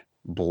not like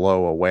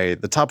blow away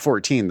the top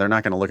 14, they're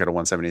not going to look at a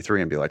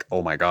 173 and be like,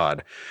 oh my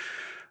God,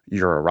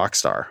 you're a rock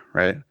star,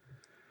 right?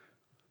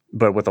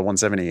 But with a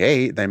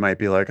 178, they might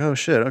be like, oh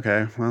shit,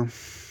 okay, well,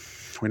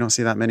 we don't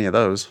see that many of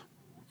those.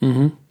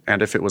 Mm-hmm.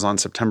 And if it was on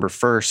September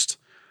 1st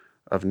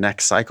of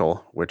next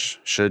cycle, which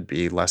should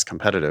be less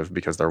competitive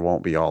because there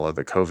won't be all of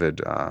the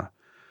COVID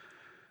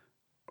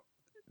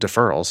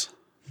deferrals.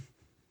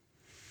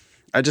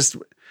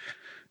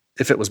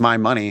 If it was my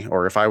money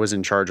or if I was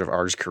in charge of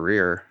R's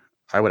career,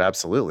 I would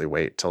absolutely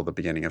wait till the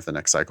beginning of the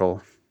next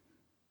cycle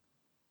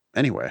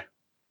anyway.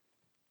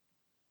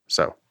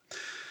 So,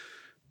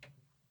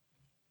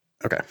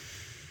 okay.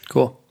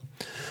 Cool.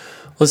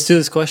 Let's do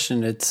this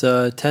question. It's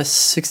test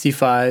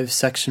 65,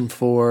 section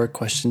 4,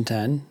 question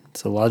 10.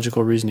 It's a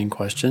logical reasoning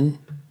question.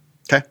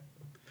 Okay.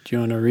 Do you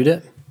want to read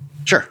it?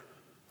 Sure.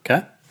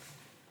 Okay.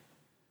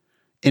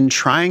 In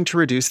trying to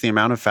reduce the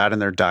amount of fat in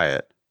their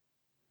diet,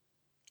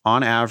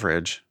 on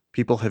average,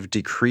 people have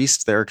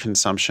decreased their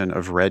consumption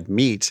of red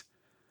meat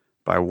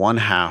by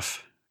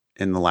 1/2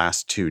 in the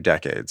last 2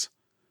 decades.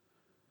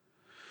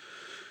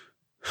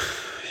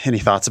 Any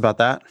thoughts about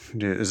that?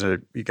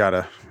 You're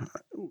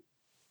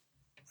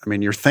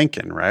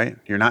thinking, right?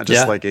 You're not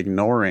just like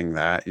ignoring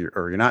that,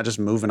 you're not just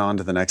moving on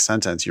to the next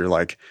sentence. You're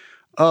like,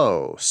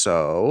 oh,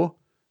 so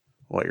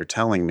what you're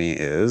telling me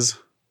is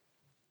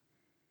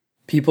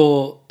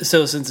people,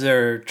 so since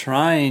they're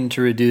trying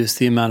to reduce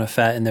the amount of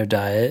fat in their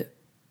diet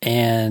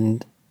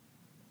and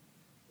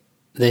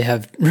they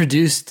have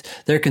reduced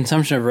their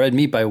consumption of red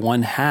meat by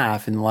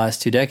 1/2 in the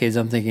last 2 decades,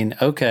 I'm thinking,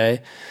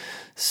 okay,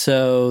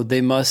 so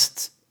they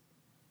must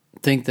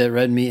think that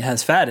red meat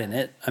has fat in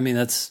it.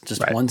 That's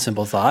just one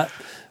simple thought.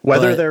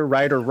 Whether they're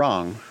right or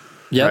wrong,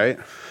 right?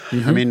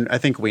 Mm-hmm. I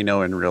think we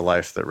know in real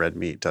life that red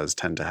meat does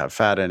tend to have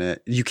fat in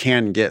it. You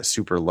can get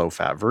super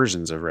low-fat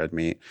versions of red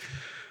meat.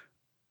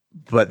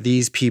 But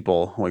these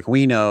people, like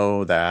we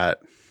know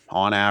that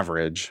on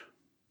average,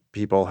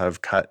 people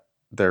have cut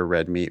their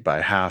red meat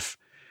by half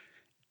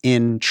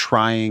in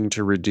trying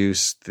to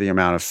reduce the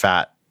amount of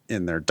fat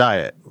in their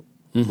diet,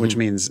 which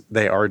means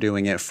they are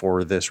doing it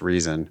for this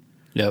reason.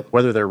 Yep.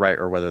 Whether they're right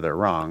or whether they're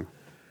wrong,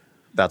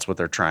 that's what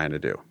they're trying to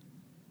do.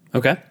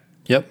 Okay.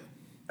 Yep.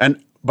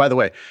 And by the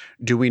way,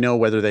 do we know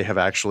whether they have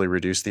actually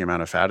reduced the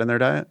amount of fat in their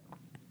diet?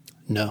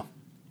 No.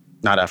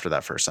 Not after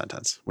that first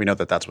sentence. We know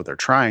that that's what they're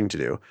trying to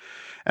do.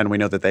 And we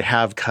know that they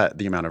have cut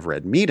the amount of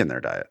red meat in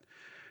their diet.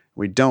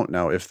 We don't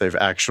know if they've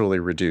actually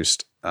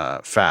reduced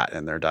fat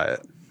in their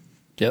diet.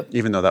 Yep.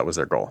 Even though that was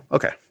their goal.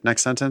 Okay,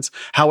 next sentence.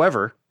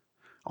 However,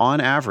 on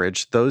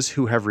average, those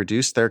who have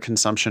reduced their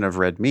consumption of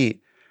red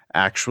meat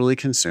actually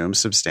consume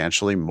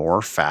substantially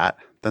more fat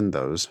than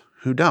those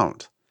who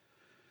don't.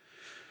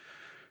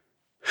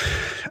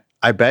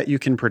 I bet you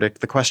can predict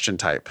the question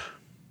type.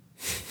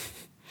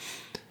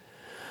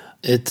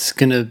 It's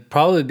going to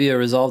probably be a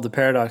resolve the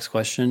paradox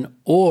question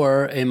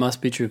or a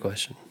must be true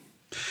question.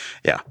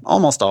 Yeah,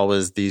 almost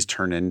always these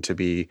turn out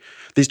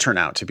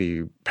to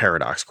be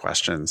paradox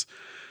questions.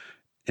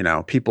 You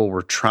know, people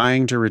were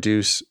trying to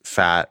reduce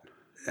fat,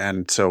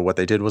 and so what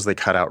they did was they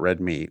cut out red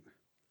meat.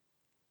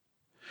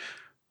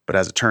 But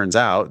as it turns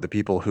out, the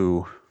people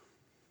who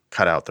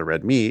cut out the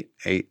red meat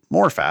ate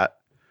more fat,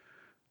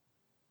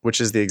 which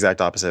is the exact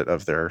opposite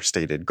of their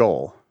stated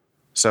goal.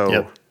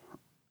 So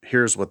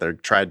here's what they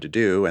tried to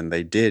do, and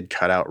they did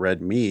cut out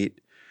red meat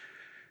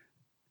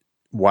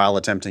while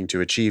attempting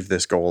to achieve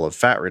this goal of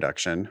fat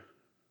reduction,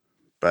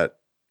 but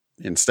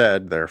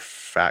instead their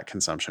fat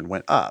consumption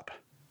went up.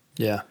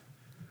 Yeah.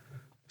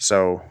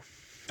 So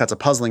that's a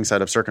puzzling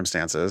set of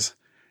circumstances.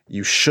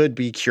 You should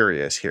be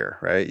curious here,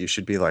 right? You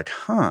should be like,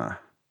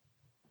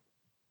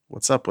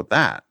 what's up with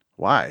that?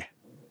 Why?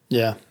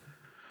 Yeah.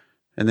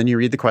 And then you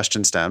read the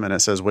question stem and it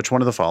says, which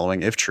one of the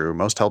following, if true,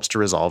 most helps to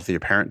resolve the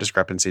apparent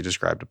discrepancy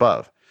described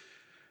above?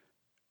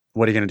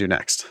 What are you going to do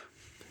next?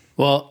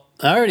 Well,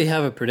 I already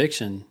have a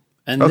prediction.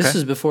 And this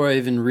is before I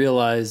even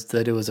realized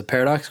that it was a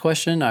paradox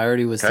question. I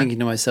already was thinking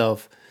to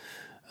myself,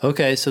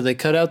 okay, so they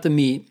cut out the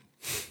meat.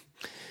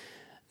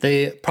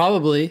 They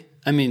probably,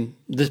 I mean,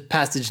 this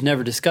passage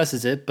never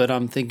discusses it, but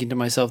I'm thinking to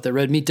myself that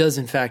red meat does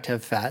in fact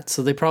have fat.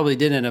 So they probably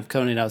did end up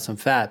cutting out some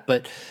fat.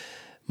 But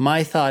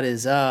my thought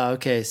is,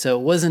 okay, so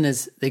it wasn't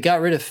as, they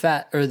got rid of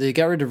fat, or they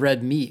got rid of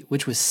red meat,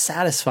 which was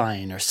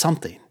satisfying or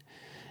something.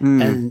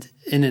 And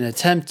in an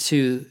attempt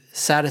to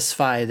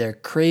satisfy their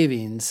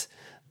cravings,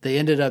 they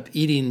ended up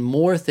eating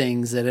more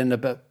things that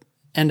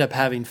end up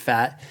having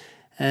fat.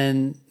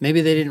 And maybe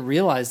they didn't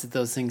realize that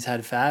those things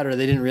had fat, or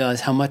they didn't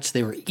realize how much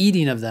they were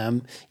eating of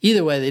them.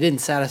 Either way, they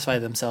didn't satisfy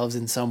themselves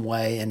in some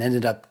way and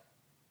ended up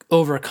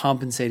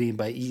overcompensating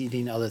by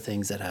eating other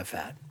things that have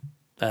fat.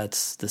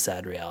 That's the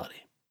sad reality.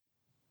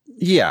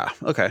 Yeah.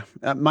 Okay.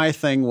 My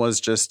thing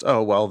was just,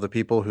 the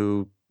people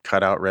who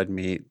cut out red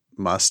meat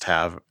must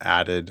have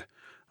added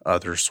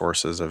other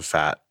sources of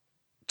fat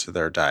to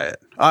their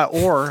diet.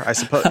 Or I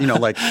suppose,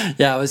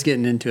 yeah, I was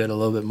getting into it a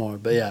little bit more,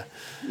 but yeah.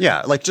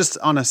 Yeah. Like just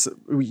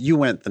you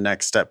went the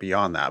next step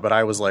beyond that, but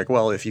I was like,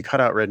 well, if you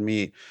cut out red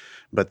meat,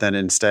 but then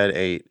instead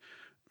ate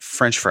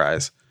French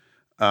fries,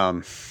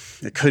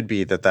 it could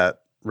be that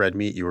red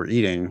meat you were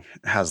eating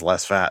has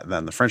less fat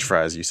than the French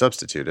fries you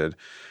substituted.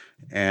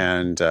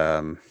 And,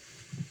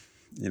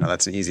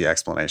 that's an easy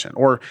explanation.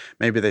 Or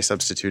maybe they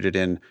substituted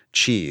in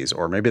cheese,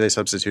 or maybe they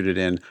substituted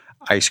in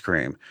ice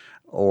cream,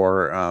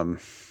 or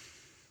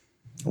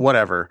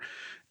whatever.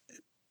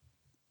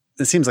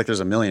 It seems like there's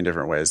a million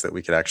different ways that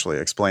we could actually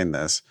explain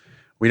this.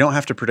 We don't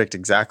have to predict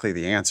exactly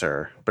the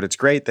answer, but it's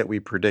great that we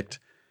predict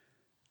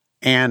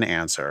an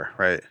answer,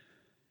 right?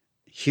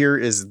 Here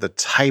is the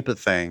type of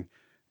thing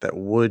that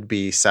would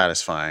be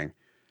satisfying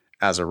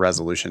as a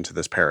resolution to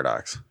this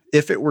paradox.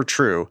 If it were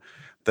true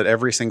that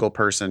every single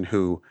person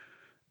who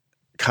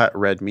cut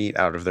red meat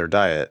out of their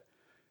diet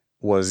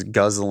was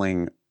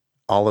guzzling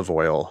olive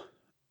oil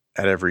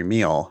at every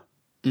meal,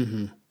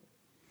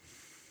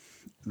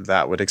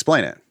 that would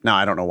explain it. Now,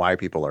 I don't know why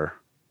people are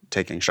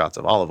taking shots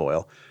of olive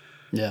oil.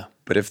 Yeah.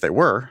 But if they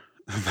were,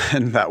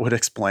 then that would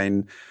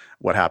explain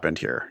what happened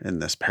here in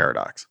this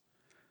paradox.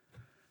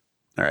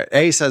 All right.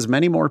 A says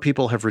many more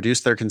people have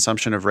reduced their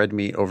consumption of red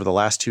meat over the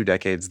last 2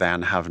 decades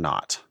than have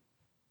not.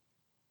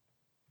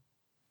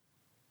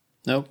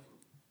 Nope.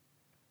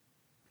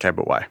 Okay,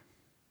 but why?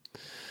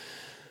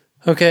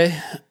 Okay.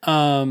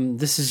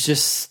 This is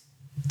just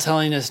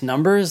telling us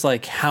numbers,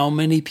 like how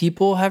many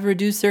people have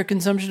reduced their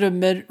consumption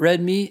of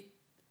red meat.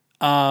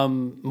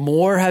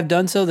 More have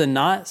done so than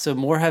not. So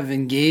more have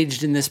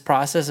engaged in this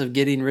process of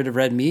getting rid of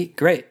red meat.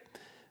 Great.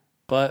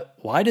 But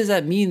why does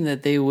that mean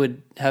that they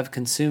would have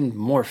consumed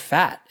more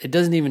fat? It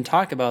doesn't even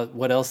talk about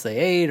what else they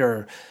ate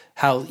or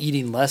how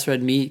eating less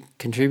red meat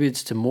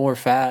contributes to more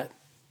fat.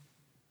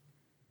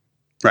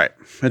 Right.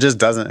 It just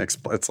doesn't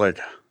it's like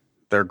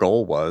their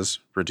goal was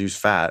reduce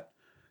fat.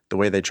 The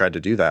way they tried to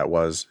do that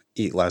was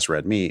eat less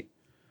red meat.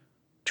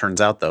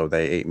 Turns out, though,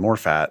 they ate more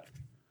fat.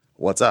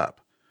 What's up?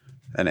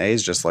 And A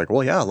is just like,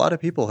 well, yeah, a lot of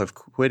people have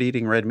quit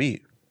eating red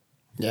meat.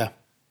 Yeah.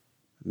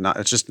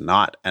 It's just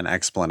not an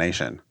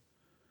explanation.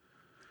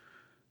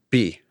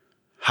 B,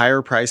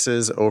 higher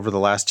prices over the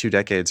last 2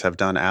 decades have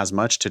done as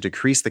much to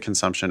decrease the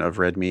consumption of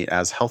red meat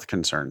as health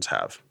concerns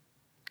have.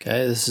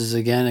 Okay, this is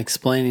again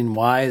explaining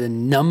why the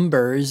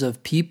numbers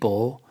of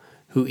people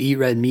who eat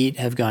red meat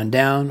have gone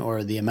down,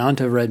 or the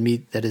amount of red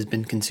meat that has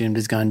been consumed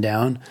has gone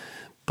down,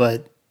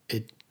 but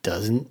it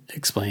doesn't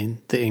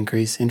explain the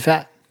increase in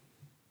fat.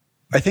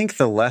 I think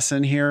the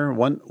lesson here,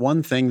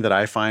 one thing that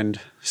I find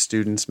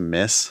students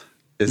miss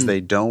is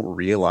they don't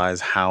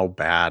realize how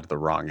bad the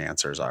wrong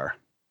answers are.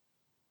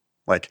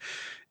 Like,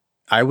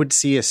 I would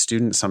see a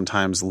student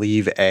sometimes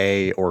leave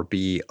A or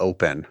B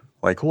open.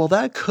 Like, well,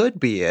 that could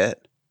be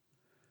it.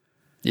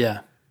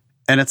 Yeah.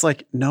 And it's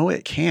like, no,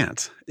 it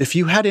can't. If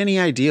you had any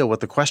idea what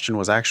the question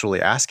was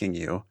actually asking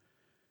you,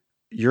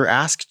 you're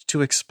asked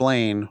to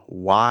explain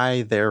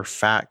why their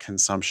fat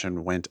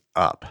consumption went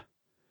up.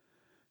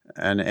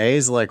 And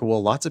A's like,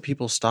 well, lots of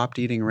people stopped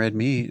eating red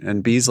meat.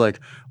 And B's like,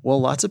 well,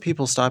 lots of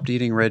people stopped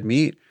eating red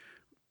meat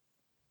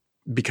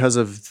because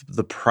of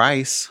the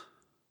price.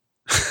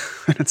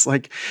 And it's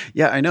like,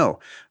 yeah, I know,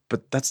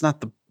 but that's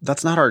not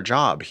our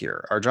job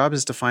here. Our job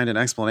is to find an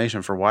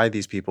explanation for why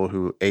these people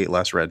who ate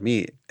less red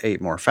meat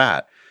ate more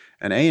fat.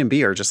 And A and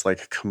B are just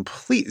like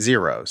complete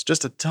zeros,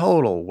 just a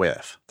total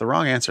whiff. The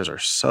wrong answers are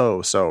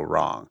so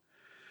wrong.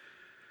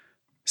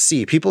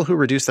 C, people who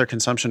reduce their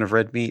consumption of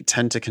red meat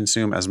tend to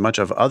consume as much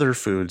of other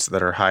foods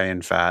that are high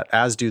in fat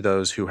as do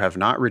those who have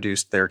not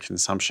reduced their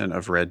consumption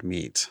of red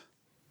meat.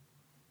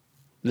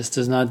 This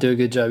does not do a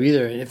good job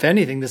either. If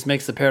anything, this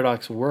makes the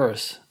paradox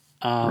worse.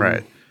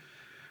 Right.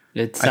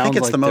 I think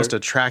it's like the most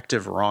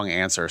attractive wrong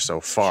answer so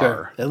far.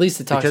 Sure. At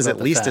least it talks because about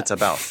at least fat. It's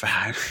about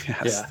fat.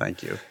 Yes, Yeah.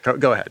 Thank you.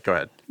 Go ahead.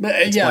 But,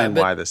 Explain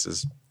why this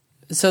is.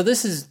 So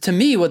this is, to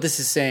me, what this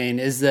is saying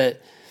is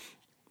that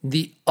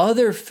the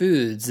other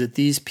foods that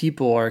these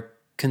people are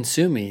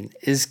consuming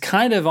is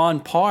kind of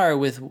on par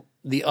with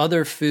the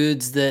other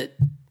foods that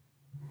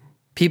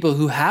people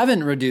who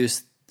haven't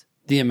reduced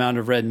the amount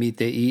of red meat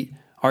they eat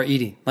are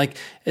eating. Like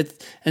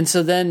it, and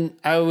so then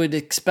I would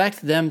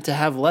expect them to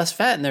have less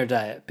fat in their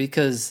diet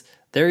because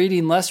they're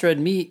eating less red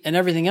meat and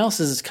everything else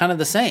is kind of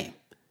the same.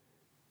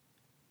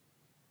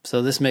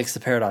 So this makes the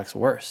paradox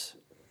worse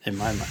in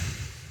my mind,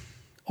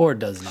 or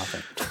does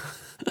nothing.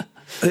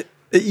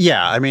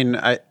 Yeah, I mean,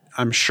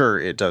 I'm sure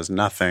it does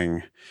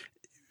nothing,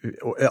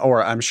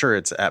 or I'm sure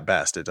it's at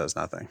best it does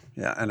nothing.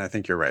 Yeah, and I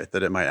think you're right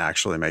that it might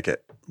actually make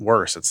it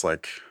worse. It's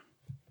like,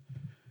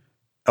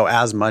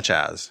 as much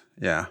as,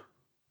 yeah.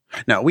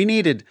 No,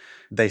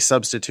 they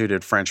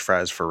substituted French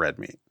fries for red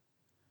meat.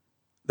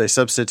 They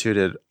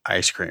substituted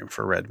ice cream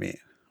for red meat.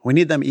 We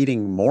need them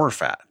eating more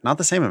fat, not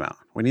the same amount.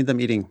 We need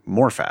them eating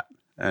more fat.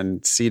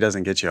 And C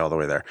doesn't get you all the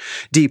way there.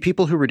 D,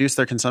 people who reduce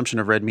their consumption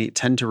of red meat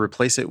tend to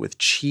replace it with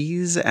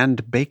cheese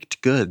and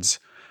baked goods,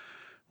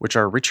 which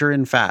are richer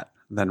in fat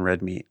than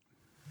red meat.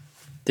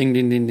 Ding,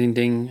 ding, ding, ding,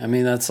 ding. I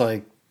mean, that's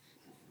what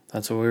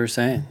we were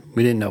saying.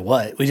 We didn't know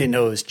what. We didn't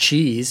know it was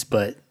cheese,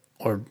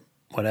 or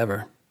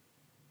whatever.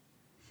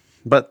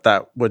 But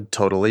that would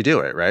totally do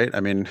it, right? I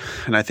mean,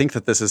 and I think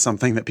that this is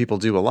something that people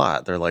do a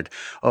lot. They're like,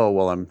 oh,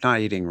 well, I'm not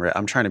eating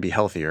I'm trying to be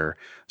healthier,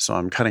 so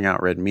I'm cutting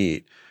out red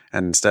meat.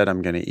 And instead,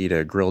 I'm going to eat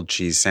a grilled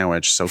cheese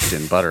sandwich soaked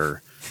in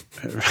butter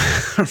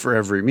for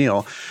every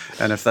meal.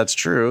 And if that's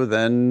true,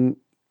 then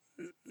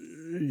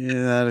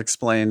that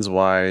explains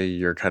why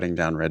you're cutting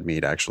down red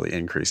meat actually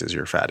increases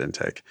your fat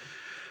intake.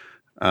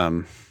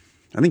 I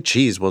think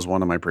cheese was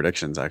one of my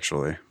predictions,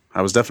 actually.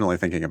 I was definitely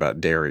thinking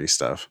about dairy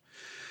stuff.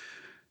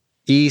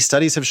 E,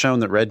 studies have shown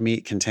that red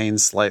meat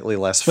contains slightly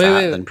less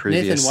fat than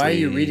previously. Nathan, why are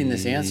you reading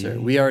this answer?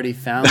 We already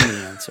found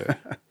the answer.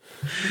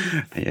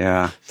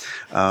 Yeah.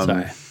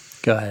 Sorry.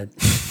 Go ahead.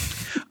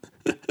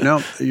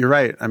 No, you're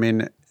right. I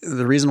mean,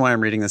 the reason why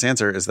I'm reading this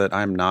answer is that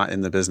I'm not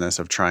in the business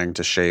of trying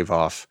to shave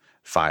off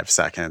 5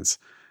 seconds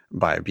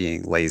by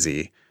being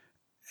lazy,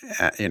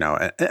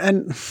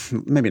 and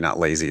maybe not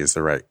lazy is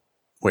the right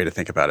way to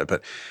think about it,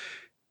 but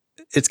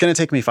it's going to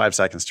take me 5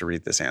 seconds to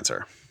read this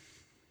answer.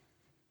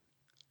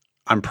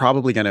 I'm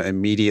probably going to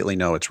immediately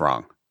know it's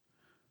wrong.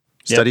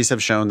 Yep. Studies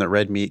have shown that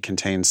red meat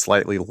contains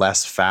slightly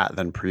less fat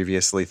than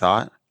previously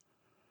thought.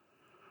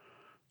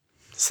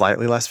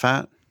 Slightly less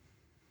fat.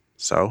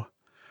 So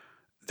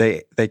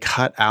they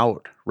cut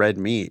out red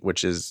meat,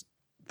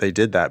 they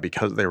did that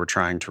because they were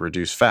trying to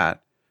reduce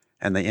fat,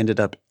 and they ended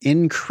up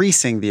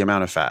increasing the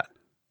amount of fat.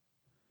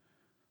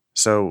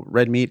 So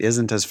red meat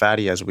isn't as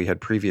fatty as we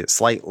had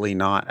slightly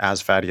not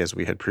as fatty as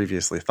we had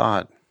previously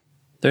thought.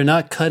 They're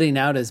not cutting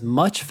out as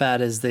much fat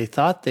as they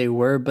thought they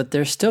were, but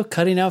they're still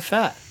cutting out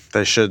fat.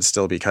 They should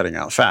still be cutting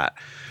out fat.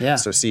 Yeah.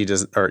 So E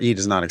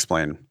does not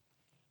explain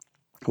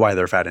why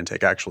their fat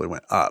intake actually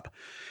went up.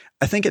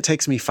 I think it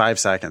takes me 5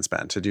 seconds,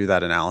 Ben, to do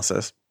that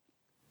analysis.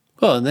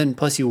 Well, and then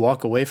plus you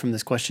walk away from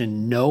this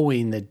question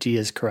knowing that D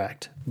is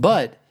correct.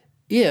 But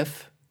I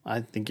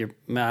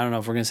don't know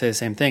if we're going to say the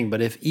same thing,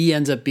 but if E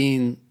ends up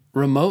being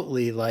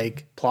remotely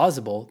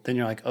plausible, then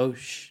you're like, oh,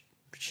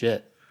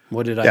 shit.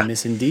 What did I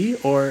miss in D,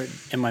 or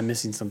am I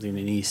missing something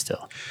in E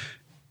still?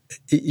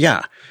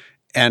 Yeah.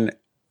 And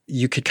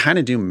you could kind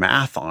of do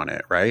math on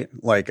it, right?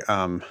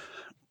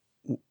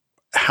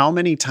 how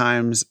many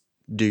times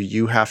do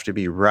you have to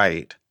be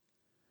right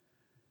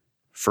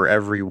for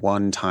every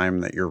one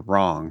time that you're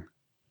wrong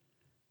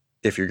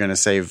if you're going to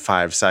save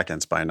 5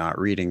 seconds by not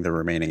reading the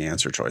remaining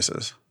answer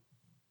choices?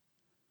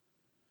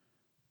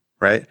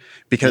 Right?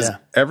 Because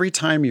every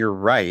time you're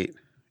right,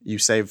 you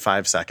save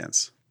 5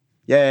 seconds.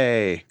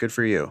 Yay, good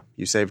for you.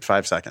 You saved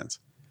 5 seconds.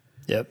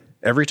 Yep.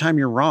 Every time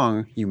you're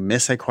wrong, you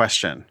miss a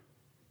question.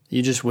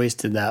 You just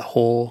wasted that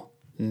whole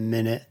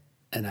minute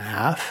and a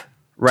half,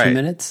 right. 2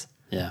 minutes.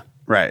 Yeah.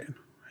 Right.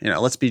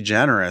 Let's be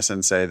generous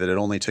and say that it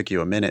only took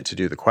you a minute to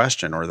do the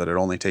question, or that it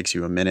only takes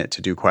you a minute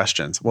to do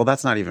questions. Well,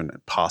 that's not even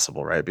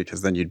possible, right?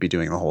 Because then you'd be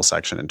doing the whole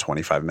section in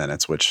 25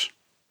 minutes, which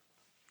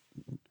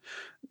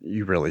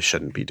you really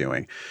shouldn't be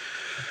doing.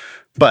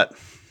 But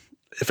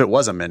if it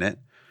was a minute,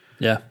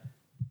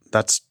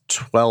 that's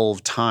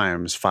 12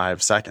 times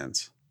 5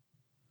 seconds.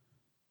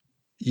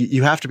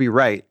 You have to be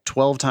right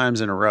 12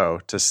 times in a row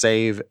to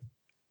save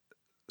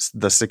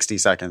the 60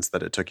 seconds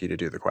that it took you to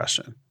do the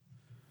question.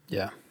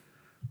 Yeah.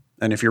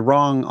 And if you're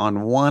wrong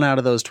on 1 out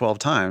of those 12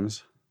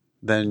 times,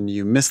 then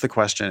you miss the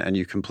question and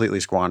you completely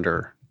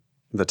squander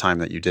the time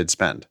that you did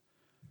spend.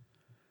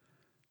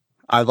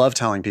 I love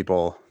telling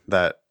people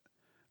that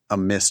a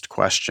missed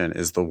question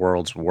is the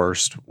world's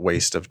worst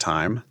waste of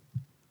time.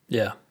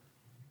 Yeah.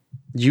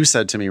 You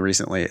said to me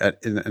recently,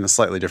 in a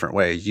slightly different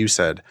way, you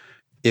said,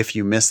 if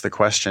you miss the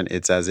question,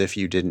 it's as if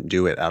you didn't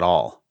do it at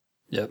all.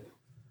 Yep.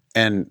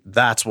 And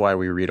that's why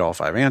we read all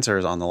 5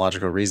 answers on the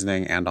logical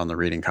reasoning and on the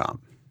reading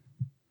comp.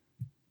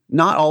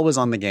 Not always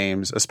on the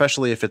games,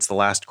 especially if it's the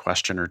last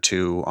question or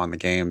 2 on the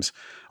games,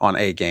 on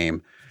a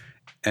game,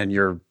 and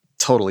you're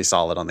totally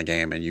solid on the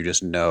game and you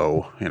just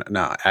know,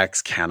 no,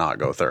 X cannot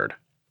go third.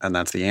 And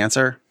that's the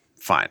answer.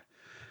 Fine.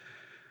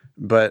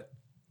 But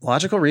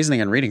logical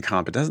reasoning and reading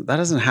comp, that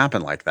doesn't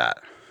happen like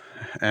that.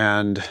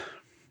 And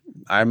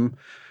I'm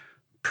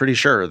pretty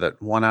sure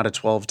that 1 out of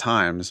 12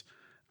 times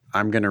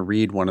I'm going to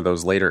read one of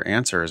those later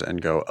answers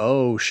and go,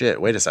 oh shit,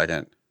 wait a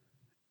second.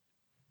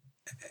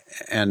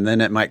 And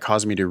then it might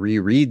cause me to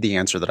reread the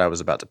answer that I was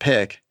about to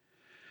pick.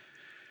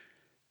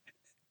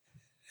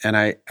 And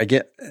I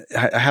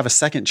have a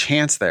second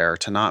chance there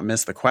to not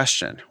miss the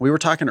question. We were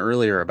talking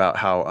earlier about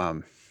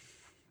how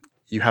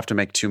you have to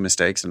make 2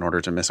 mistakes in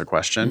order to miss a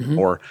question,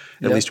 or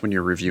at least when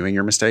you're reviewing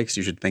your mistakes,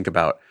 you should think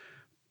about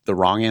the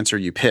wrong answer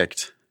you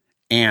picked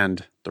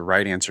and the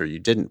right answer you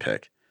didn't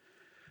pick.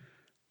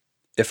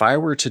 If I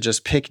were to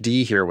just pick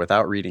D here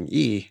without reading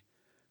E,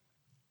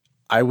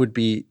 I would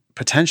be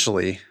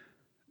potentially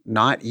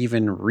not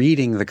even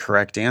reading the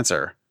correct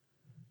answer,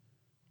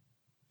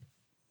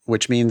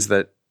 which means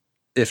that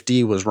if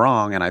D was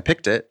wrong and I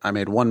picked it, I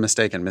made 1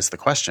 mistake and missed the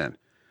question.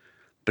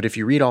 But if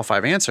you read all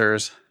 5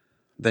 answers,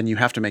 then you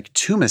have to make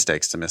 2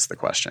 mistakes to miss the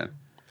question.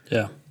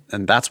 Yeah.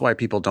 And that's why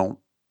people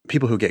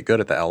who get good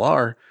at the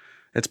LR,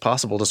 it's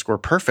possible to score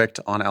perfect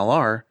on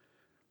LR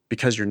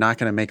because you're not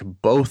going to make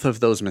both of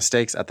those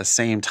mistakes at the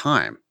same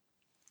time.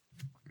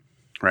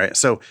 Right?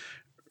 So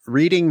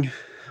reading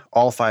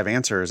all 5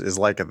 answers is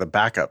like the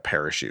backup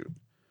parachute.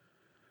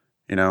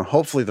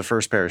 Hopefully the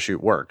first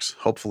parachute works.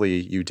 Hopefully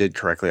you did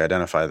correctly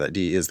identify that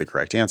D is the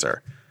correct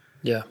answer.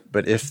 Yeah.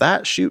 But if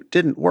that chute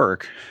didn't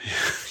work,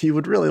 you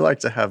would really like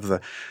to have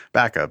the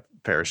backup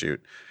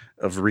parachute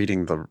of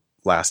reading the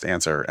last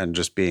answer and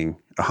just being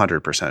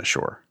 100%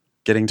 sure.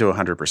 Getting to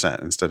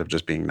 100% instead of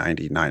just being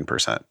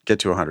 99%. Get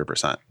to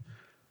 100%.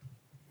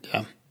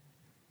 Yeah.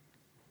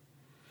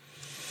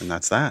 And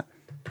that's that.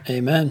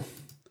 Amen.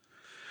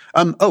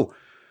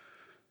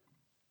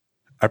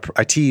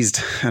 I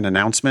teased an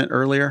announcement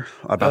earlier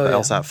about the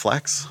LSAT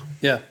Flex.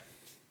 Yeah.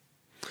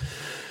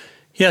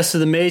 Yeah, so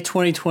the May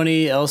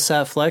 2020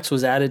 LSAT Flex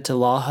was added to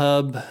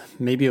LawHub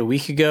maybe a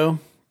week ago.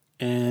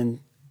 And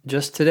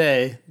just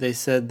today, they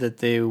said that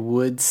they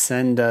would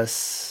send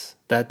us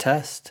that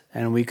test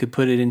and we could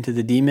put it into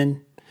the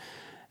daemon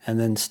and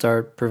then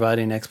start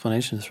providing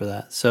explanations for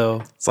that.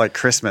 So it's like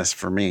Christmas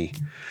for me.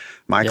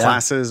 My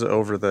classes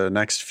over the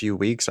next few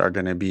weeks are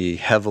going to be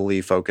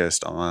heavily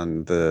focused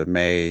on the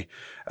May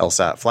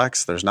LSAT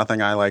Flex. There's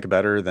nothing I like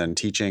better than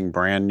teaching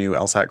brand new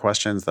LSAT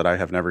questions that I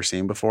have never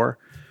seen before.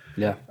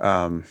 Yeah.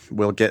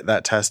 We'll get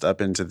that test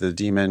up into the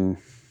daemon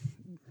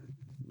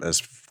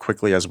as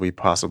quickly as we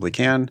possibly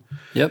can.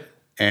 Yep.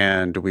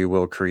 And we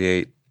will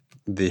create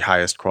the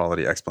highest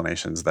quality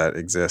explanations that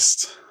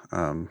exist,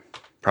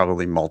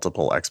 probably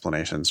multiple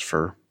explanations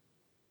for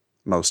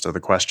most of the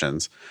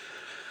questions.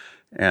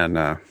 And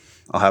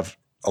I'll have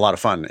a lot of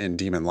fun in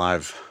Daemon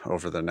Live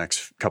over the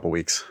next couple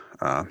weeks,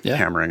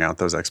 hammering out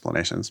those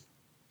explanations.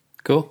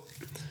 Cool.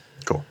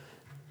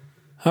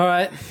 All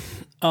right.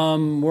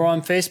 We're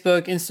on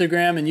Facebook,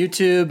 Instagram, and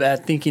YouTube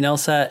at Thinking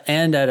LSAT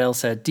and at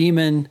LSAT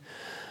Daemon.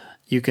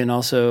 You can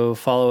also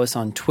follow us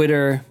on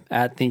Twitter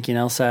at Thinking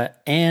LSAT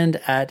and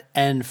at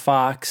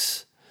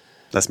NFox.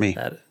 That's me.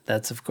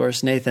 That's, of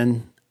course,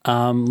 Nathan.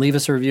 Leave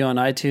us a review on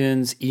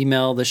iTunes.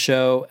 Email the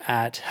show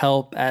at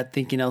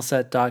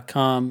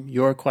help@thinkinglsat.com.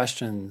 Your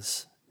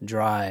questions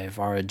drive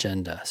our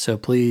agenda. So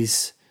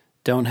please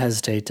don't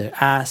hesitate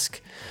to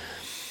ask.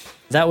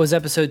 That was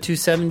episode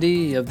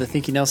 270 of the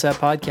Thinking LSAT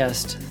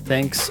podcast.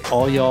 Thanks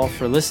all y'all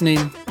for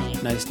listening.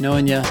 Nice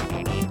knowing you.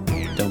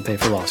 Don't pay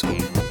for law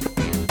school.